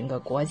是整个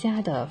国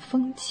家的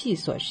风气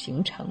所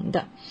形成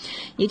的，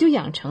也就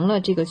养成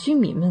了这个居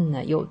民们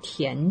呢有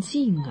恬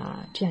静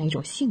啊这样一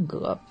种性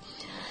格。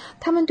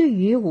他们对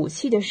于武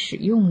器的使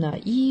用呢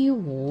一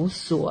无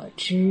所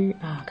知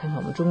啊，看看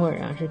我们中国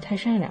人啊是太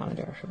善良了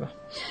点是吧？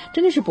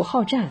真的是不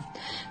好战，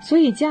所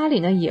以家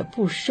里呢也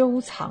不收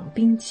藏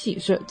兵器，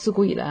是自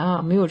古以来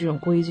啊没有这种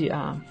规矩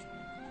啊。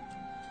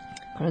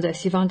可能在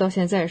西方到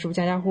现在是不是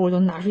家家户户都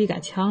拿出一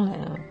杆枪来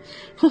啊？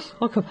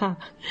好可怕。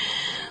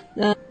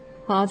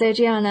好，在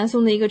这样南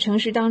宋的一个城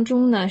市当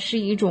中呢，是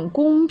一种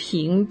公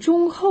平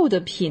忠厚的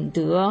品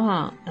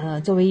德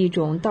作为一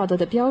种道德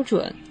的标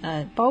准，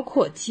包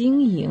括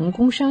经营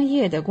工商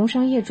业的工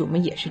商业主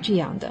们也是这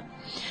样的，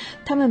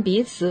他们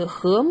彼此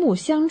和睦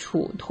相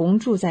处，同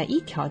住在一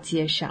条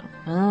街上，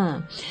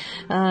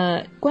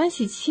关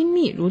系亲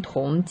密，如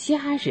同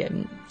家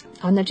人。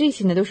好，那这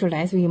些呢都是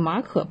来自于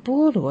马可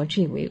波罗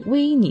这位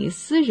威尼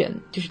斯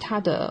人，就是他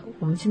的，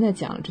我们现在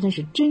讲真的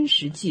是真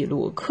实记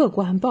录，客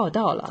观报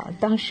道了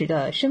当时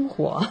的生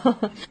活。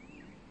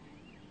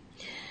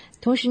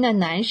同时呢，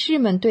男士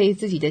们对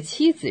自己的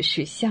妻子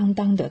是相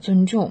当的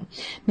尊重，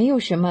没有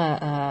什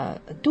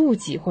么妒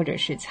忌或者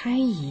是猜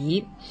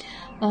疑。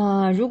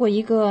如果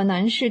一个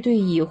男士对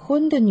已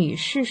婚的女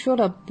士说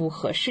了不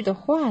合适的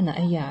话呢，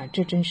哎呀，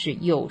这真是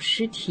有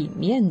失体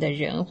面的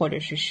人或者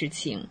是事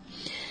情。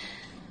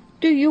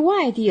对于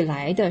外地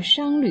来的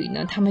商旅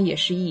呢，他们也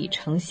是以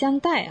诚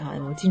相待啊，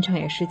我经常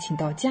也是请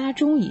到家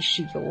中以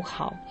示友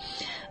好。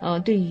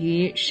对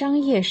于商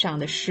业上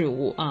的事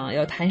务啊，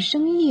要谈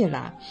生意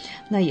了，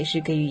那也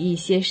是给予一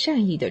些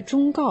善意的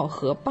忠告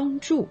和帮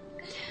助。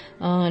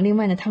另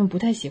外呢，他们不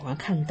太喜欢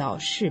看到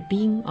士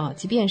兵啊，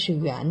即便是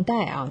元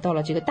代啊，到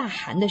了这个大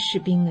汗的士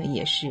兵呢，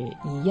也是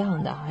一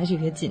样的，还是有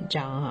些紧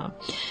张啊，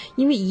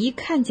因为一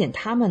看见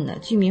他们呢，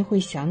居民会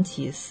想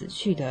起死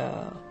去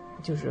的。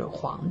就是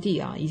皇帝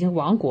啊，已经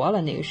亡国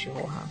了那个时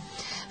候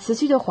死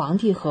去的皇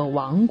帝和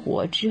亡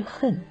国之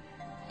恨。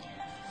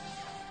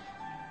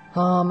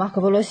马可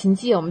波罗行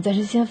记我们暂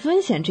时先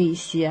分享这一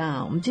些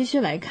啊，我们继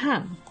续来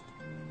看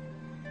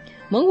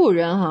蒙古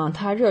人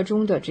他热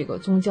衷的这个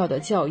宗教的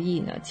教义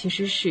呢，其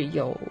实是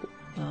有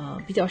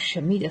比较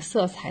神秘的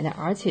色彩的，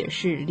而且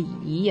是礼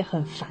仪也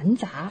很繁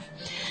杂。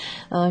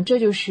这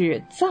就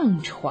是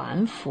藏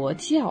传佛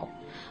教。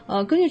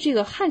根据这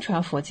个汉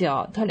传佛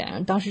教，它两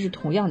人当时是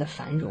同样的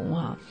繁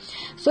荣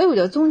所有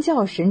的宗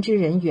教神职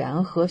人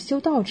员和修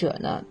道者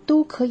呢，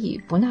都可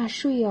以不纳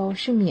税哦，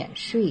是免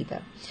税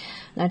的。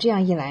那这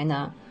样一来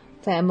呢，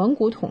在蒙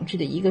古统治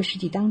的1个世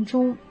纪当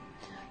中，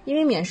因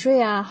为免税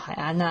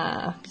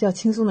那比较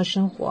轻松的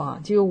生活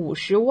就有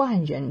50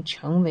万人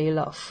成为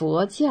了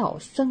佛教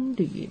僧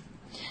侣。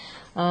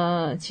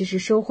其实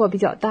收获比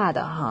较大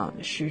的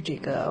是这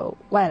个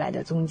外来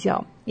的宗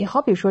教，也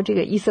好比说这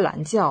个伊斯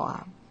兰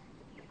教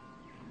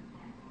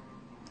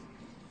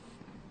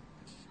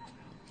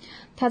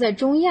它在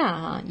中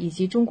亚以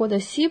及中国的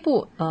西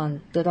部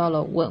得到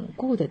了稳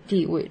固的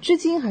地位，至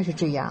今还是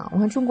这样。我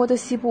看中国的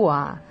西部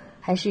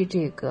还是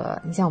这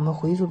个，你像我们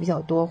回族比较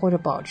多，或者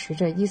保持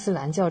着伊斯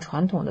兰教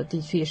传统的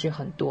地区也是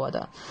很多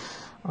的。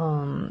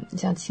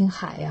像青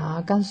海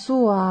甘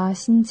肃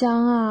新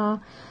疆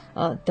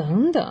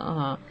等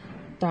等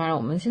当然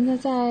我们现在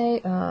在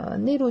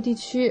内陆地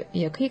区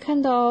也可以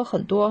看到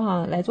很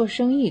多来做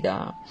生意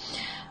的。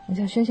你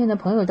像轩轩的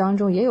朋友当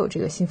中也有这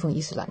个信奉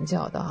伊斯兰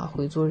教的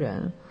回族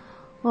人。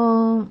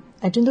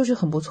真都是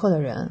很不错的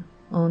人，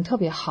特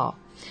别好，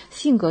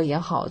性格也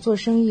好，做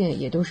生意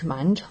也都是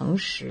蛮诚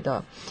实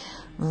的。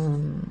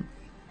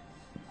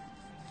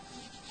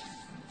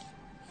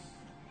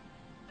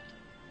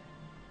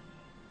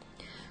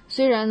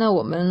虽然呢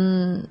我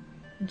们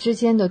之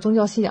间的宗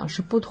教信仰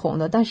是不同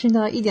的，但是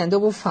呢一点都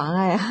不妨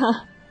碍啊，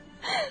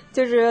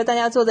就是大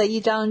家坐在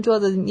一张桌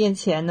子面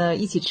前呢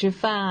一起吃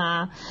饭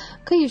啊，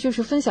可以就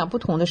是分享不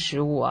同的食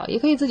物啊，也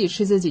可以自己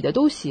吃自己的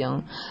都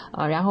行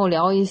啊，然后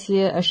聊一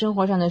些生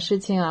活上的事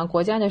情啊，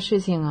国家的事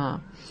情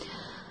啊。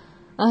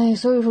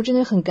所以说真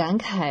的很感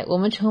慨，我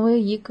们成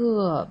为一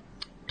个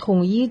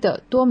统一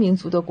的多民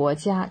族的国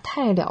家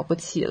太了不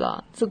起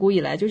了，自古以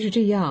来就是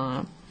这样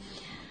啊。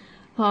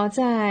好，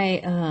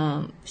在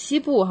西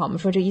部哈，我们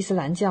说这伊斯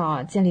兰教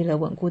啊建立了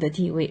稳固的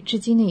地位，至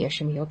今呢也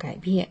是没有改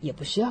变，也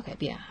不需要改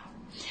变啊。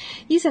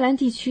伊斯兰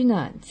地区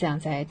呢，像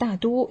在大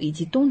都以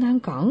及东南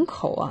港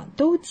口啊，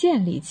都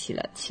建立起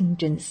了清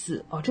真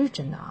寺这是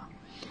真的啊。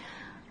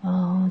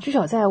至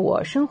少在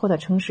我生活的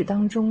城市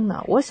当中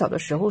呢，我小的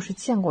时候是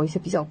见过一些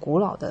比较古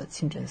老的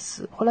清真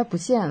寺，后来不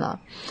见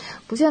了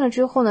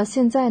之后呢，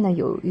现在呢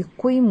有一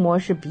规模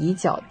是比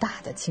较大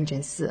的清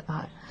真寺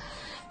啊，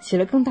起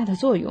了更大的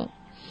作用。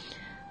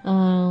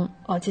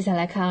接下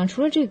来看啊，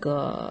除了这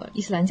个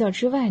伊斯兰教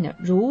之外呢，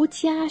儒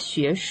家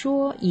学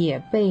说也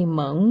被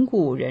蒙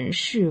古人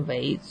视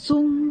为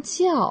宗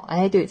教。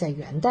对，在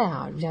元代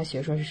啊，儒家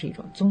学说是一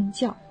种宗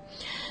教。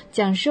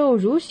讲授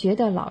儒学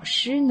的老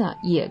师呢，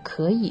也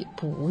可以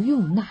不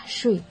用纳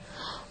税。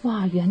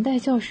哇，元代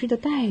教师的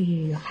待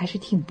遇还是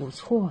挺不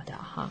错的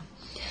哈。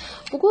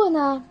不过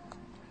呢，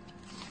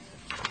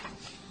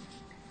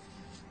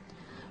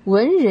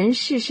文人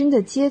士绅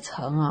的阶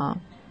层啊，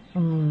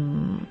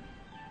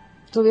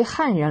作为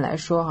汉人来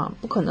说哈，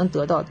不可能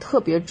得到特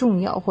别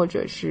重要或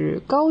者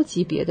是高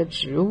级别的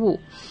职务。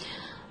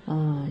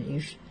也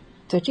是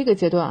在这个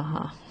阶段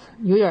哈，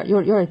有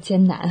点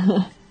艰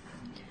难。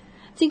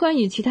尽管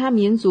与其他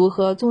民族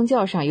和宗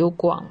教上有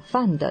广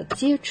泛的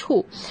接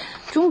触，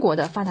中国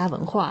的发达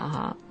文化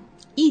哈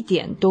一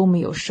点都没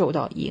有受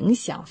到影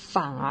响，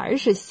反而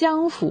是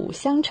相辅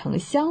相成，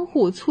相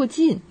互促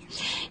进。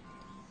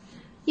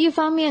一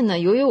方面呢，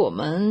由于我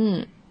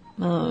们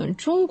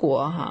中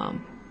国哈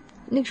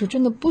那个时候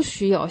真的不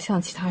需要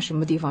向其他什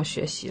么地方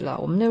学习了，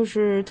我们那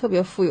是特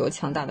别富有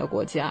强大的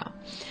国家。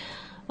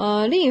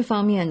另一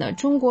方面呢，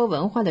中国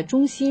文化的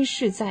中心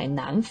是在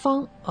南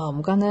方我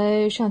们刚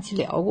才上期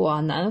聊过啊，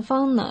南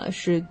方呢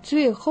是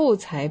最后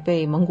才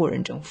被蒙古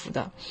人征服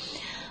的，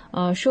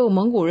受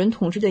蒙古人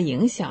统治的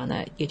影响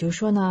呢，也就是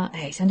说呢，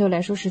相对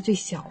来说是最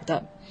小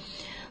的。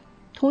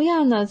同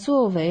样呢，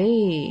作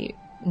为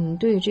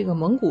对这个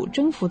蒙古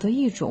征服的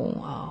一种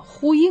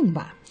呼应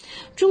吧，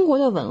中国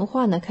的文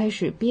化呢开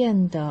始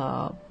变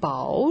得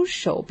保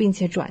守，并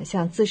且转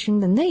向自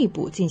身的内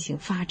部进行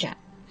发展。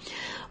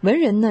文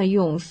人呢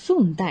用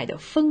宋代的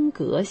风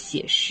格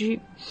写诗，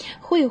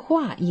绘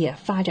画也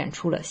发展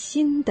出了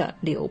新的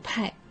流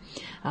派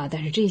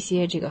但是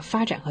这个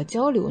发展和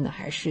交流呢，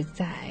还是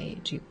在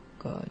这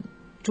个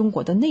中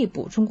国的内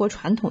部，中国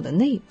传统的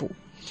内部。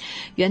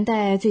元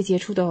代最杰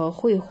出的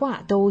绘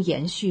画都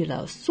延续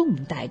了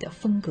宋代的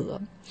风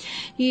格。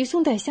与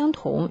宋代相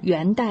同，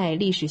元代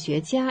历史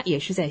学家也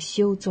是在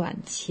修纂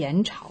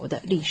前朝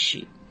的历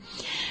史。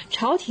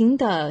朝廷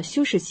的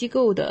修史机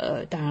构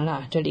的，当然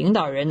了，这领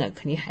导人呢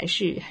肯定还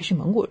是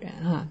蒙古人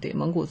啊，对，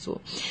蒙古族。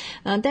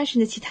但是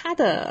呢，其他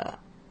的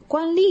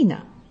官吏呢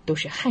都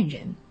是汉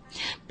人。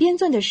编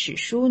纂的史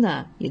书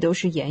呢也都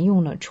是沿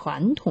用了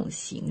传统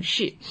形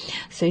式。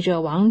随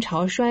着王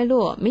朝衰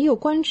落，没有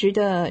官职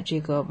的这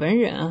个文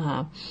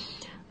人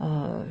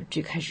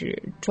就开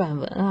始撰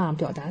文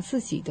表达自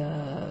己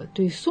的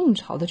对宋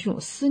朝的这种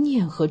思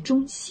念和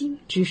忠心，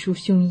直抒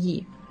胸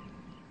臆，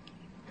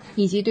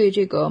以及对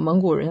这个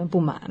蒙古人的不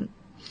满。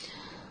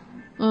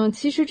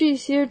其实这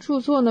些著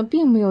作呢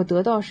并没有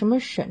得到什么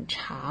审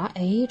查，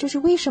这是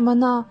为什么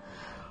呢？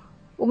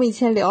我们以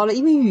前聊了，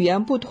因为语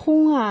言不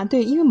通啊，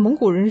对，因为蒙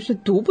古人是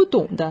读不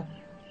懂的，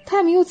他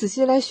也没有仔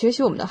细来学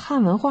习我们的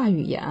汉文化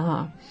语言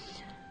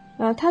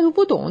他读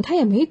不懂，他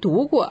也没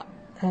读过，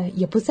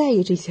也不在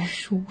意这些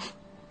书。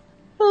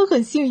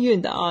很幸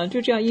运的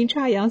就这样阴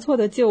差阳错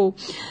的就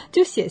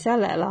写下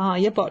来了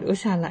也保留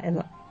下来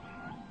了。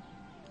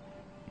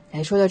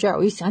说到这儿，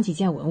我又想起一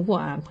件文物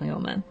朋友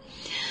们，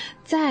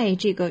在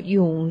这个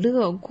永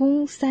乐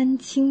宫三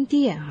清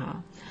殿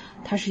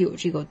它是有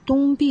这个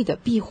东壁的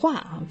壁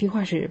画壁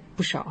画是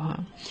不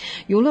少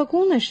永乐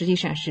宫呢实际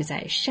上是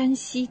在山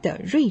西的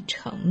芮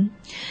城，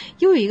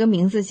又有一个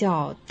名字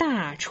叫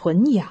大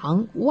纯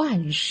阳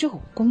万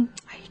寿宫。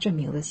这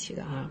名字起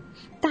的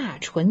大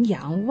纯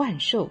阳万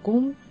寿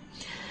宫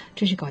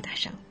真是高大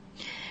上，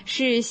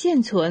是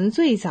现存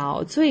最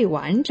早最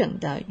完整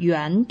的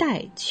元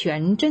代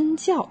全真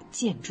教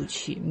建筑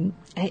群。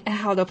爱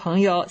好的朋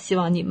友，希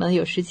望你们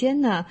有时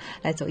间呢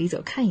来走一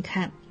走看一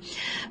看。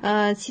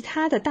其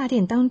他的大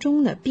殿当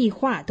中呢，壁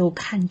画都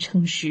堪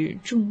称是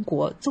中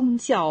国宗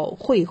教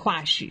绘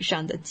画史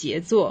上的杰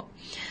作。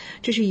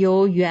这是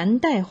由元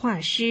代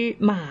画师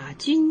马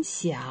君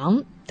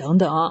祥等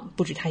等，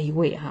不止他一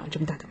位这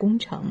么大的工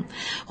程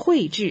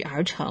绘制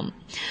而成。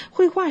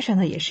绘画上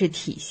呢也是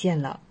体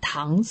现了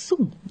唐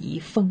宋遗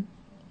风。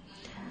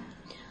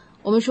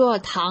我们说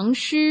唐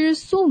诗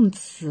宋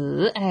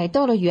词，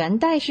到了元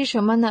代是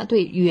什么呢？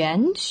对，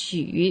元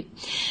曲。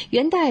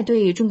元代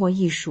对中国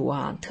艺术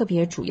啊，特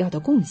别主要的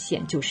贡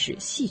献就是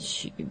戏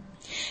曲。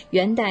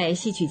元代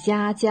戏曲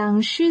家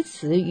将诗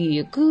词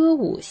与歌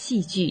舞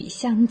戏剧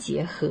相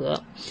结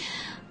合，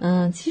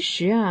其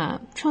实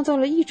啊，创造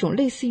了一种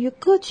类似于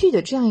歌剧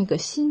的这样一个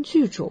新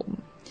剧种。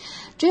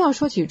这样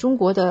说起中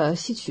国的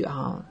戏曲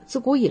啊，自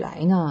古以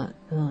来呢，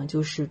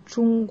就是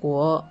中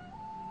国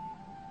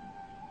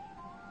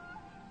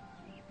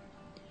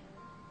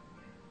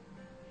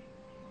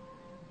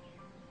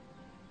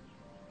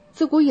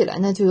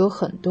就有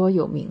很多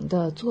有名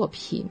的作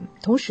品。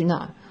同时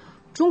呢，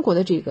中国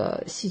的这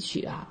个戏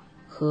曲啊，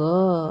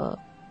和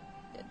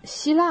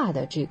希腊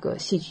的这个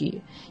戏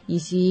剧以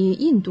及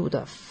印度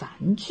的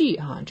梵剧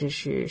啊，这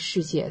是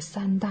世界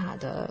3大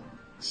的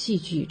戏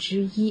剧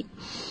之一。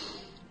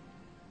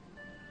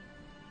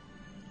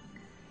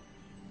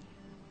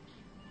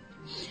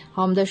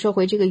好，我们再说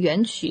回这个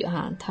元曲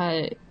啊，它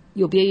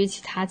有别于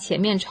其他前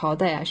面朝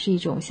代啊，是一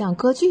种像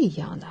歌剧一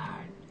样的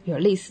有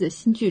类似的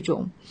新剧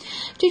种。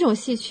这种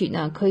戏曲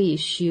呢，可以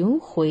巡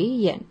回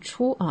演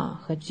出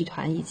啊，和剧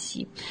团一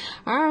起，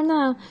而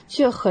呢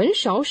却很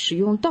少使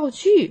用道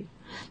具，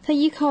它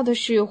依靠的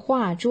是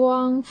化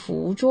妆、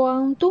服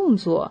装、动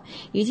作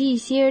以及一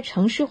些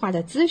程式化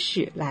的姿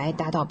势来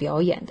达到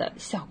表演的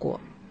效果。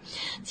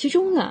其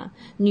中呢，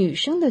女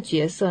生的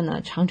角色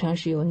呢，常常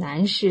是由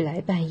男士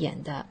来扮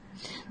演的。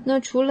那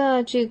除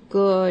了这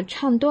个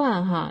唱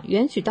段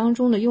元曲当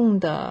中呢用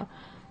的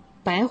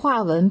白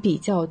话文比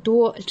较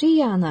多，这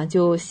样呢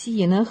就吸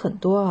引了很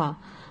多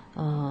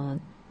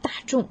大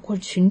众或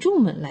者群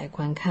众们来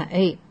观看。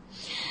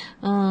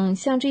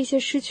像这些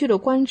失去了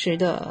官职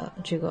的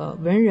这个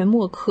文人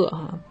墨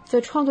客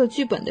在创作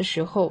剧本的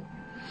时候，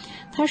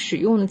他使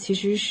用的其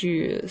实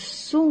是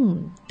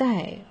宋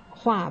代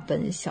话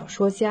本小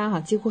说家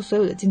几乎所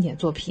有的经典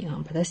作品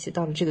把它写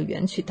到了这个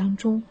元曲当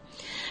中。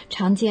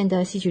常见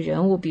的戏曲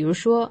人物，比如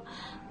说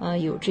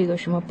有这个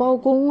什么包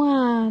公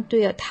啊，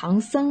对啊，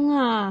唐僧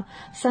啊，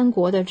三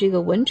国的这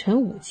个文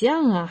臣武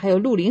将啊，还有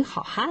绿林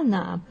好汉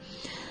呐。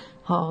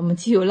好，我们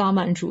既有浪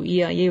漫主义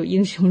也有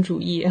英雄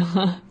主义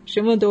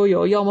什么都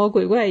有，妖魔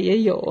鬼怪也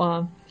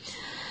有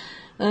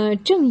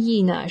正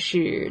义呢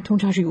通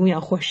常是永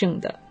远获胜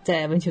的，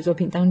在文学作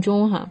品当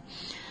中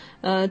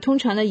通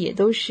常呢也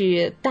都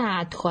是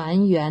大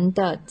团圆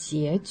的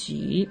结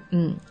局。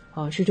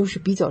这都是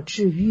比较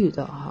治愈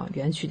的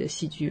元曲的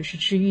戏剧是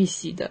治愈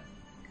系的。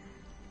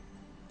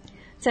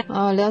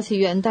聊起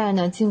元代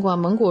呢，尽管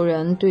蒙古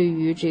人对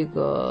于这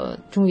个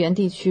中原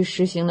地区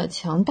实行了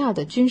强大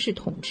的军事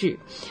统治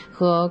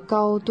和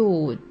高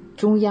度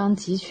中央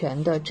集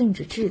权的政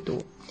治制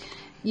度，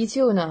依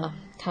旧呢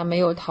他没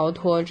有逃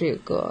脱这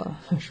个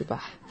是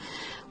吧，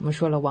我们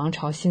说了王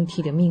朝兴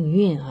替的命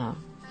运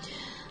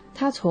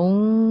他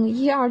从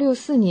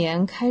1264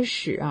年开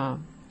始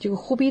这个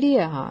忽必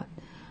烈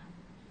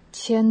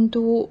迁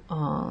都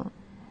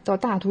到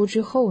大都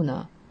之后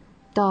呢，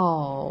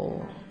到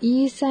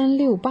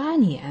1368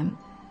年，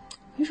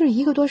就是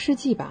1个多世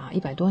纪吧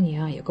，100多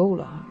年也够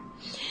了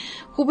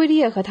忽必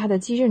烈和他的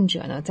继任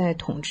者呢，在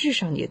统治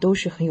上也都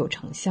是很有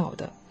成效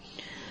的。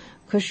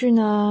可是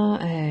呢，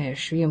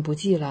时运不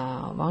济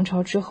了，王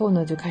朝之后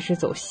呢，就开始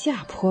走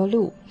下坡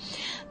路。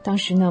当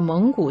时呢，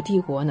蒙古帝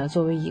国呢，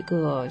作为一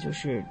个就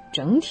是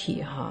整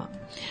体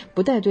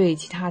不再对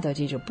其他的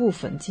这个部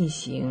分进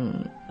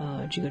行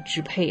这个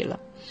支配了。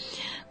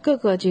各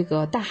个这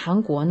个大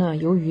汗国呢，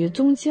由于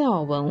宗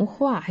教、文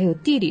化还有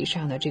地理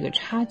上的这个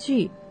差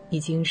距，已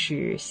经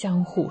是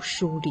相互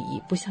疏离，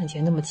不像以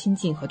前那么亲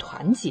近和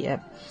团结。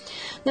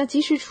那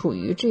即使处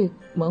于这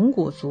蒙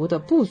古族的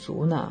部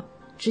族呢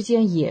之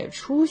间也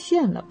出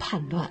现了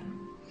叛乱，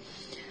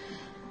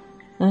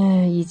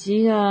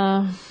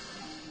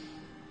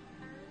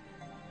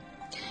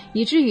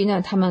以至于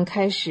呢他们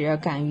开始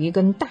敢于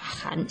跟大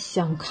汗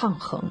相抗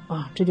衡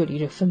这就离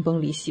这分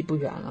崩离析不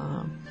远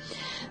了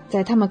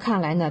在他们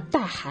看来呢，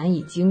大汗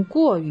已经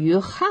过于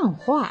汉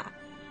化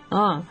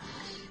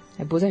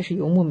不再是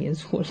游牧民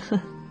族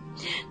了。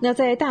那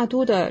在大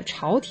都的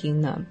朝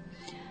廷呢，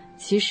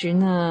其实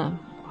呢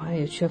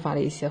也缺乏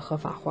了一些合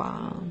法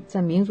化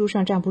在民族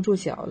上站不住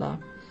脚了。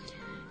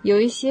有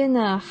一些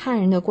呢汉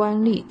人的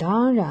官吏，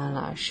当然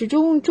了，始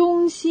终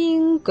忠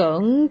心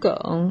耿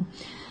耿，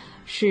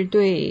是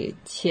对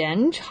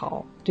前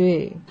朝。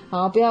对，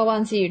好，不要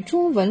忘记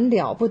中文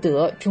了不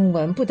得，中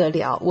文不得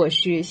了。我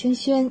是轩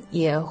轩，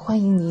也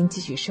欢迎您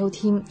继续收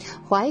听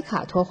怀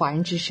卡托华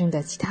人之声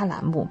的其他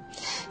栏目。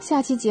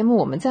下期节目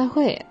我们再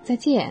会，再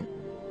见。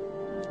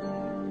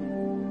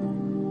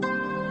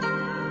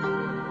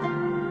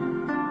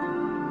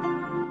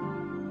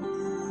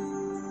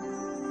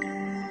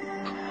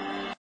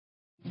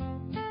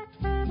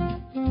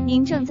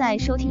您正在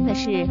收听的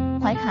是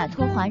怀卡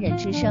托华人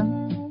之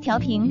声，调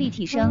频立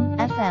体声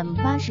FM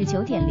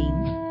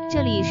 89.0，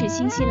这里是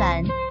新西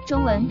兰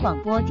中文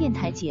广播电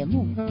台节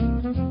目。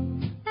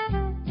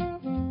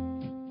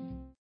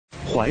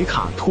怀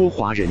卡托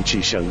华人之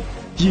声，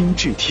音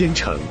质天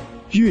成，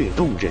悦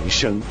动人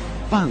生。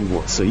伴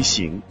我隨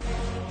行。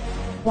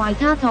懷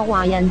卡托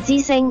華人之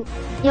聲，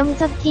音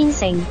質天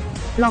成，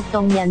樂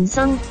動人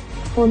生，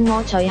伴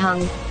我隨行。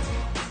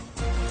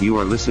You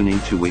are listening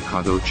to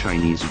Waikato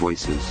Chinese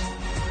Voices.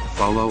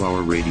 Follow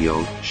our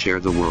radio,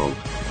 share the world.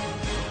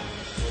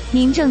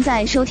 您正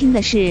在收听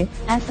的是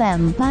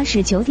FM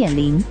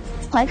 89.0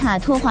怀卡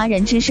托华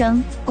人之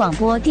声广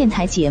播电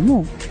台节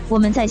目，我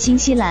们在新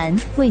西兰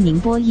为您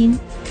播音。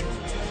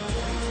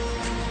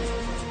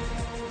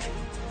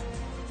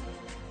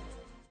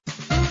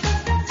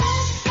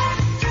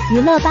娱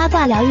乐八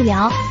卦聊一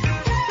聊，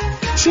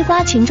吃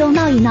瓜群众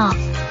闹一闹。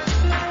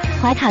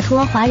怀卡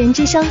托华人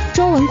之声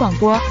中文广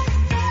播，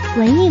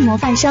文艺模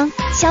范生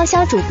潇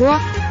潇主播，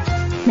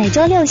每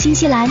周六新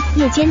西兰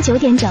夜间9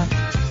点整，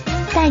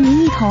带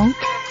您一同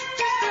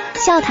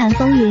笑谈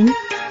风云。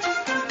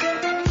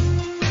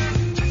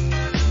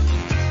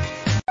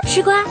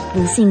吃瓜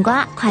不信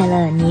瓜，快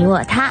乐你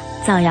我他，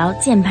造谣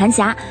键盘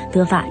侠，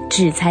得法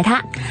制裁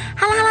他。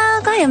哈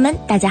喽，瓜友们，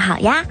大家好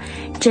呀！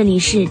这里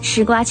是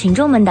吃瓜群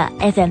众们的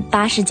FM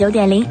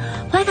 89.0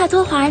怀卡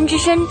托华人之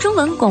声中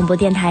文广播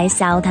电台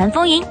笑谈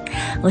风云，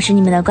我是你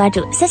们的瓜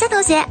主潇潇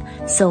同学。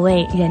所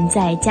谓人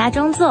在家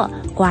中坐，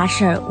瓜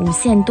事儿无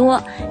限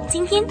多。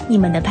今天你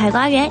们的派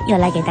瓜员又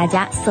来给大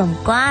家送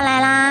瓜来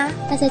啦！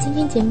那在今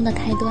天节目的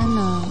开端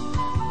呢，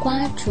瓜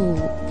主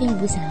并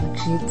不想要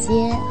直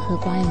接和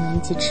瓜友们一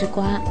起吃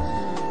瓜，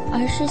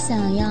而是想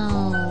要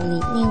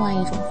以另外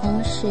一种方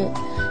式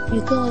与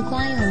各位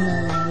瓜友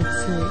们来一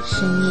次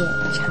深夜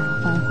茶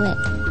话会。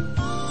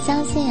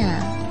相信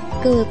啊，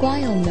各位瓜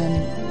友们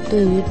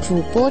对于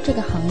主播这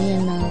个行业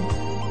呢，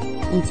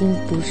已经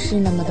不是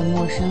那么的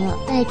陌生了。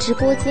在直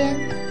播间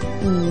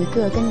以一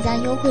个更加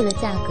优惠的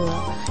价格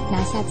拿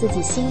下自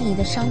己心仪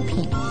的商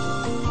品，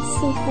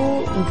似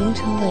乎已经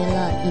成为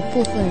了一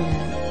部分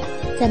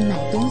人在买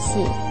东西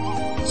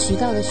渠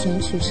道的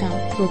选取上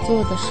所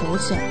做的首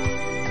选。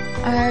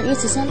而与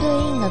此相对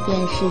应的便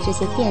是这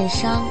些电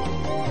商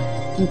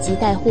以及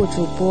带货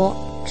主播，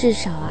至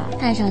少啊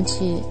看上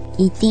去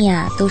一定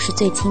啊都是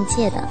最亲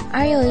切的。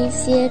而有一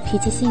些脾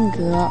气性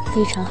格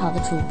非常好的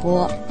主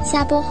播，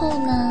下播后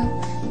呢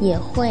也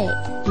会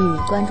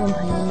与观众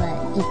朋友们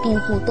一并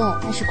互动。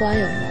但是瓜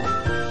友们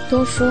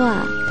都说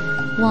啊，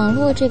网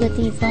络这个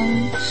地方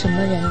什么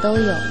人都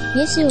有，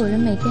也许有人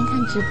每天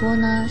看直播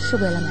呢是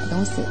为了买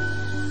东西，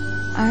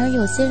而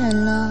有些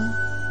人呢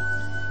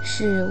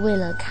是为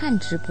了看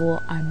直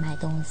播而买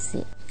东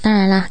西。当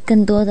然啦，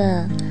更多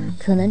的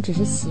可能只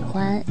是喜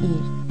欢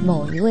与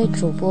某一位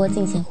主播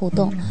进行互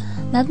动，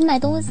买不买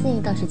东西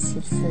倒是其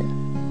次，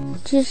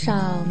至少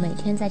每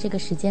天在这个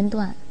时间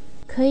段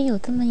可以有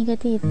这么一个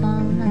地方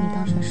让你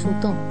当成树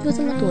洞，就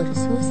这么躲着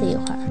休息一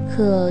会儿。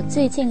可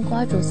最近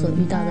瓜主所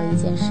遇到的一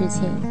件事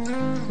情，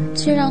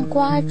却让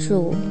瓜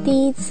主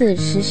第一次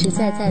实实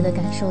在在地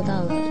感受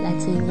到了来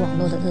自于网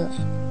络的恶。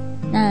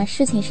那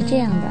事情是这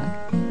样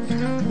的，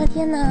那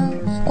天呢，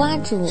瓜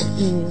主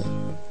与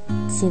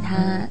其他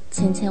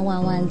千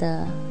万万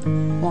的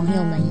网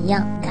友们一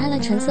样，开了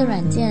橙色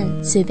软件，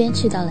随便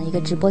去到了一个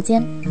直播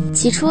间。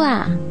起初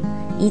啊，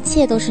一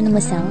切都是那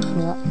么祥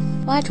和，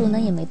瓜主呢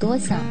也没多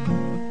想，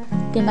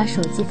便把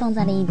手机放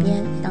在了一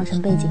边，当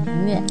成背景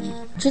音乐。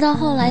直到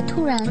后来，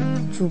突然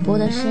主播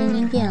的声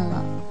音变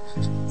了，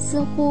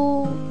似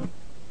乎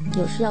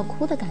有时要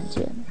哭的感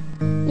觉。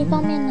一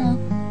方面呢，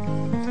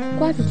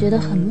瓜主觉得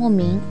很莫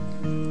名，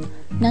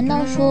难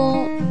道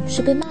说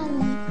是被骂了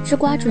吗？是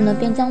瓜主呢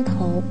便将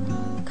头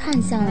看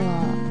向了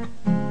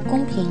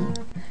公屏。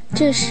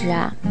这时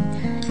啊，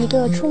一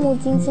个触目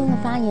惊心的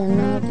发言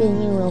呢便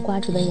映入了瓜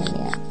主的眼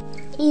帘，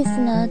意思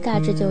呢大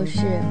致就是：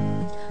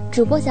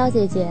主播小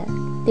姐姐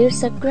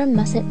 ，There's a green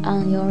message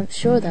on your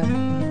shoulder,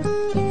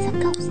 it's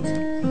a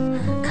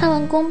ghost。看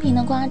完公屏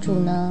的瓜主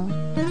呢，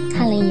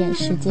看了一眼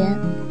时间，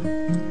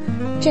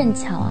正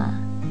巧啊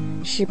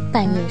是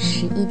半夜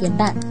11点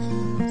半。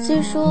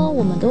虽说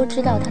我们都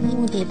知道他的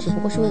目的只不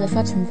过是为了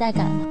刷存在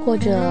感或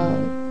者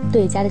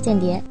对家的间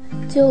谍，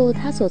就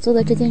他所做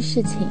的这件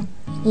事情，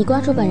以瓜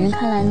主本人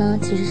看来呢，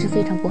其实是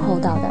非常不厚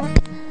道的。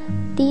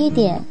第一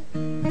点，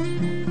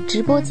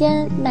直播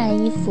间卖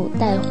衣服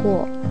带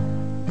货，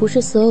不是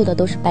所有的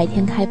都是白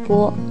天开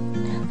播，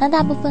那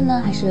大部分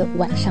呢还是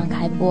晚上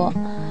开播。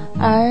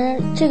而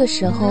这个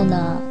时候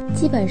呢，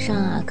基本上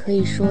啊可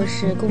以说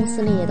是公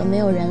司里也都没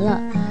有人了，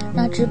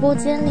那直播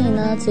间里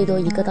呢最多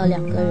1个到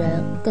2个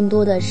人，更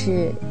多的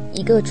是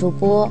一个主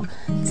播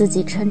自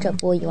己撑着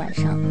播一晚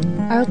上。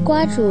而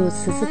瓜主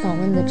此次访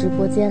问的直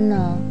播间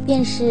呢，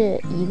便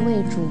是一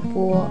位主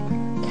播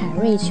凯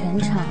瑞全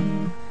场，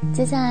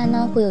接下来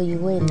呢会有一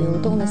位流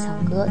动的小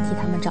哥替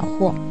他们找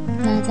货。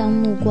那将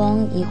目光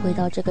移回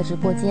到这个直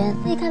播间，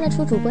可以看得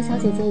出主播小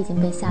姐姐已经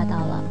被吓到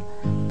了，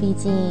毕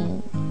竟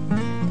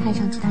看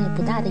上去他也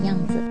不大的样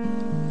子。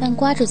但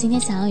瓜主今天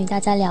想要与大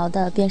家聊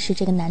的便是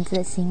这个男子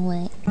的行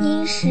为。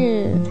一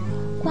是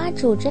瓜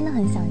主真的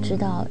很想知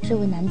道这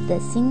位男子的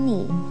心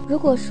理，如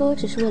果说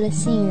只是为了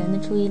吸引人的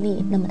注意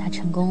力，那么他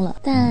成功了，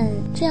但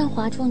这样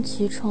哗众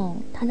取宠，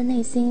他的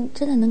内心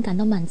真的能感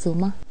到满足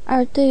吗？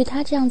而对于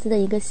他这样子的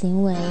一个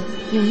行为，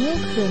有没有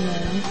可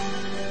能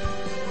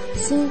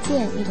新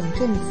建一种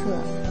政策，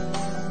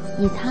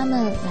以他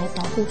们来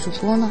保护主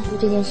播呢？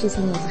这件事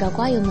情也不知道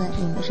瓜友们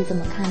你们是怎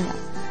么看的？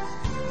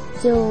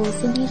就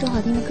先听一首好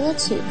听的歌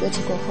曲，歌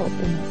曲过后我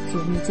们节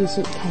目继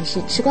续开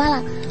始吃瓜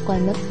啦！瓜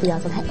友们不要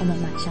走开，我们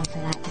马上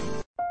回来。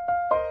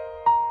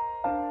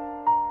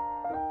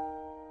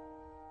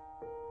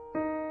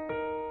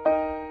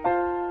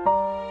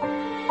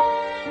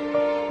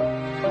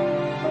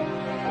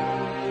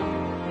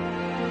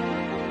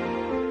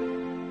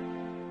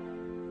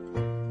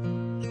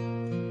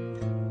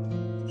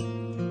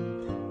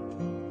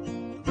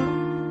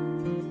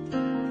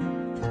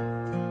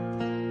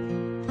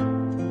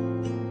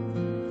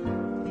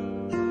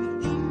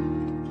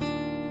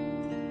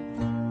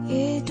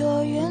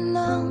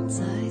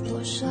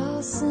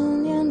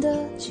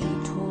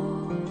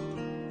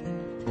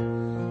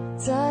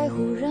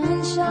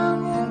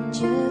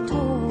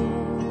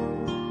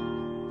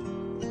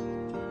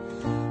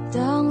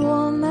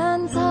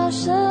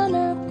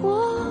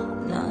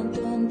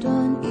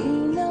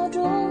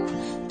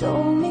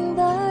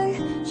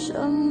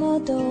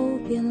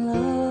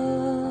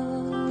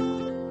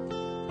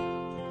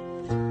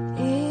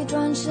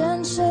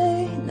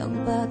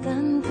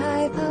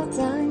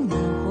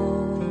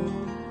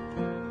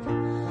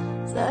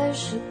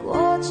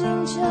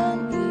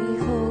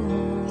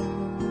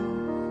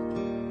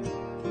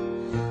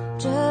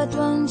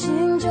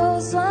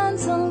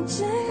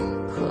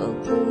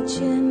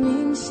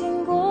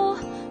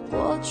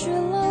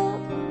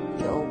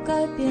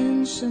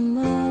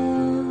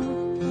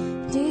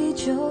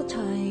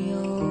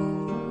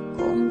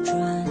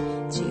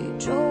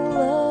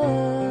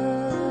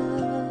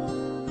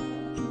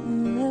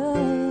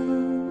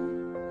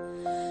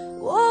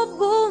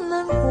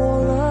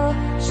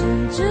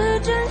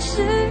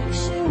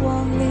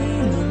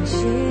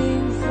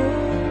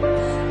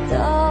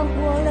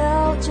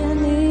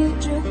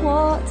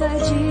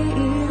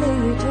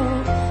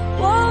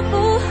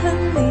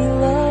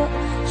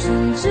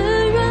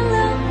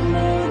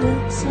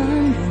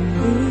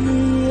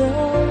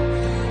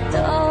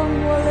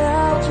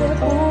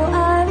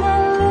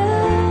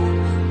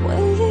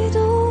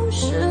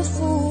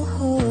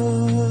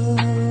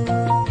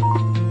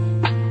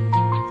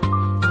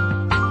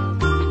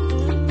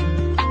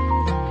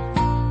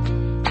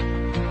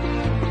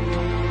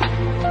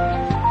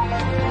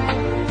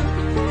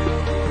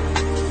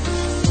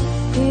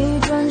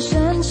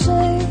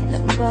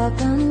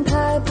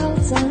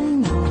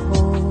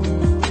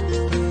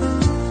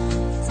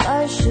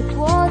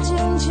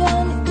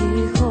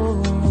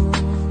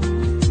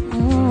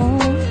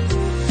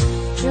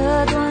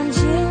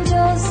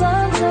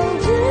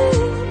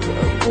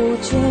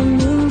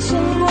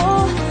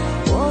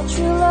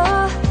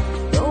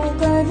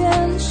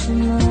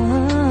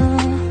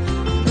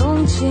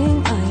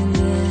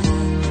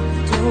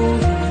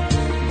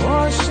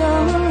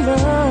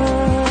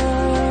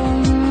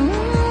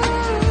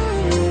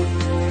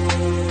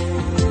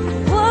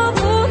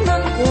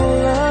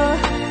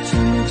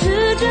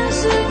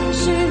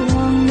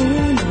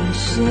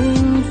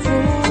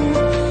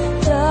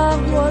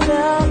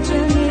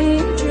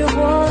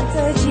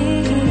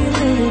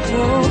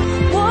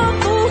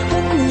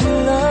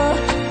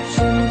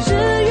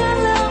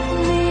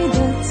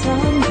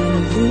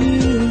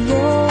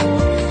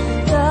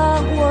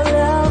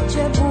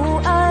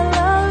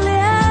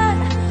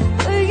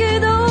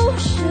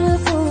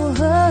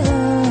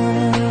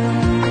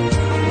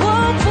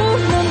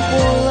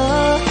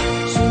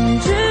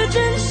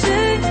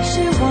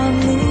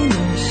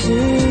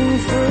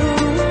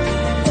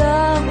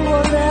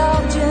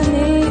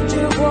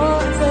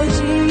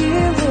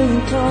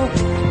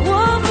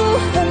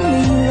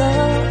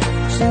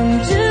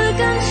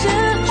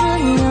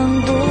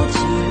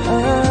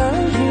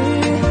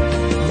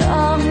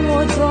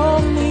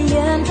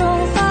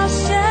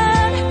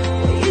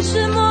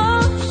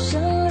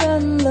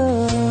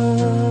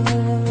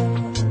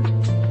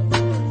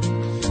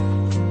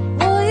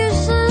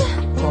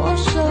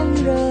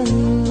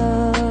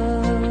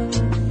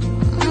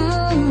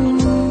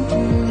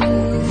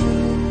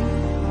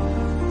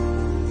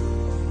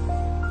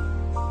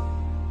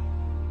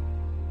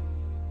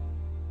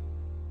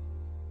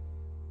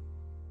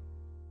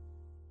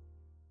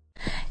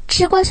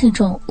吃瓜群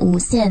众无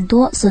限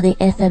多，锁定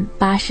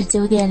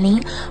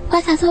FM89.0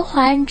 怀卡托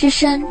华人之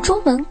声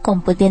中文广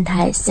播电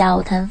台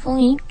笑谈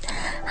风云。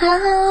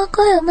Hello，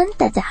 瓜友们，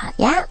大家好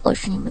呀！我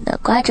是你们的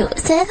瓜主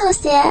小叶同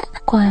学。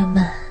瓜友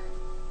们，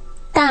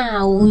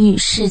大无语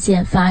事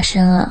件发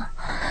生了，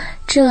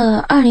这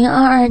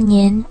2022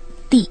年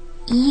第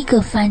一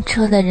个翻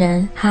车的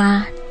人，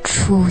他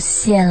出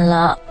现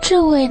了。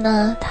这位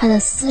呢，他的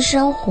私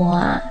生活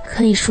啊，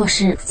可以说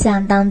是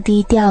相当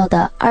低调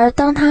的，而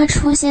当他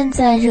出现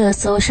在热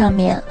搜上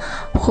面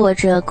或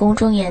者公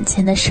众眼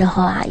前的时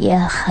候啊，也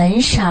很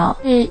少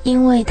是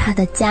因为他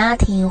的家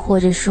庭或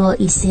者说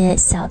一些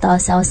小道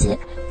消息。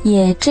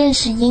也正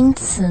是因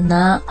此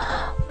呢，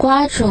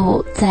瓜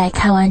主在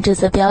看完这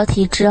则标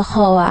题之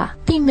后啊，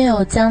并没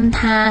有将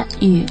它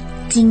与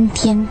惊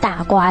天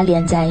大瓜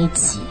连在一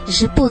起，只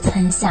是不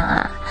曾想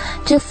啊，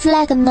这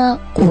flag 呢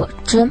果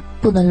真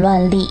不能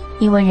乱立，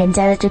因为人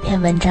家的这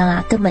篇文章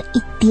啊根本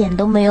一点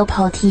都没有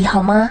跑题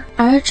好吗？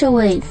而这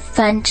位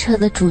翻车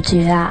的主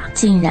角啊，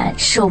竟然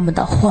是我们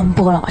的黄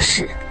渤老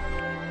师。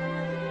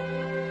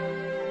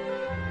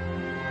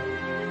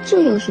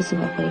这又是怎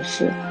么回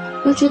事？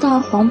要知道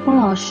黄渤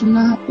老师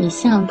呢一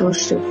向都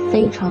是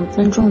非常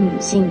尊重女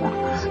性的，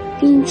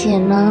并且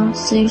呢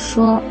虽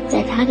说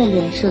在他的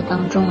人设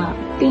当中啊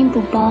并不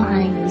包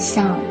含一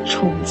项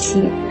宠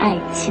妻爱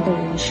妻的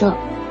人设，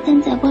但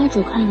在瓜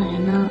主看来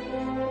呢，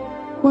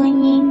婚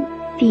姻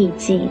毕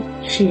竟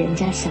是人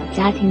家小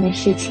家庭的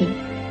事情，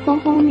轰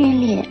轰烈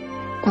烈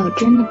倒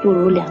真的不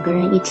如两个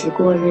人一起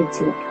过日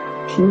子，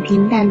平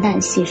平淡淡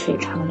细水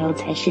长流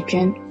才是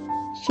真。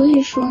所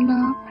以说呢，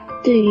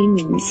对于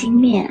明星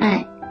恋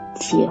爱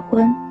结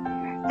婚，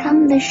他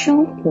们的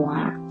生活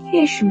啊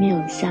越是没有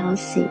消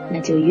息，那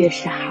就越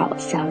是好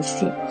消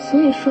息。所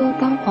以说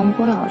当黄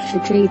渤老师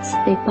这一次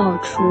被爆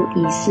出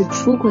疑似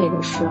出轨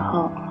的时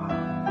候，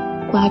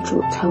瓜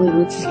主才会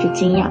如此之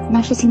惊讶。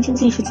那事情究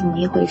竟是怎么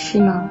一回事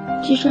呢？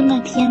据说那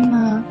天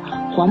呢，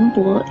黄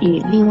渤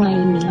与另外一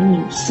名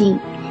女性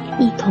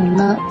一同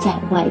呢在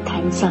外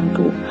滩散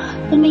步，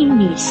那名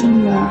女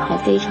性呢还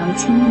非常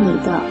亲密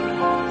的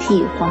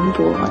替黄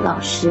渤老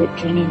师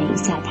整理了一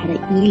下他的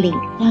衣领，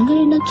两个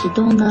人的举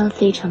动呢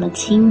非常的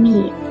亲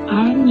密，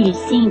而女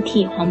性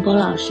替黄渤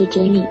老师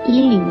整理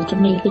衣领的这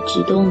么一个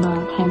举动呢，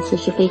看似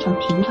是非常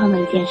平常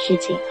的一件事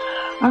情，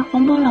而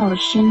黄渤老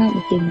师呢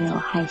也并没有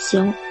害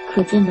羞，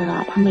可见得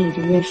啊，他们已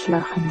经认识了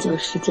很久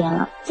时间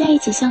了，在一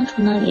起相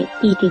处呢也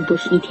必定不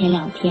是一天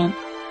两天。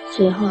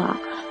随后啊，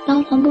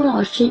当黄渤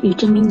老师与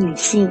这名女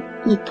性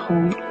一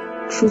同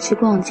出去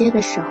逛街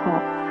的时候，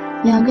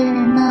两个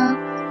人呢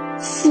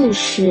似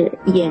是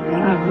掩人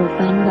耳目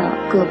般的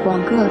各逛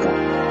各的，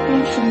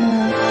但是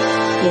呢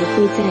也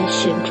会在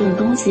选中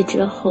东西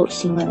之后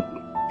询问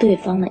对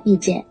方的意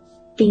见，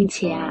并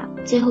且啊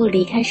最后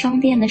离开商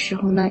店的时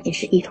候呢也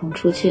是一同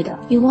出去的。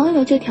有网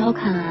友就调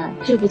侃啊，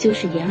这不就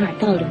是掩耳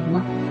盗铃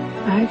吗？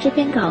而这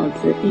篇稿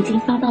子一经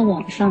发到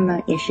网上呢，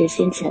也是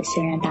掀起了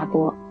轩然大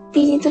波。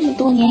毕竟这么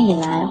多年以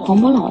来，黄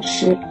渤老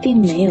师并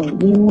没有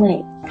因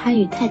为他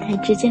与太太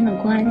之间的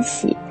关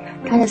系，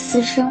他的私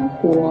生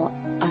活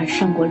而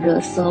上过热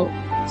搜，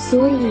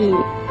所以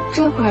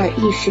这会儿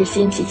一时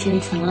掀起千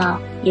层浪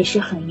也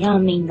是很要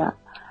命的。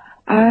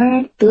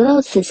而得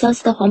到此消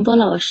息的黄渤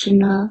老师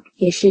呢，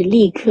也是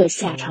立刻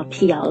下场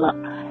辟谣了，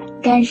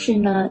但是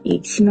呢语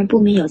气呢不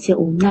免有些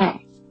无奈。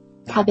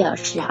他表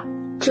示啊，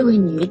这位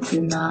女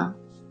子呢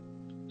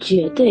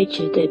绝对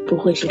不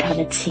会是他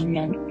的情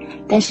人，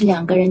但是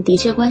两个人的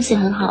确关系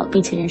很好，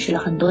并且认识了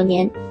很多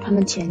年，他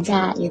们全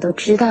家也都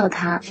知道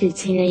他是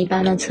情人一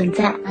般的存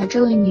在。而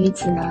这位女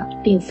子呢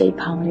并非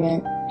旁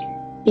人，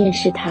便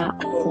是他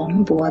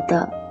黄渤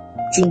的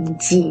经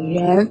纪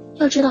人。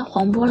要知道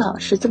黄渤老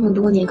师这么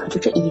多年可就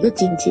这一个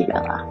经纪人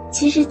啊，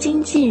其实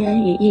经纪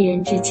人与艺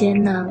人之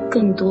间呢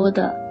更多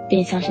的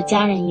便像是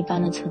家人一般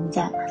的存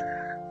在，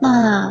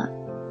那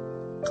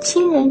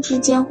亲人之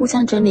间互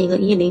相整理一个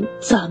衣领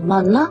怎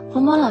么了？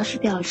黄渤老师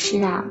表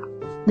示啊，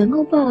能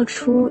够爆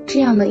出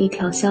这样的一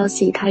条消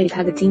息，他与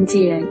他的经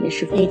纪人也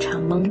是非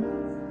常懵，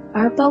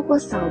而包括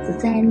嫂子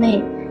在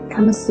内，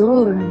他们所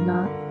有人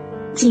呢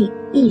竟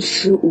一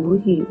时无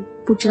语，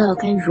不知道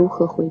该如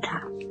何回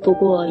答。不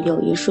过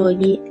有一说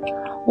一，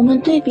我们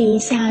对比一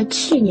下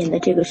去年的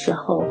这个时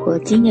候和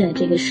今年的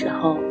这个时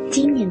候，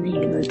今年的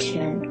娱乐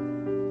圈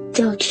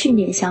较去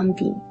年相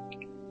比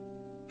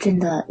真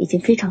的已经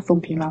非常风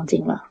平浪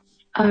静了，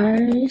而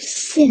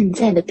现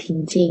在的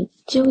平静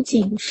究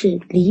竟是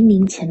黎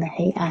明前的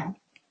黑暗，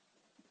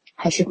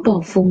还是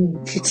暴风雨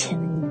之前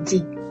的宁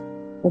静，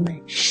我们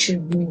拭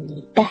目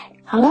以待。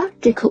好了，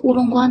这颗乌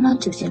龙瓜呢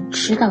就先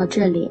吃到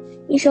这里，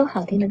一首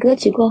好听的歌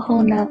曲过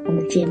后呢，我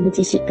们节目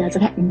继续，不要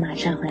走开，马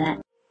上回来。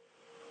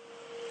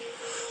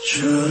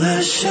除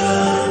了想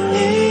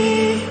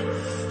你，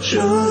除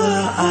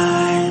了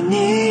爱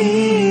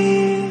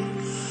你，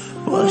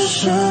我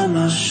什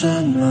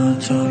么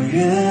都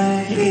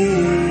愿意。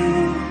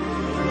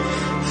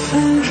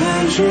翻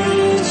开日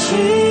记，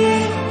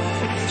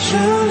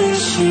整理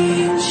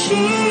心情，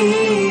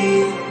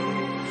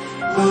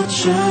我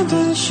真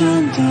的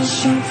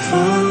想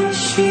放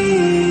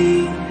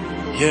弃。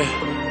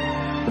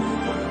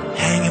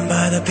黑暗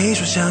般的皮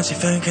书想起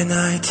分开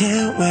那一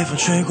天，微风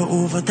吹过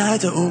无法带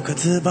走无可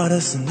自拔的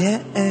思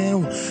念，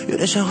有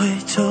点想回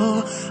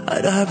头，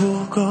爱的还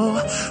不够，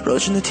若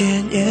真的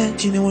天眼，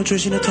今天我追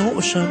寻的痛，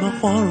为什么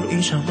恍如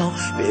一场梦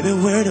Baby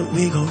where did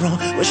we go wrong，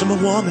 为什么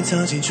我们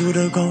曾经住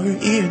的公寓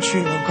一人去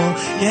楼空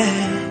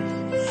Yeah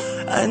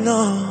I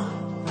know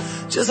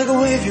Just like a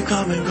wave you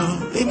come and go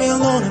Leave me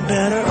alone and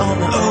better on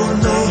my own Oh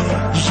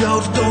no 你要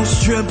的东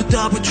西全部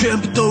打破全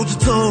部都带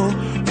走，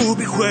不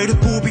必回头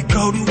不必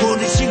考虑我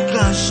内心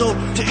感受，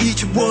这一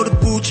切我都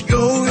不知拥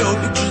有，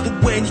不值得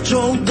为你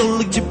冲动，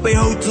历经背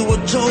后自我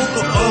抽空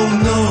Oh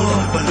no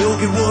把留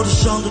给我的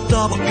伤都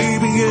大不一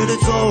并也带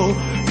走，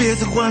别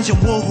再幻想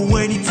我会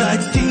为你再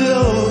次停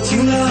留，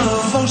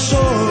放手，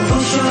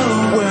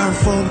为爱而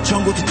疯，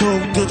尝过甜头，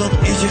得到的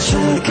一切是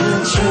我的感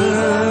觉。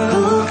不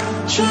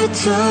值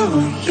得我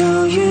犹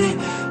豫，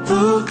不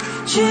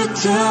值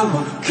得我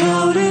考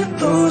虑，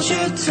不值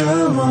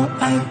得我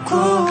爱过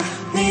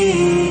你，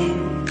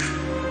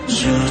这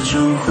种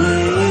回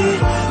忆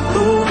不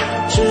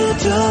值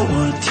得我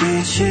提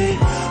起，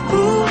不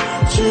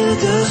值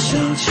得想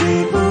起，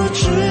不值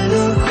得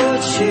过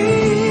期。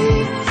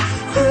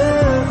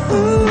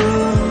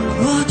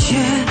我决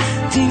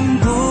定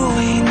不为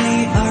你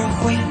而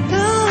灰了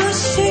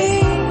心，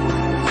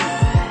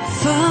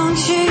放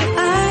弃爱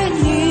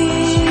你。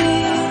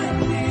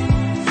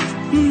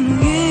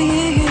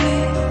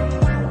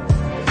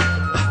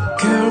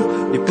Girl，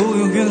 你不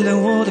用原谅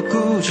我的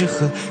固执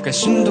和感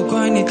性，都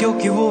怪你丢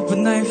给我不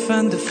耐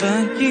烦的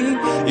反应，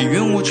也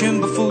愿我全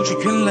部付出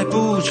原来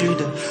不值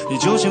得，你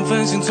就像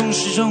繁星总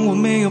是让我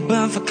没有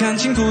办法看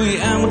清楚，与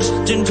爱慕之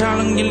间察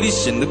让眼里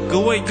显得格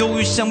外忧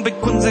郁，像被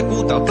困在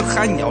孤岛的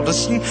海鸟的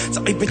心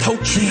早已被偷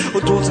去，我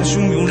躲在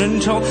汹涌人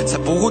潮才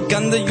不会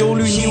感到忧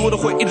虑，你我的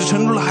回忆都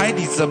沉入了海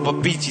底，再把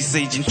笔记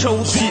塞进抽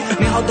屉，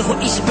美好的回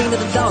忆是冰冷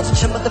的稻子，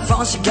沉闷的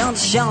方向刚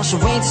才像是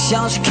未知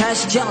像是开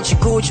始降起，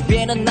固执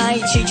变得难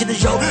以启齿的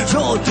柔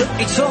弱的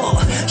一错，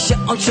想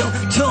要挣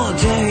脱，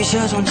对于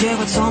这种结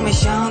果从没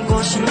想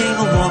过是你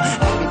和我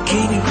I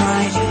keep me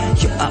crying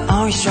You are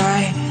always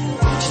right，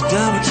 值得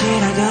我期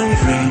待的雨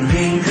Rain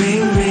rain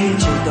rain rain，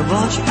 值得我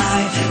去爱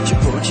却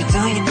不值得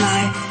依赖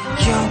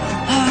You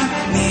are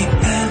me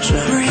and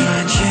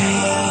breathing，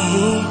 不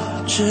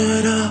值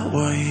得我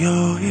犹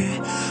豫，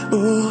不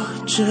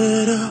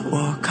值得我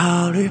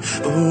考虑，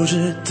不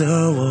值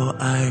得我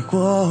爱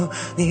过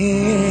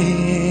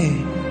你，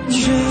这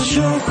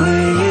种回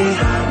忆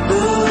不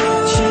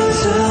值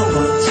得我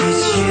提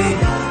起，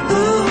不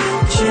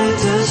值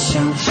得想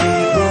起，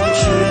不值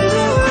得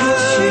过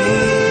期。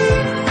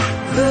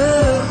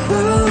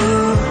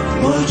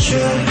我决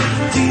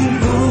定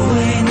不为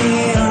你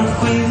而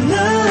灰了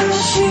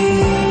心，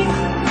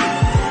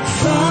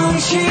放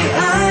弃爱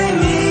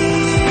你。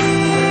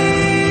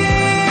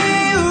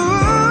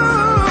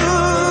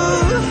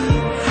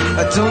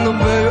I don't know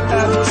where you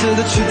ever 值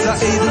得去在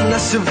意的那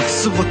些我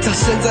是我，他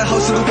现在好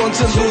像个光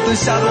圈，路灯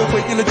下落，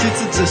回忆了几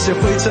次这些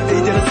灰尘一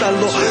点的散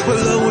落，为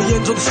了我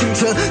眼中的星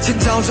辰，千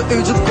条着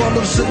宇宙的光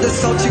都顺带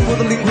扫进我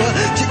的灵魂，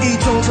记忆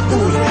中这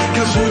雾里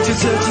看不见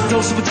这尽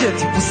头，是不见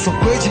底无所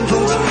归尽风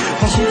景，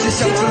恍惚间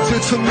想着最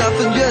初那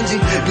份愿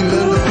景，冰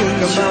冷的昏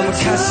暗慢慢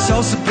开始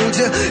消失不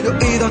见，有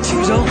一道轻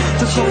柔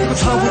在从这个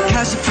窗户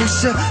开始浮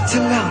现，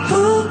天亮了，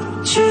不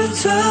值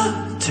得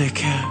Take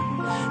care，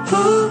 不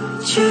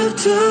值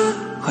得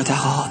回家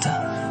好好的，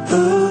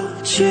不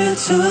值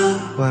得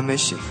我还没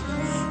醒，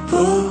不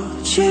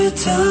值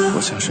得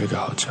我想睡个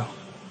好觉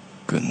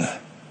Good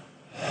night。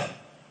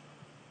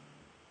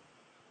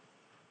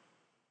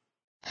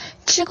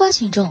吃瓜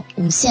群众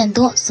无限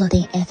多，锁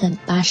定 FM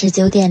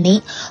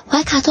 89.0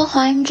怀卡托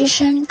华人之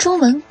声中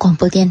文广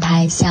播电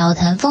台，笑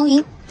谈风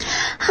云。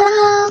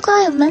Hello，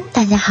 瓜友们，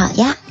大家好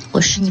呀！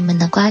我是你们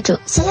的瓜主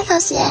小小老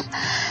师。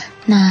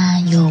那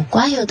有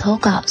瓜友投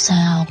稿，想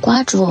要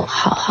瓜主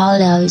好好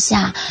聊一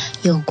下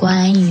有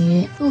关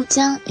于陆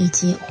江以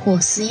及霍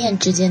思燕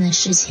之间的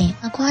事情。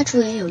那瓜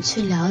主也有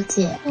去了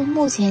解，从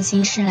目前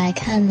形势来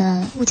看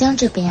呢，陆江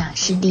这边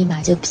是立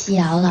马就辟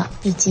谣了，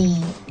毕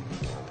竟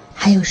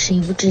还有谁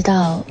不知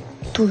道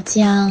渡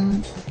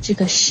江这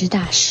个实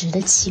打实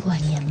的妻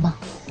管严吗？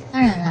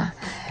当然啦，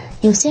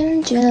有些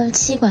人觉得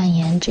妻管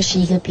严这是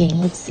一个贬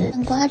义词，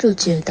但瓜主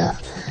觉得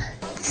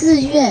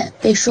自愿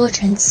被说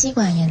成妻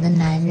管严的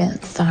男人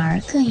反而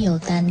更有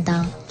担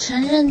当，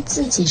承认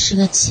自己是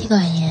个妻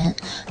管严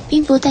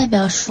并不代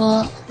表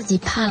说自己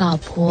怕老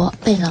婆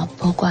被老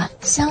婆管，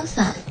相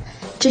反，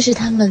这是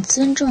他们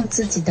尊重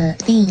自己的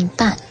另一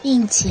半，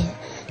并且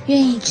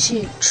愿意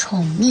去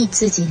宠溺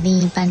自己另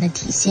一半的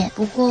体现。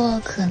不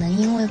过可能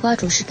因为瓜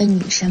主是个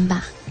女生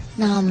吧，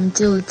那我们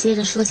就接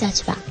着说下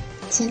去吧。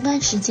前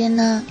段时间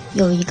呢，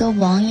有一个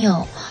网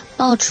友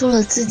爆出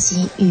了自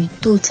己与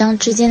渡江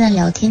之间的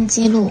聊天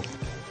记录，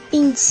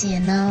并且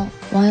呢，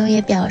网友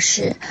也表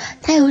示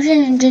他有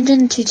认认真真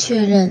的去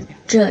确认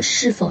这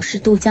是否是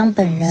渡江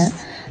本人。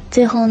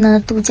最后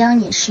呢，渡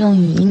江也是用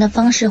语音的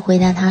方式回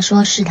答他，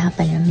说是他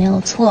本人没有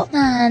错。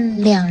那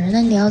两人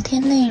的聊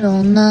天内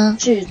容呢，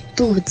是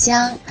渡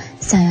江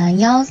想要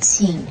邀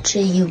请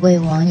这一位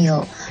网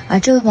友，而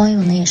这位网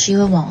友呢也是一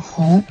位网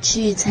红，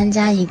去参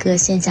加一个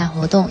线下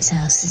活动，想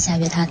要私下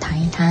约他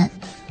谈一谈。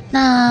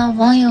那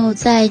网友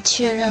在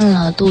确认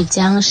了渡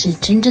江是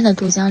真正的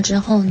渡江之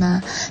后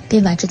呢，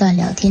便把这段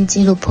聊天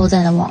记录 po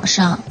在了网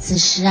上。此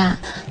时啊，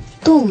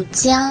渡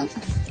江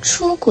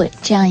出轨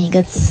这样一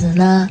个词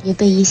呢，也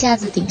被一下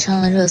子顶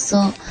上了热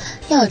搜。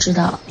要知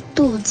道，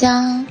渡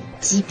江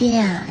即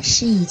便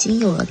是已经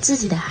有了自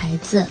己的孩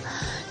子，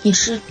也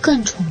是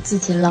更宠自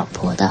己老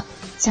婆的。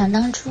想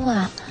当初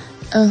啊，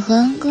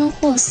恒跟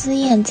霍思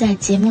燕在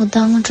节目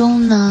当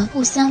中呢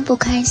互相不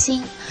开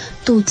心，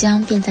渡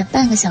江便在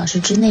半个小时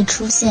之内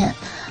出现，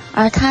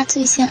而他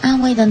最先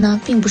安慰的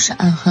呢，并不是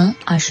俺恒，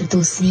而是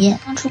杜思燕。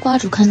当初瓜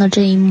主看到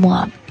这一幕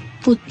啊，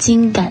不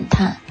禁感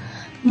叹：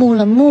木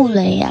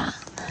了呀！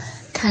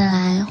看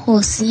来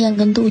霍思燕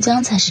跟杜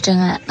江才是真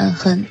爱，俺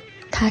恒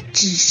他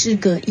只是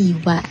个意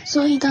外。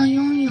所以当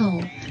拥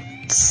有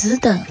此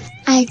等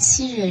爱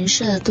妻人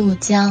设的杜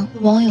江，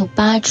网友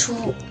扒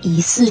出疑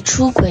似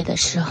出轨的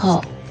时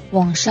候，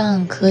网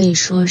上可以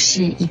说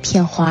是一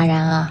片哗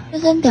然啊，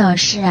纷纷表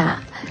示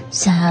啊，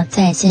想要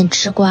在线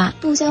吃瓜。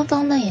杜江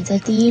方呢也在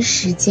第一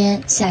时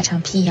间下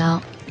场辟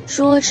谣，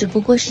说只不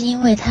过是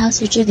因为他要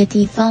去这个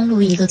地方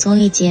录一个综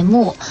艺节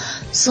目，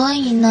所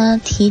以呢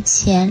提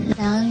前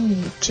想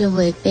与这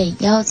位被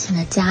邀请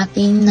的嘉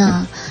宾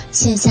呢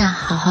线下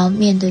好好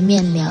面对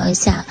面聊一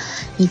下，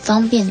以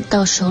方便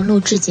到时候录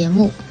制节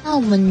目。那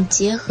我们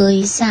结合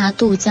一下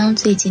杜江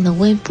最近的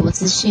微博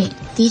资讯，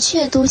的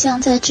确杜江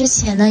在之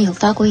前呢有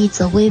发过一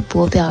则微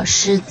博，表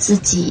示自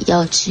己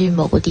要去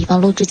某个地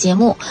方录制节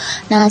目，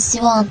那希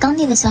望当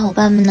地的小伙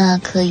伴们呢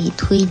可以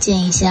推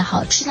荐一些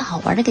好吃的好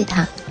玩的给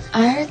他。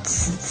而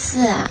此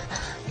次啊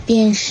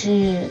便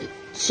是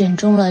选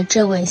中了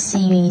这位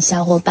幸运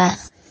小伙伴，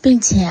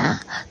并且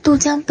啊杜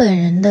江本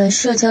人的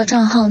社交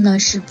账号呢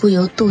是不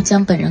由杜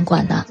江本人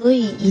管的，所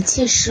以一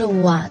切事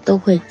务啊都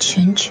会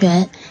全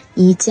权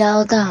移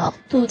交到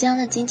杜江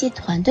的经纪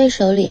团队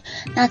手里。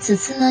那此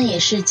次呢也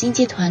是经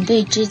纪团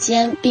队之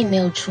间并没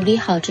有处理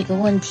好这个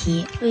问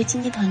题，所以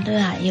经纪团队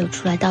啊也有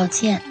出来道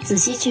歉。仔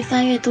细去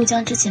翻阅杜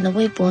江之前的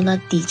微博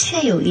呢，的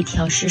确有一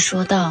条是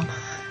说到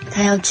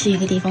他要去一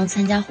个地方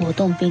参加活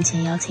动，并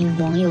且邀请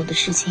网友的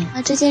事情。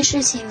那这件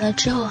事情呢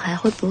之后还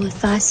会不会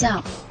发酵，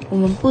我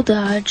们不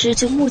得而知。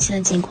就目前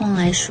的情况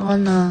来说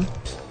呢，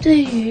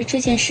对于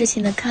这件事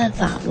情的看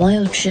法，网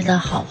友持的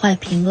好坏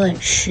评论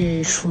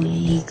是处于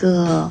一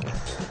个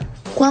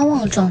观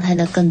望状态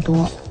的更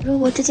多。如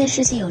果这件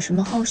事情有什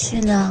么后续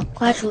呢，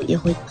瓜主也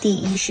会第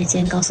一时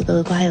间告诉各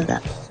位瓜友的。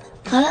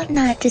好了，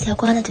那这条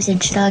瓜呢就先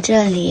吃到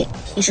这里。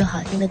一首好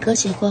听的歌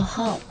曲过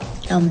后，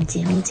让我们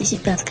节目继续，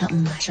不要走开，我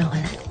们马上回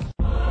来。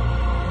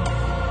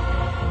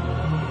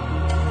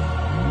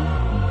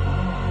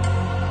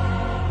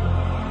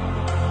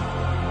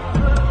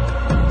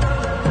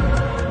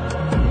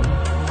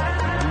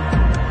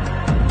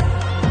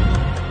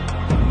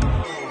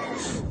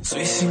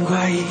随性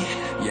怪异，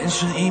眼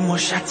神一抹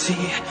杀气，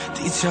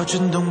地壳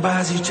震动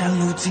霸气，展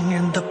露惊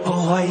人的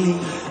破坏力。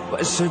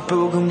万事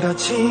不共表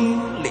情，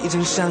力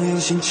争上演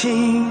心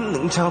情，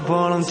能超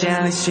波浪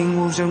建立新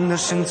物种的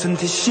生存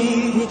体系。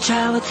你叫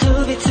我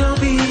to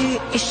be，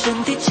 一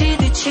声提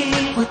起，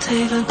我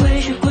推翻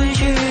规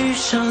矩，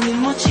少年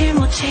默契。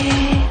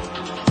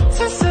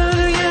彩色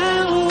的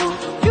烟雾，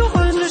又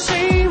换着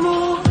醒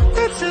目，彼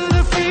此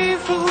的皮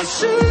肤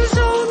是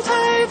种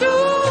态度。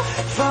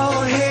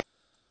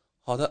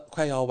好的，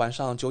快要晚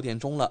上9点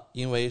钟了，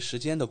因为时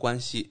间的关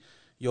系，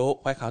由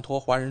怀卡托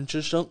华人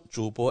之声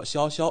主播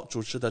潇潇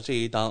主持的这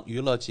一档娱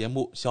乐节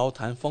目《潇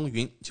谈风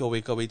云》就为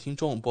各位听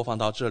众播放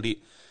到这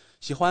里。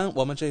喜欢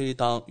我们这一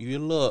档娱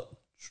乐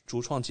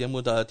主创节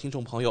目的听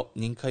众朋友，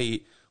您可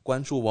以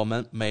关注我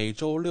们每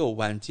周六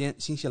晚间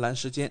新西兰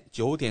时间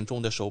9点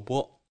钟的首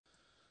播。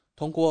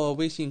通过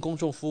微信公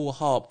众服务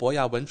号博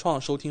雅文创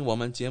收听我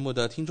们节目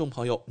的听众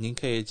朋友，您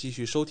可以继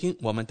续收听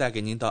我们带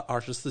给您的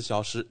24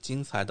小时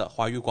精彩的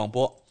华语广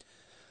播。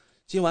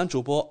今晚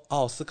主播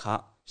奥斯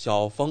卡、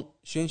小峰、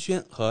轩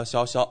轩和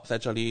潇潇在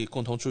这里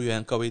共同祝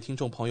愿各位听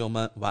众朋友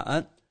们晚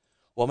安。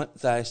我们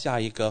在下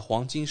一个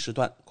黄金时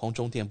段空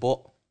中电波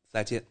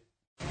再见。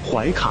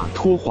怀卡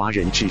托华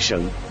人之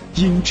声，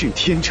音质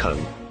天成，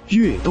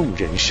悦动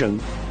人生，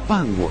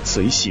伴我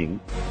随行。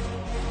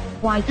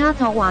懷卡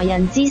托華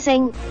人之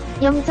聲，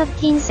音質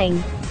天成，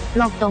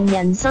樂動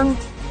人生，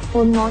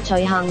伴我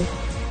隨行。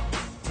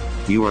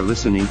You are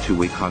listening to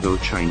Waikato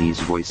Chinese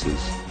Voices.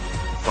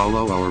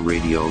 Follow our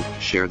radio,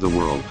 share the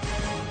world.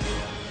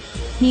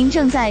 您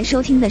正在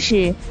收听的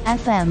是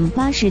FM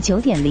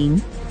 89.0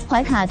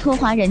怀卡托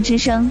华人之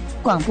声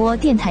广播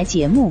电台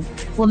节目，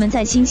我们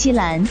在新西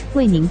兰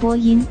为您播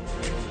音。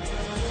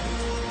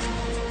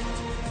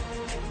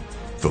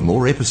For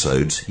more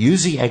episodes,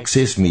 use the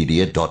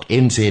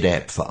accessmedia.nz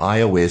app for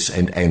iOS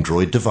and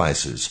Android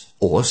devices,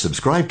 or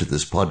subscribe to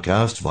this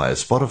podcast via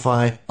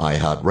Spotify,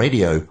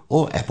 iHeartRadio,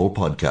 or Apple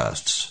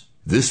Podcasts.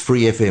 This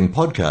Free FM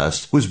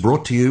podcast was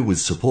brought to you with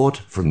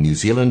support from New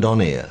Zealand On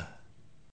Air.